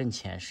让我挣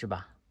钱是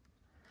吧？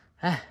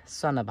哎，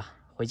算了吧，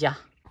回家。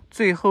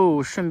最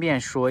后顺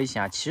便说一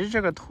下，其实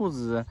这个兔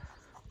子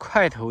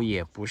块头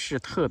也不是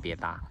特别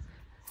大，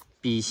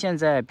比现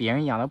在别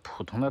人养的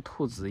普通的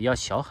兔子要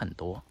小很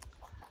多。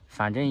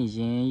反正已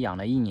经养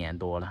了1年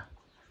多了，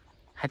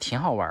还挺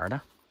好玩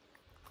的。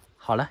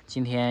好了，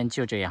今天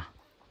就这样。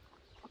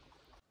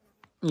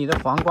你的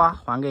黄瓜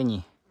还给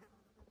你。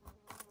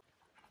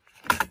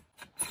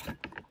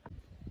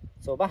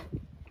走吧。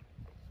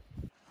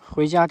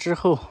回家之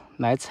后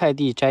来菜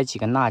地摘几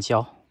根辣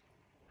椒，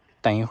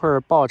等一会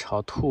儿爆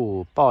炒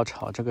兔，爆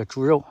炒这个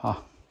猪肉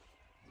啊。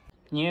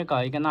你也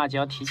搞一根辣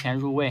椒提前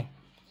入味，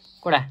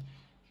过来。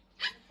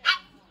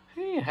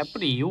嘿，还不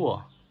理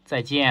我，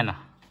再见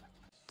了。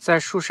在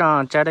树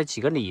上摘了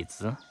几个李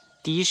子，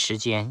第一时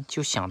间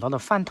就想到了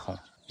饭桶，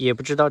也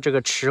不知道这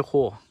个吃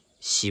货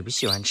喜不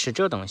喜欢吃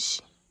这东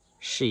西，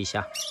试一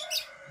下。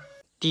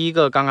第一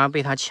个刚刚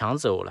被他抢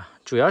走了，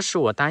主要是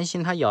我担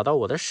心他咬到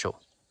我的手。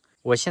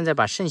我现在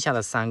把剩下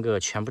的3个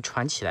全部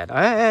穿起来了。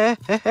哎！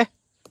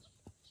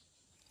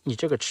你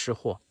这个吃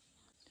货，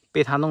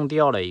被他弄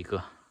掉了一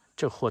个，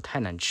这货太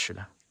能吃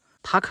了。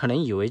他可能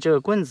以为这个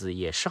棍子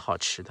也是好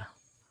吃的，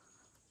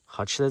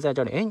好吃的在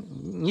这里。哎，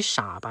你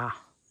傻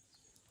吧？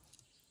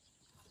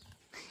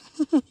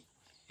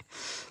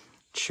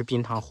吃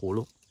冰糖葫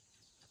芦。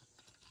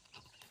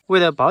为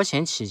了保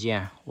险起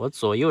见，我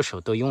左右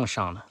手都用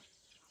上了。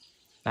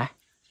来，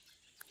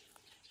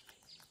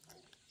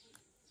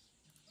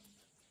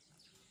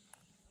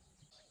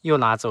又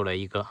拿走了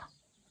一个，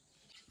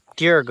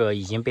第2个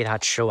已经被他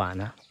吃完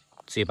了，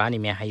嘴巴里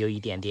面还有一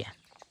点点。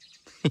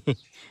嘿嘿，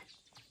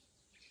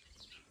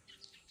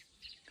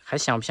还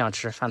想不想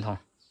吃饭桶？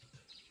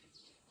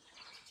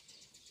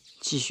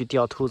继续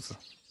钓兔子。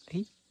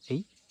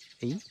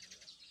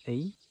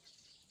哎，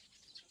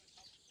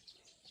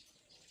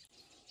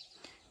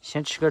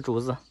先吃个竹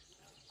子。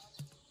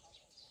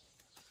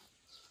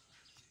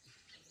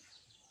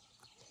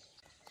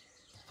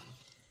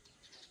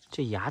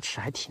这牙齿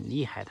还挺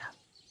厉害的。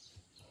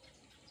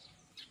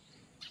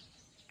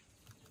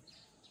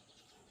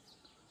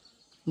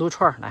撸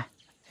串来，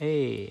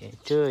哎，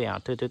这样，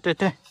对。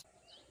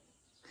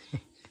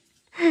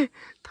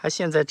他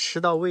现在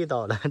吃到味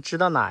道了，知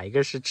道哪一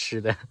个是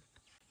吃的。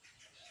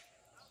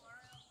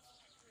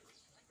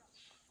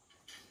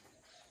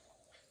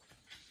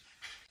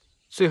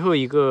最后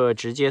一个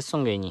直接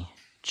送给你，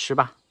吃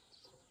吧。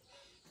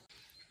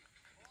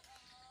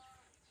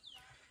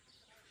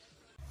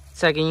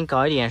再给你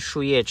搞一点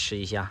树叶吃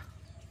一下。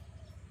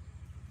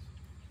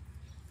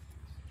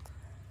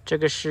这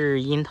个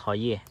是樱桃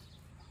叶，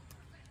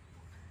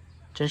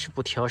真是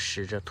不挑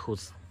食，这兔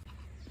子，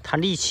它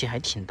力气还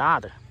挺大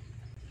的。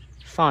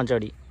放这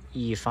里，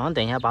以防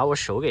等一下把我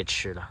手给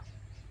吃了。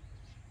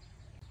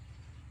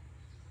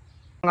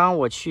刚刚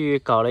我去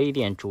搞了一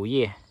点竹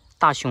叶，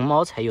大熊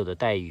猫才有的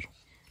待遇，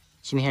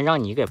今天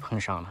让你给碰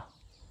上了。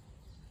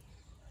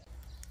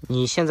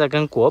你现在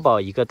跟国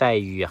宝一个待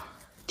遇啊，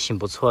挺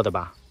不错的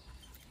吧？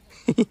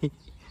嘿嘿，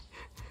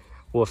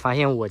我发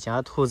现我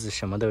家兔子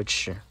什么都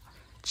吃，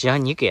只要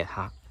你给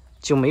它，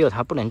就没有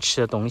它不能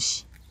吃的东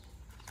西。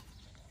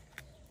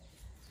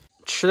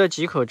吃了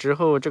几口之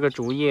后，这个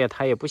竹叶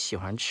它也不喜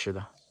欢吃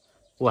了，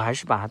我还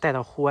是把它带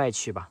到户外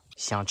去吧，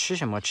想吃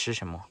什么吃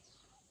什么。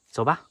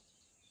走吧。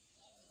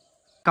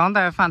刚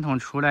带饭桶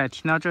出来，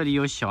听到这里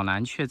有小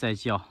蓝雀在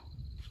叫，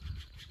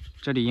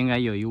这里应该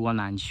有一窝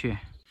蓝雀。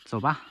走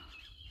吧，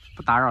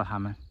不打扰它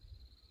们。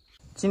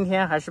今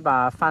天还是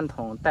把饭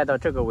桶带到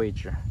这个位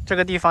置，这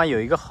个地方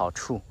有一个好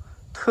处，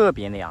特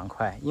别凉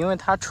快，因为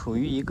它处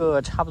于一个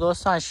差不多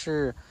算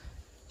是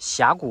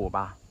峡谷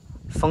吧，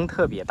风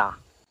特别大。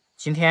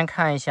今天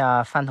看一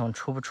下饭桶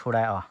出不出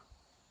来啊？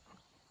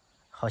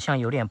好像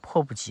有点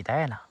迫不及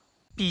待了，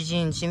毕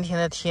竟今天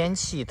的天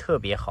气特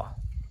别好。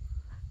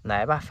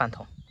来吧，饭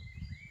桶。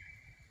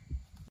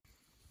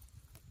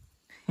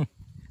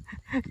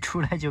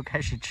出来就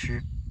开始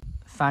吃，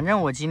反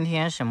正我今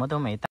天什么都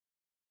没带，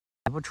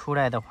不出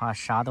来的话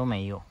啥都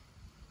没有。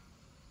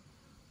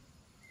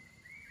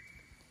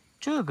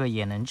这个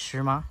也能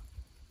吃吗？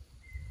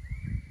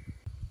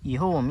以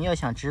后我们要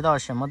想知道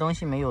什么东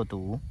西没有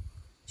毒，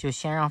就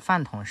先让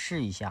饭桶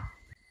试一下，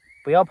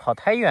不要跑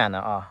太远了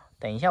啊，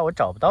等一下我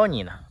找不到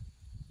你呢。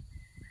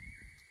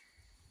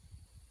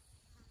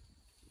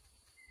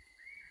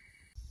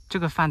这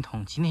个饭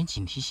桶今天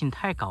警惕性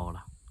太高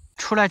了，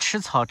出来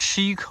吃草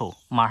吃一口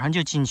马上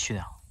就进去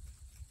了。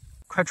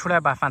快出来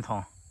吧，饭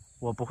桶，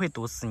我不会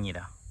毒死你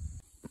的。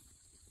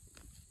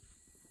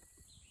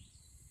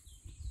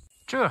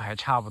这还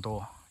差不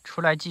多，出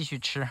来继续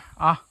吃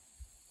啊，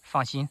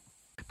放心，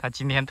他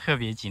今天特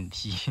别警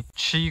惕，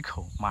吃一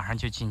口马上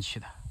就进去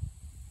的。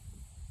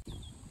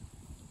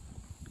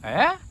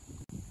哎，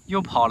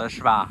又跑了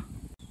是吧？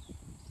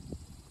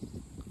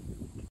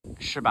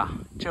是吧？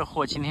这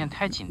货今天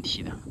太警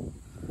惕了，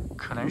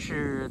可能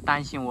是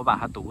担心我把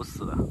它毒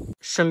死了。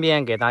顺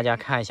便给大家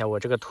看一下我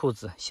这个兔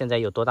子现在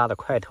有多大的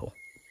块头，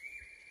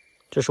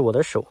这是我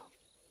的手。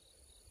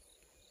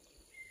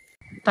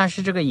但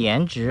是这个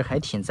颜值还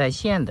挺在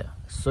线的，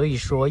所以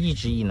说一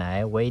直以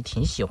来我也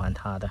挺喜欢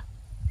它的。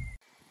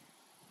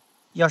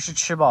要是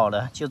吃饱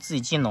了就自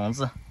己进笼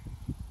子，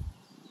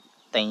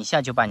等一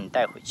下就把你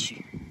带回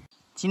去。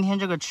今天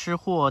这个吃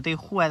货对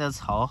户外的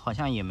草好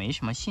像也没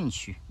什么兴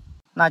趣，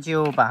那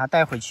就把它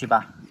带回去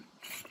吧。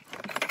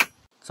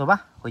走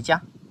吧，回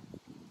家。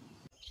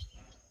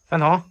饭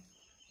桶，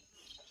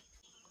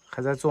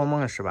还在做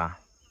梦是吧？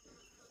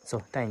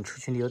走，带你出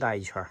去溜达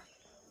一圈。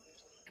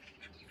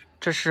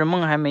这是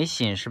梦还没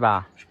醒是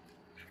吧？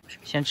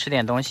先吃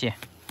点东西。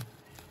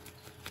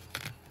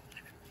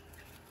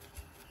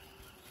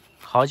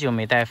好久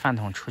没带饭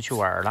桶出去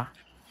玩了。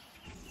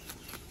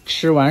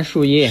吃完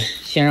树叶，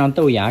先让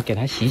豆芽给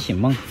它醒醒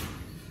梦。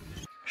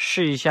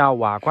试一下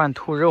瓦罐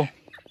兔肉。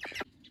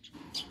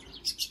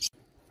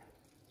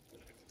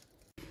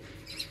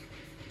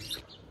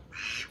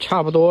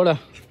差不多了，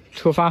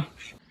出发，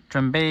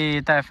准备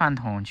带饭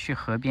桶去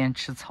河边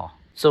吃草。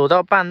走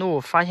到半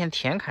路，发现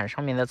田坎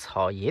上面的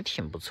草也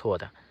挺不错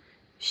的，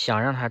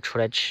想让它出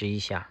来吃一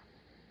下。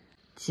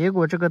结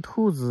果这个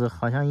兔子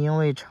好像因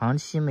为长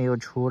期没有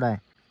出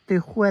来，对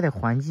户外的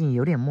环境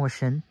有点陌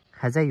生，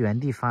还在原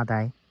地发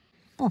呆，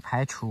不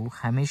排除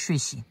还没睡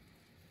醒。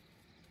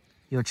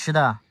有吃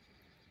的，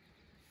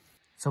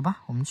走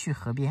吧，我们去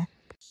河边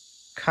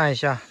看一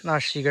下，那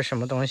是一个什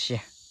么东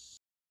西？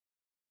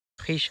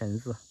黑绳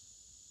子。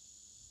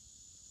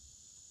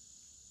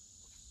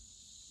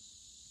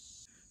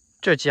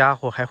这家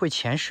伙还会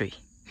潜水，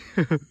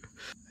呵呵。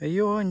哎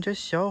呦，你这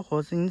小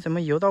伙子，你怎么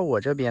游到我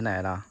这边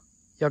来了？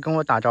要跟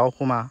我打招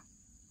呼吗？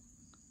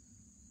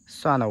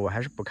算了，我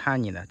还是不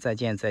看你了，再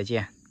见再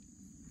见。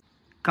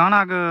刚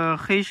那个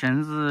黑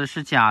绳子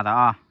是假的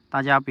啊，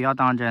大家不要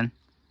当真。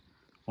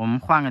我们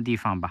换个地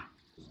方吧。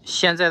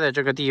现在的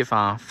这个地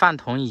方，饭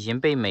桶已经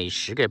被美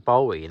食给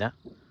包围了，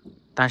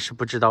但是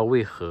不知道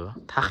为何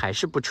它还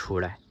是不出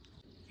来。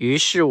于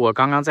是我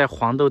刚刚在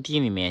黄豆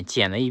地里面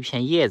捡了一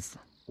片叶子。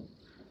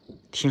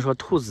听说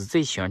兔子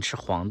最喜欢吃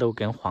黄豆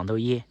跟黄豆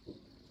叶，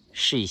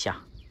试一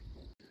下。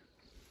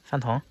饭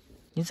桶，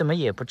你怎么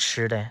也不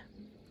吃嘞？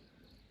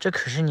这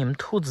可是你们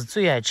兔子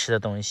最爱吃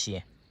的东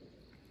西。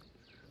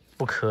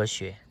不科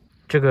学，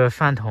这个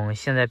饭桶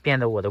现在变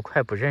得我都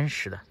快不认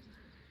识了。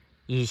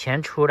以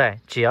前出来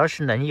只要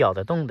是能咬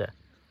得动的，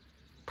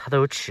它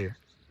都吃。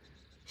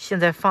现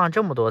在放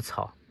这么多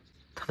草，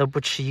它都不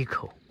吃一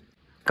口。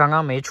刚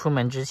刚没出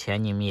门之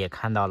前，你们也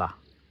看到了，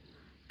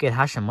给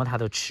它什么它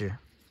都吃，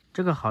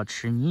这个好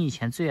吃，你以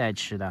前最爱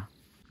吃的。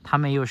它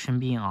没有生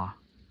病啊，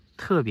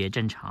特别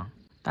正常。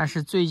但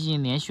是最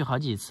近连续好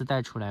几次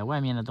带出来，外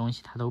面的东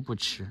西它都不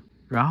吃，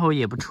然后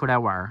也不出来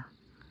玩，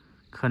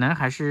可能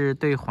还是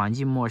对环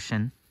境陌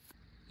生。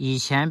以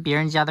前别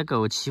人家的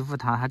狗欺负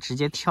它，它直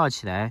接跳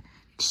起来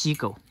踢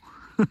狗，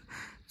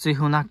最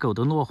后那狗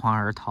都落荒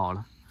而逃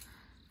了。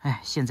哎，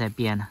现在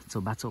变了，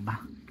走吧走吧。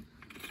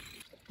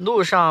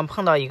路上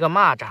碰到一个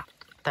蚂蚱，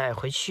带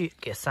回去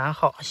给3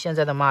号。现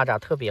在的蚂蚱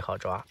特别好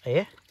抓。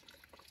哎，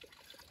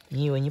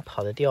你以为你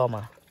跑得掉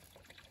吗？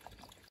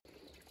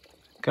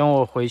跟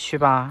我回去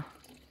吧，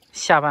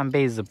下半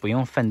辈子不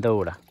用奋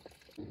斗了。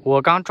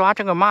我刚抓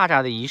这个蚂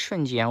蚱的一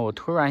瞬间，我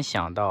突然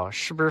想到，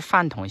是不是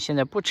饭桶现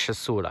在不吃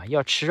素了，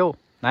要吃肉？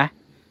来，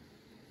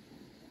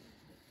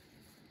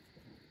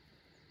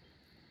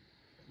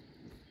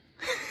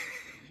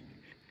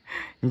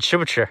你吃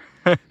不吃？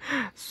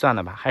算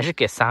了吧，还是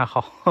给3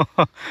号。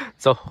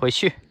走，回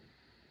去。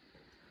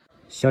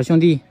小兄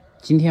弟，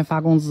今天发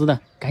工资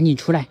的，赶紧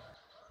出来。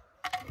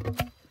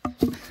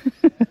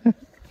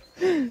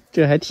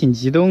这还挺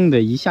激动的，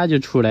一下就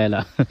出来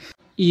了。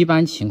一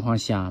般情况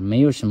下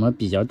没有什么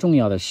比较重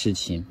要的事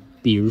情，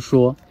比如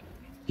说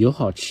有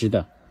好吃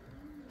的，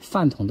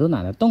饭桶都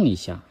懒得动一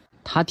下。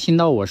他听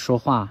到我说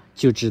话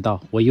就知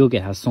道我又给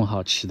他送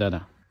好吃的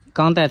了。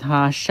刚带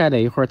他晒了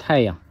一会儿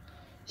太阳，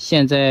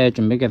现在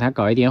准备给他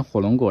搞一点火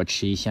龙果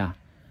吃一下。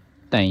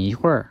等一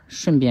会儿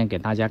顺便给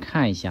大家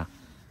看一下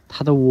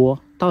他的窝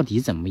到底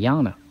怎么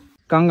样了。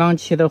刚刚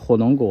切的火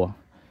龙果，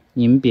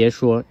你们别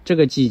说，这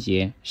个季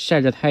节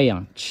晒着太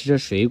阳吃着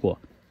水果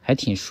还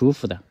挺舒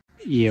服的。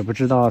也不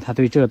知道他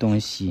对这东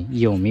西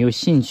有没有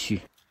兴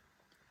趣。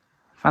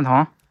饭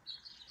桶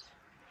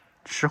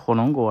吃火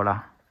龙果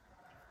了，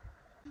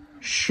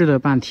试了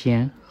半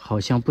天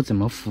好像不怎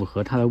么符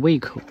合他的胃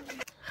口，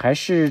还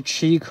是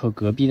吃一口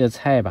隔壁的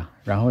菜吧，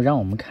然后让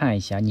我们看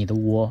一下你的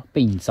窝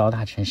被你糟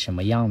蹋成什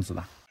么样子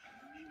了。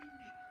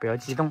不要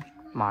激动，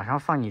马上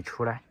放你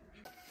出来。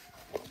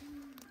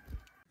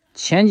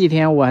前几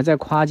天我还在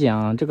夸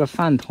奖这个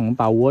饭桶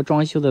把窝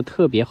装修的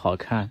特别好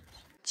看，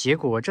结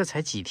果这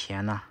才几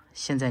天呢，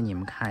现在你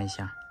们看一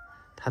下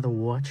它的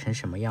窝成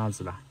什么样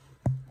子了。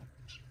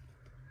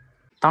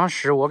当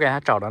时我给它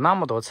找了那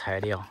么多材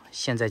料，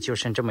现在就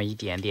剩这么一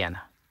点点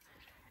了，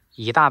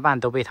一大半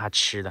都被它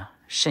吃了，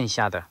剩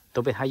下的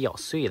都被它咬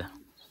碎了。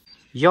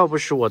要不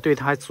是我对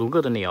它足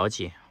够的了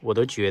解，我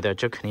都觉得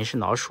这肯定是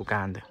老鼠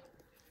干的。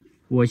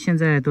我现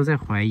在都在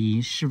怀疑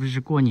是不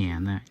是过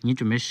年了，你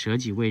准备舍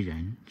己为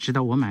人，知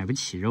道我买不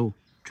起肉，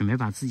准备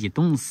把自己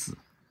冻死。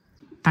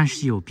但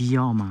是有必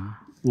要吗？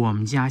我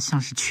们家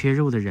像是缺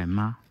肉的人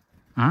吗？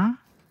啊，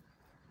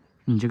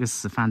你这个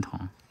死饭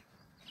桶！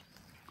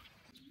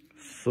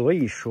所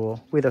以说，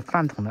为了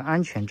饭桶的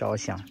安全着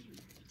想，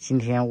今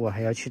天我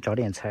还要去找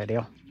点材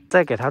料，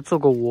再给它做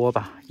个窝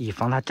吧，以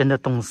防它真的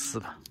冻死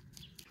了。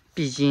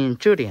毕竟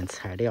这点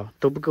材料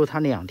都不够它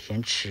2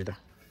天吃的。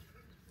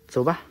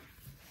走吧。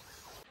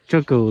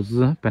这狗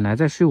子本来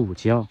在睡午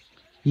觉，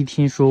一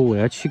听说我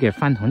要去给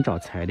饭桶找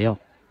材料，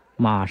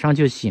马上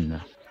就醒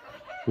了。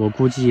我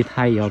估计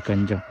它也要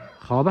跟着，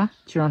好吧，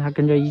就让它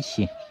跟着一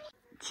起。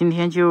今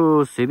天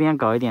就随便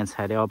搞一点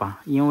材料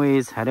吧，因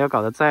为材料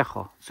搞得再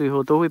好，最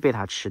后都会被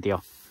它吃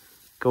掉。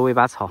给我一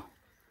把草，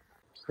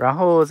然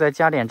后再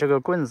加点这个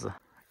棍子，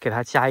给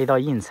它加一道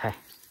硬菜。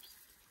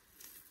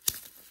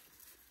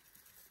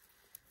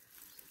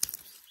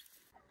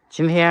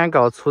今天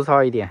搞粗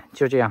糙一点，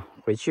就这样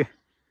回去。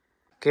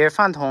给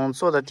饭桶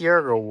做的第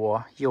2个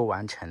窝又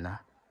完成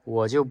了，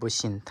我就不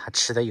信它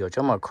吃的有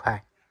这么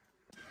快。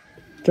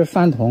这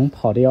饭桶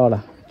跑掉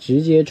了，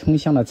直接冲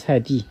向了菜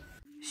地。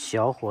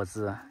小伙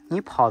子，你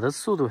跑的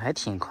速度还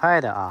挺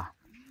快的啊！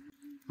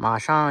马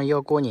上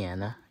要过年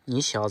了，你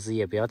小子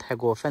也不要太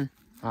过分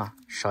啊，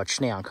少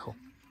吃2口。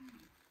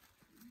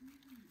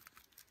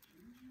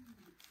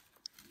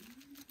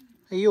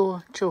哎呦，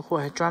这货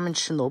还专门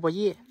吃萝卜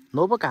叶，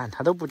萝卜杆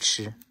他都不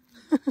吃。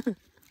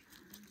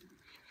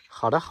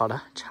好的好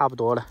的，差不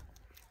多了，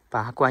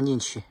把它关进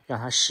去，让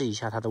它试一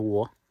下它的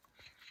窝。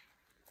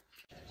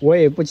我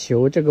也不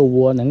求这个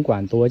窝能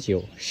管多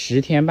久，10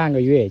天半个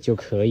月就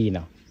可以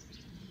了。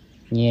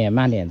你也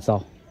慢点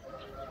造。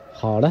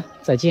好了，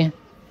再见。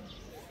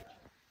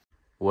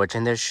我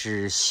真的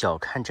是小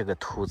看这个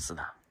兔子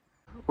了。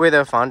为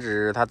了防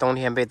止它冬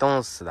天被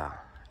冻死了，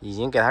已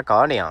经给它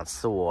搞了2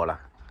次窝了。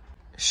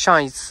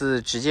上一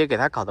次直接给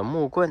它搞的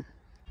木棍，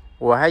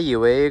我还以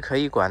为可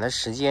以管的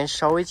时间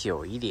稍微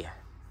久一点。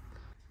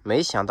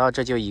没想到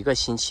这就1个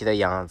星期的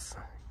样子，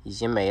已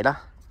经没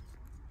了，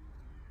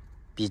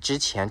比之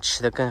前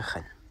吃的更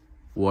狠。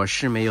我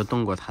是没有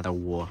动过它的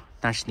窝，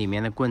但是里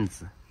面的棍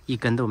子1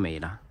根都没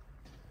了，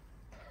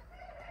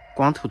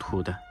光秃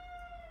秃的。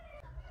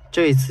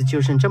这一次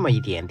就剩这么一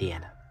点点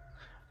了，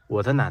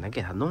我都懒得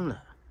给它弄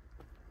了。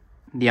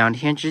2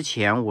天之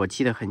前我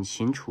记得很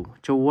清楚，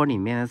这窝里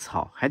面的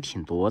草还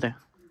挺多的，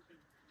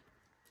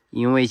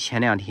因为前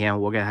2天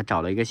我给它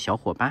找了一个小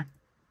伙伴。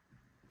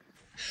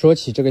说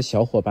起这个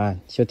小伙伴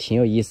就挺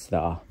有意思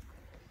的啊。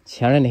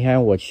前两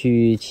天我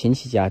去亲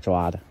戚家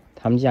抓的，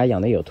他们家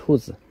养的有兔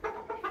子，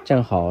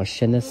正好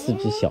生了4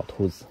只小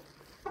兔子。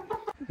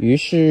于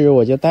是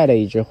我就带了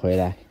一只回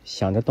来，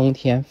想着冬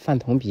天饭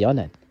桶比较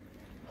冷，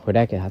回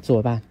来给它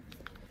作伴。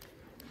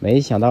没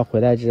想到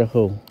回来之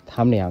后，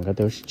他们2个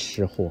都是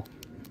吃货，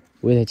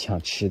为了抢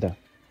吃的，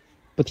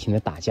不停的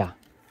打架。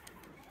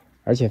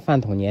而且饭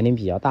桶年龄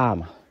比较大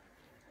嘛，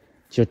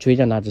就追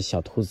着那只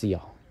小兔子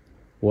咬。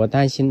我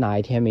担心哪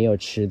一天没有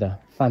吃的，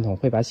饭桶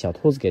会把小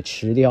兔子给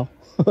吃掉，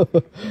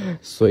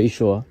所以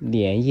说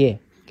连夜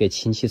给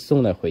亲戚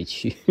送了回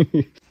去。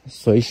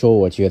所以说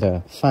我觉得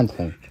饭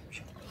桶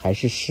还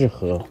是适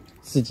合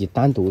自己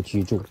单独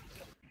居住。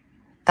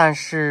但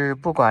是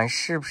不管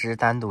是不是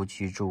单独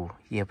居住，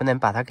也不能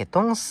把它给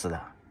冻死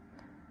了。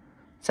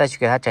再去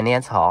给它整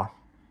点草，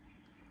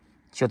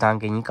就当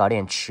给你搞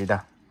点吃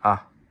的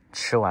啊，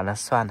吃完了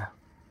算了。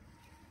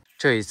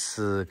这一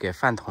次给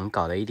饭桶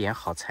搞了一点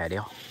好材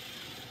料，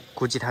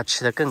估计它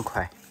吃得更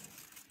快。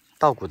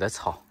稻谷的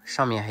草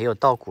上面还有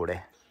稻谷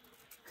嘞，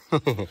嘿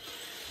嘿嘿，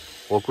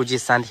我估计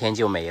3天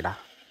就没了。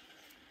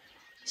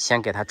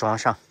先给它装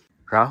上，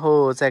然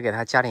后再给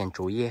它加点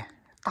竹叶，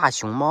大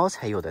熊猫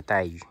才有的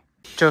待遇。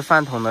这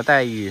饭桶的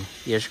待遇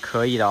也是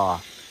可以的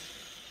啊，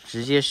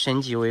直接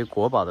升级为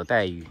国宝的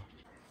待遇，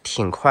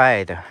挺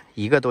快的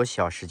，1个多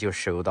小时就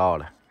收到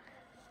了。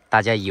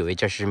大家以为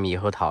这是猕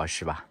猴桃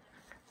是吧？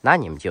那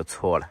你们就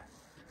错了。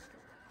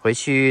回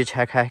去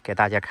拆开给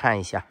大家看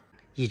一下，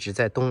一直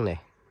在动嘞。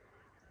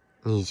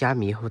你家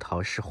猕猴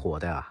桃是活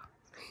的啊？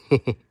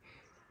嘿嘿，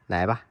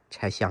来吧，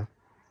拆箱，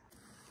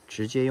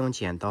直接用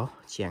剪刀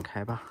剪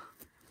开吧。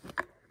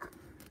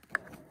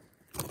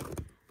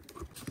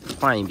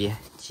换一边，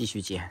继续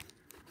剪。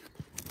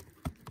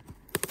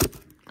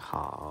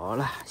好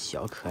了，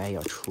小可爱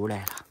要出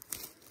来了。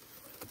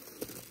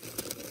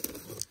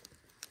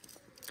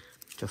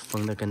这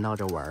疯的跟闹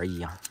着玩一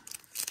样。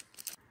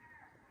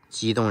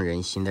激动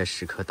人心的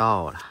时刻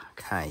到了，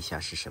看一下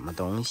是什么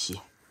东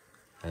西。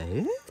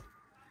哎，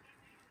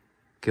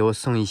给我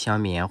送一箱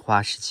棉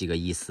花是几个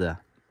意思？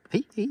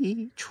嘿嘿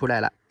嘿，出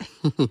来了！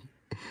嘿嘿，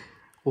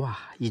哇，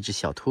一只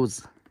小兔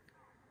子，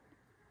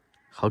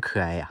好可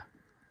爱呀！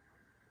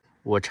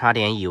我差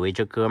点以为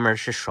这哥们儿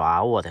是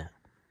耍我的，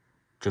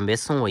准备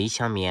送我一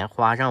箱棉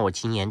花，让我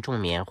今年种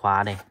棉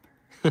花嘞。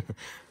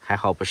还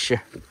好不是。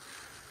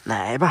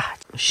来吧，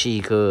是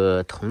一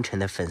个同城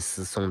的粉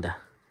丝送的。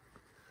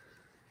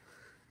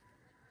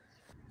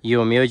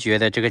有没有觉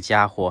得这个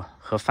家伙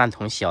和饭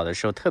桶小的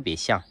时候特别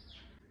像，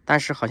但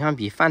是好像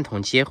比饭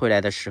桶接回来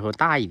的时候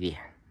大一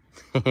点？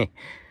嘿嘿，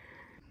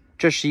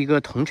这是一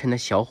个同城的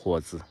小伙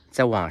子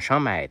在网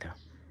上买的，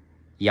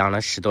养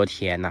了10多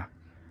天呢，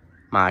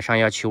马上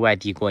要去外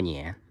地过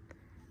年，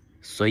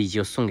所以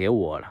就送给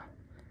我了。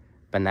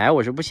本来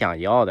我是不想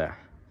要的，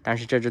但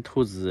是这只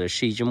兔子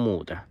是一只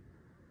母的，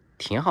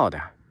挺好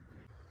的，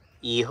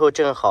以后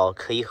正好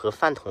可以和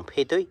饭桶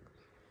配对。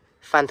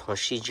饭桶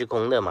是一只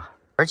公的嘛。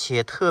而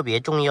且特别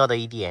重要的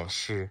一点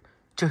是，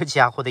这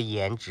家伙的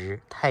颜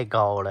值太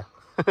高了，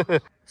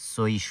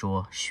所以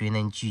说谁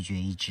能拒绝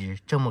一只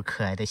这么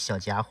可爱的小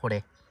家伙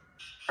嘞？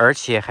而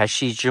且还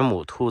是一只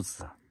母兔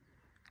子，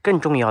更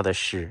重要的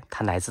是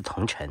它来自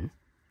同城，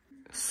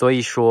所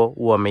以说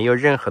我没有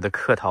任何的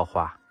客套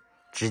话，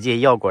直接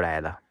要过来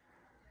了。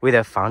为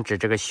了防止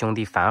这个兄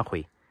弟反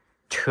悔，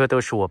车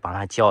都是我帮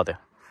他叫的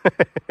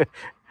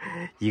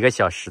，1个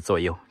小时左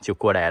右就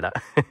过来了。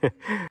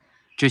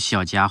这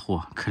小家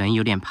伙可能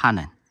有点怕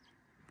冷，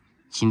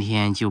今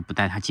天就不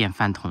带他见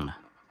饭桶了，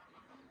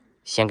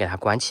先给他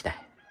关起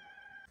来。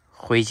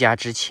回家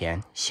之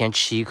前先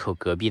吃一口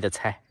隔壁的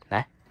菜，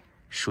来，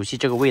熟悉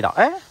这个味道。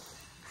哎，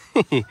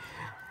嘿嘿，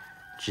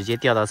直接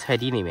掉到菜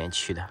地里面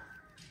去的，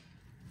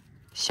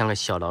像个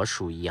小老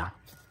鼠一样。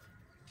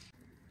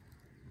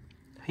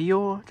哎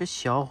呦，这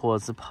小伙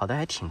子跑得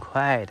还挺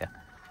快的。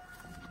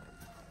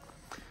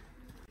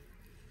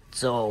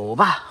走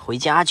吧，回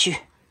家去。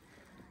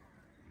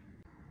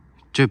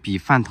这比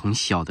饭桶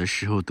小的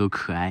时候都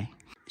可爱。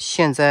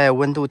现在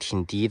温度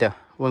挺低的，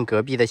问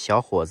隔壁的小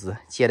伙子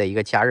借了一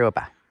个加热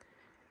板，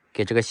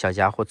给这个小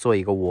家伙做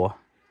一个窝。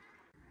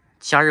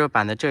加热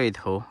板的这一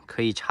头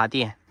可以插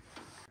电，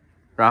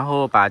然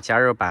后把加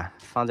热板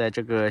放在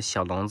这个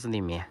小笼子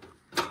里面，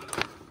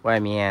外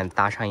面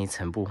搭上一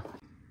层布。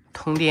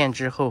通电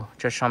之后，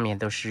这上面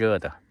都是热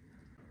的。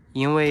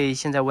因为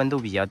现在温度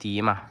比较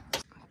低嘛，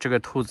这个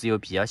兔子又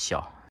比较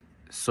小，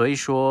所以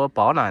说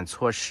保暖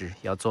措施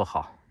要做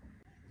好。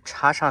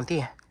插上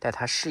电，带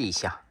它试一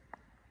下。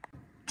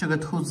这个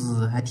兔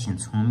子还挺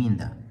聪明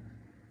的，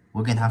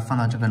我给它放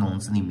到这个笼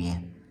子里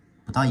面，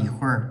不到一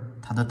会儿，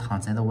它都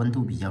躺在了温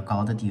度比较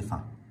高的地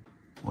方。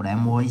我来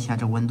摸一下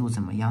这温度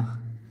怎么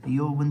样？哎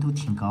呦，温度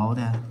挺高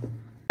的。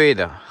对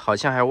的，好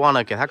像还忘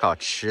了给它搞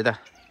吃的。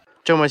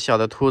这么小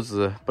的兔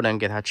子不能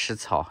给它吃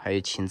草，还有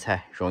青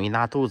菜，容易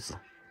拉肚子。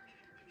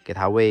给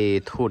它喂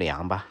兔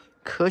粮吧，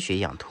科学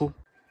养兔。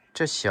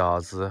这小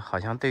子好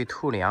像对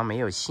兔粮没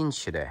有兴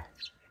趣的。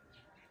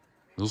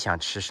你想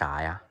吃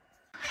啥呀？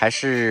还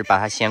是把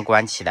它先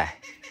关起来。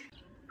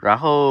然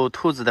后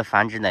兔子的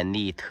繁殖能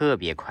力特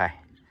别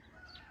快，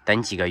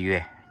等几个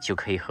月就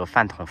可以和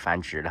饭桶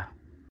繁殖了。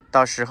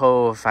到时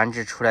候繁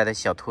殖出来的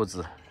小兔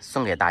子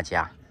送给大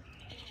家，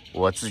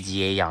我自己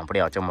也养不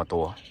了这么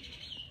多，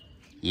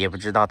也不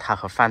知道它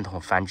和饭桶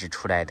繁殖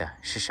出来的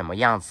是什么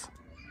样子。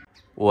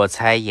我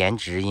猜颜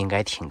值应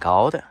该挺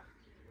高的。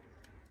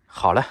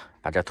好了，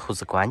把这兔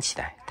子关起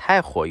来，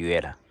太活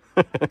跃了。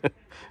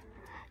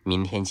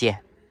明天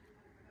见。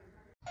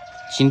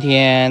今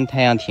天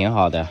太阳挺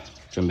好的，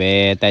准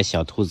备带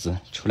小兔子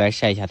出来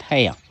晒一下太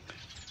阳，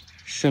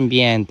顺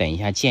便等一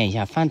下见一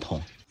下饭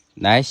桶。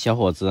来，小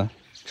伙子，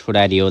出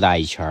来溜达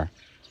一圈，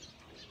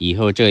以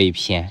后这一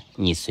片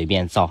你随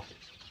便造，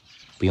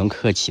不用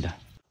客气的。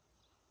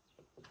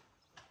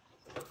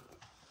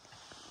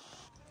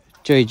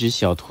这一只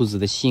小兔子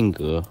的性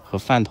格和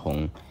饭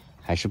桶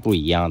还是不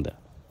一样的。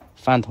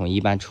饭桶一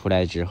般出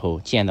来之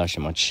后见到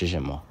什么吃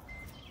什么，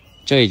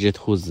这一只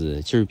兔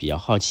子就是比较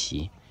好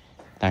奇，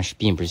但是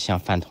并不是像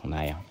饭桶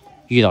那样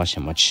遇到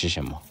什么吃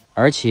什么。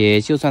而且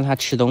就算它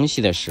吃东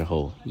西的时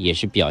候也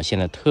是表现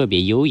得特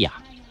别优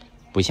雅，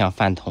不像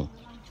饭桶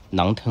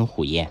狼吞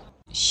虎咽。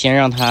先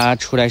让它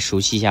出来熟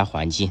悉一下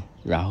环境，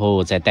然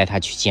后再带它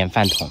去见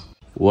饭桶。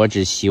我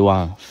只希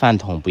望饭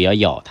桶不要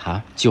咬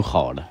它就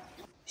好了。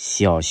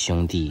小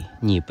兄弟，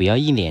你不要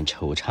一脸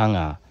惆怅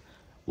啊，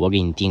我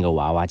给你订个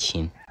娃娃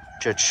亲。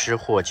这吃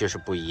货就是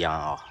不一样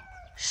啊，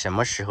什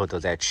么时候都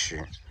在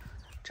吃。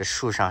这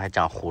树上还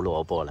长胡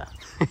萝卜了。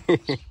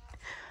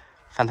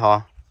饭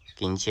桶，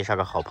给你介绍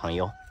个好朋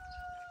友。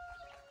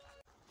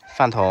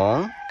饭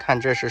桶，看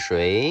这是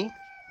谁？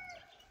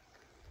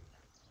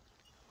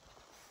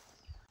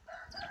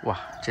哇，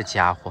这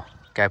家伙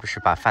该不是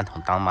把饭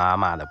桶当妈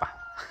妈的吧？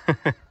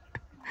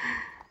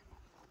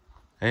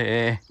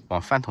哎，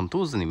往饭桶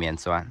肚子里面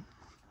钻，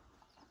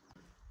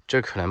这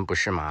可能不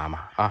是妈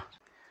妈啊。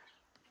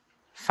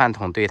饭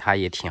桶对他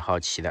也挺好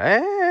奇的，哎，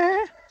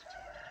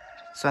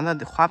钻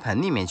到花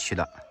盆里面去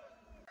了。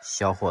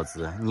小伙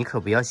子，你可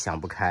不要想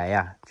不开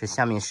呀，这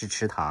下面是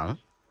池塘。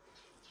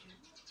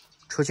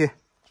出去，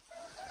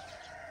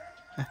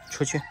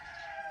出去。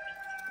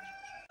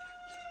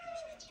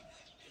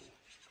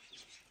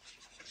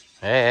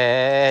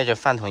哎，这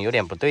饭桶有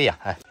点不对呀，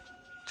哎，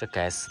这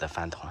该死的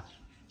饭桶。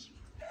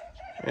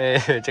哎，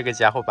这个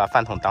家伙把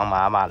饭桶当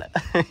妈妈了，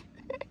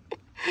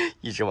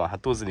一直往他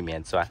肚子里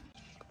面钻。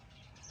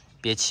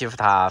别欺负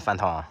他，饭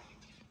桶。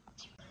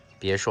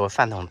别说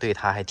饭桶对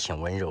他还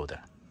挺温柔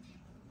的。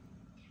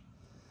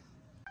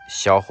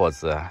小伙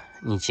子，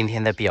你今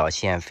天的表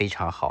现非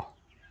常好。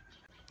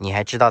你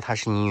还知道她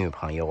是你女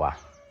朋友啊？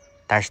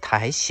但是她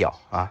还小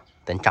啊，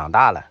等长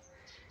大了，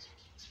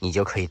你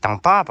就可以当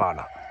爸爸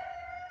了。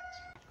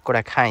过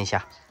来看一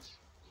下。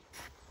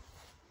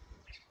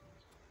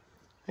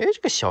哎，这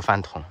个小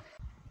饭桶，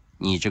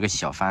你这个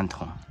小饭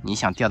桶，你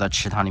想掉到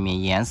池塘里面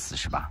淹死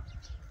是吧？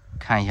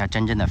看一下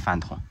真正的饭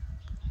桶，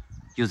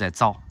又在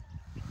造，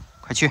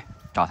快去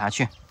找他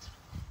去。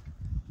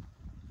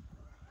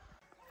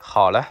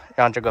好了，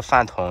让这个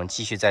饭桶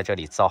继续在这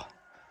里造，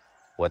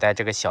我带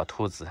这个小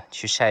兔子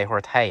去晒一会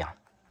儿太阳。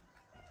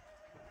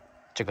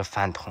这个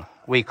饭桶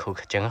胃口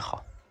可真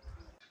好，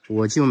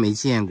我就没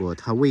见过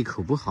他胃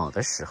口不好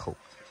的时候。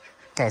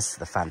该死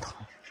的饭桶！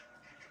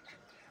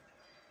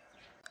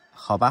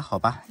好吧，好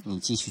吧，你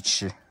继续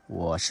吃，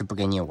我是不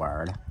跟你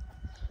玩了。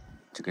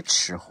这个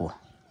吃货，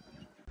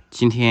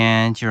今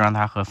天就让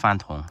他和饭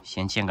桶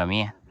先见个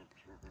面，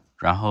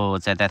然后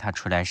再带他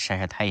出来晒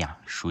晒太阳，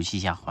熟悉一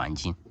下环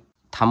境。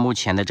他目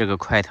前的这个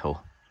块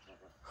头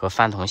和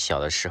饭桶小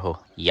的时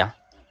候一样，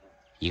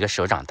一个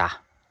手掌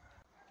大，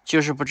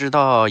就是不知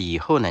道以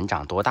后能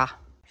长多大。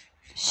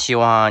希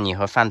望你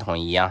和饭桶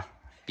一样，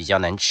比较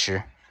能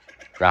吃，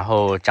然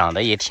后长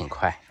得也挺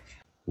快。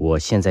我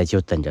现在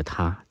就等着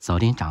它早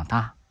点长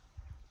大，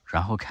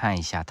然后看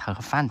一下它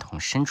和饭桶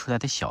生出来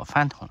的小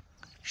饭桶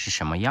是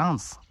什么样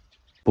子。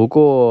不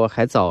过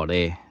还早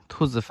嘞，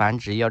兔子繁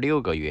殖要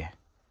6个月，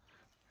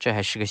这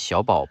还是个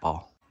小宝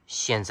宝。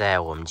现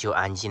在我们就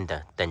安静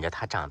的等着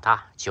它长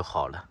大就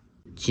好了。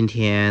今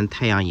天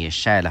太阳也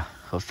晒了，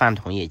和饭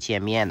桶也见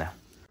面了，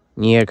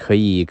你也可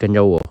以跟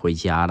着我回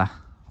家了，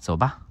走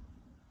吧。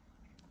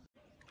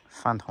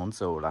饭桶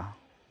走了，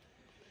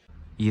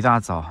一大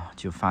早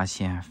就发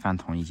现饭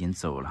桶已经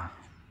走了，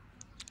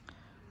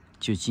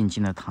就静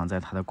静的躺在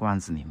他的罐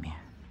子里面。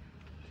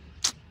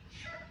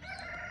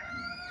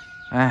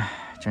哎，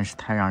真是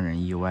太让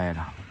人意外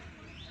了，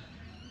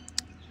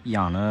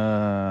养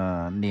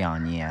了2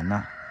年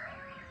了。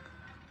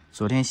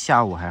昨天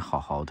下午还好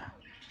好的，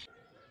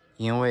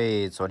因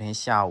为昨天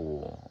下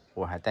午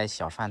我还带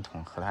小饭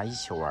桶和他一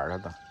起玩了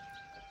的，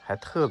还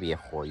特别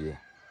活跃。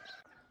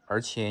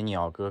而且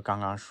鸟哥刚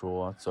刚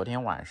说，昨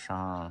天晚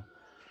上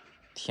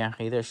天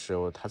黑的时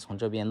候，他从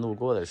这边路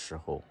过的时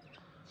候，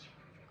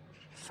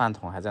饭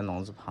桶还在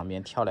笼子旁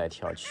边跳来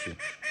跳去，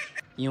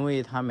因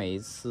为他每一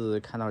次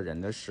看到人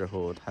的时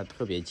候，他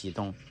特别激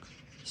动，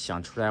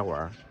想出来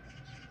玩，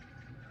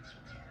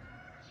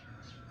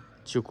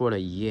就过了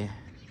一夜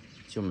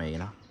就没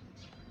了。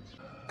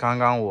刚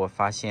刚我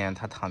发现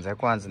他躺在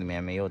罐子里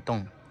面没有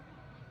动，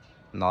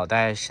脑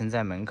袋伸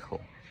在门口，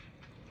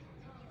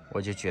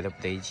我就觉得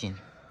不得劲，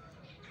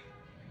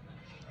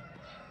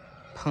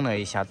碰了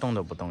一下，动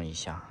都不动一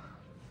下，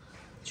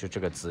就这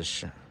个姿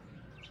势，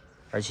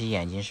而且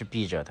眼睛是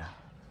闭着的，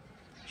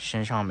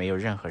身上没有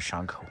任何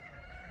伤口。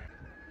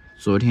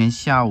昨天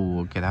下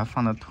午给它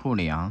放的兔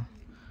粮，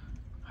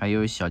还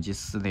有小鸡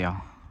饲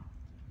料，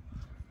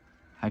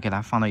还给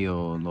它放的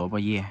有萝卜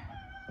叶，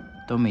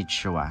都没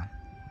吃完。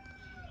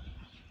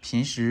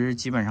平时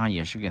基本上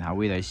也是给它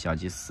喂的小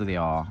鸡饲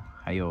料，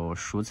还有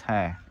蔬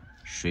菜、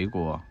水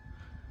果、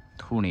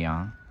兔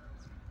粮，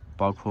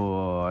包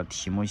括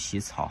提木洗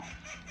草。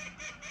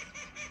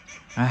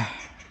哎，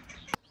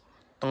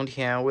冬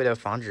天为了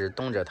防止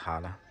冻着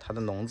它了，它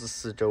的笼子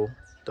四周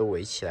都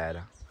围起来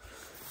了，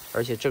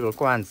而且这个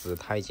罐子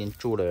它已经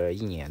住了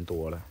1年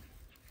多了。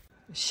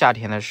夏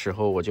天的时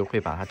候我就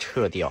会把它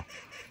撤掉，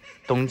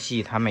冬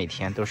季它每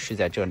天都睡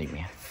在这里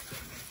面，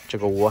这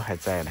个窝还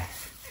在嘞。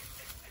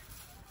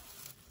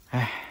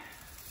哎，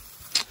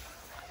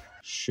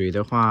水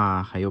的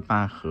话还有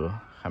半盒，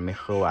还没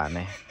喝完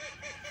呢。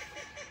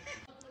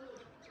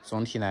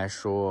总体来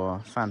说，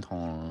饭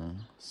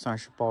桶算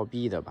是暴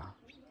毙的吧。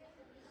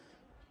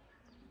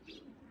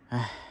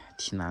哎，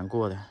挺难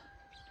过的。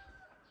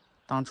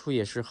当初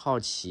也是好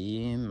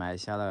奇买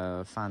下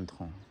了饭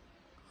桶，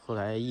后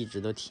来一直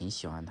都挺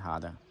喜欢它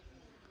的。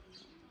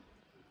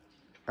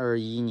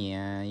21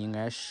年应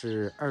该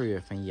是2月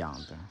份养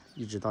的，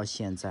一直到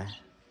现在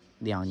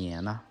2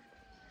年了。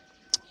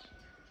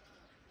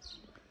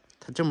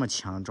它这么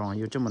强壮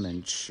又这么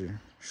能吃，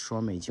说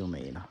没就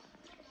没了。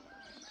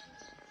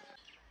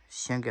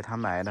先给它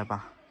埋了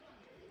吧，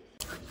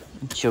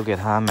就给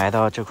它埋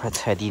到这块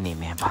菜地里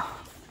面吧。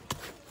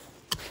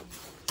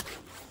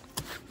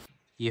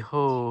以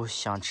后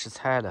想吃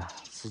菜了，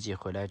自己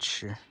回来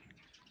吃。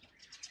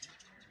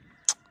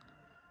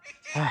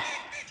唉，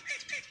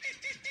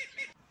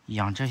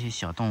养这些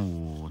小动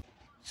物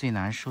最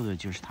难受的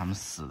就是它们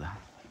死的，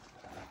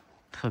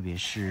特别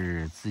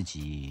是自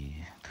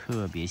己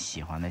特别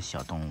喜欢的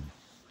小动物。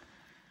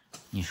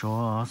你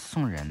说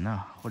送人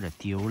了或者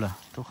丢了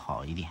都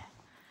好一点，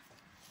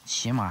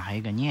起码还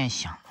有个念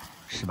想，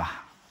是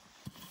吧？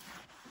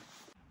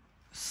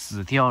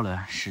死掉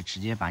了是直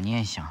接把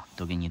念想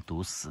都给你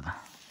毒死的。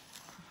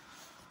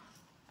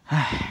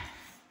唉，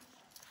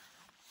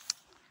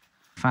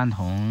饭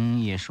桶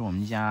也是我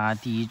们家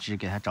第1只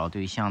给它找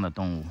对象的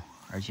动物，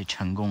而且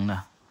成功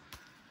了。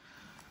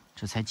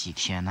这才几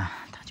天呢，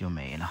它就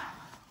没了。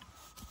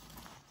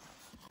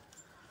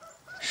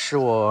是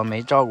我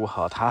没照顾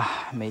好它，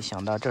没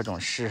想到这种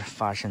事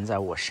发生在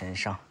我身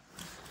上。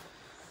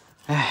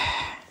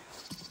唉，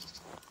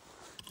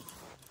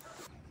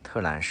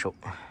特难受。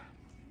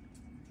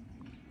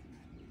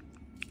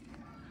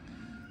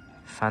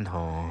饭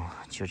桶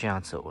就这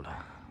样走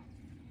了，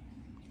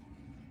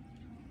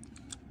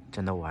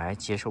真的我还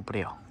接受不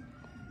了。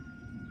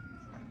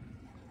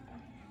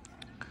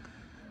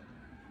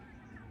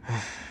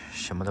唉，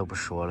什么都不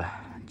说了，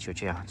就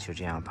这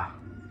样吧。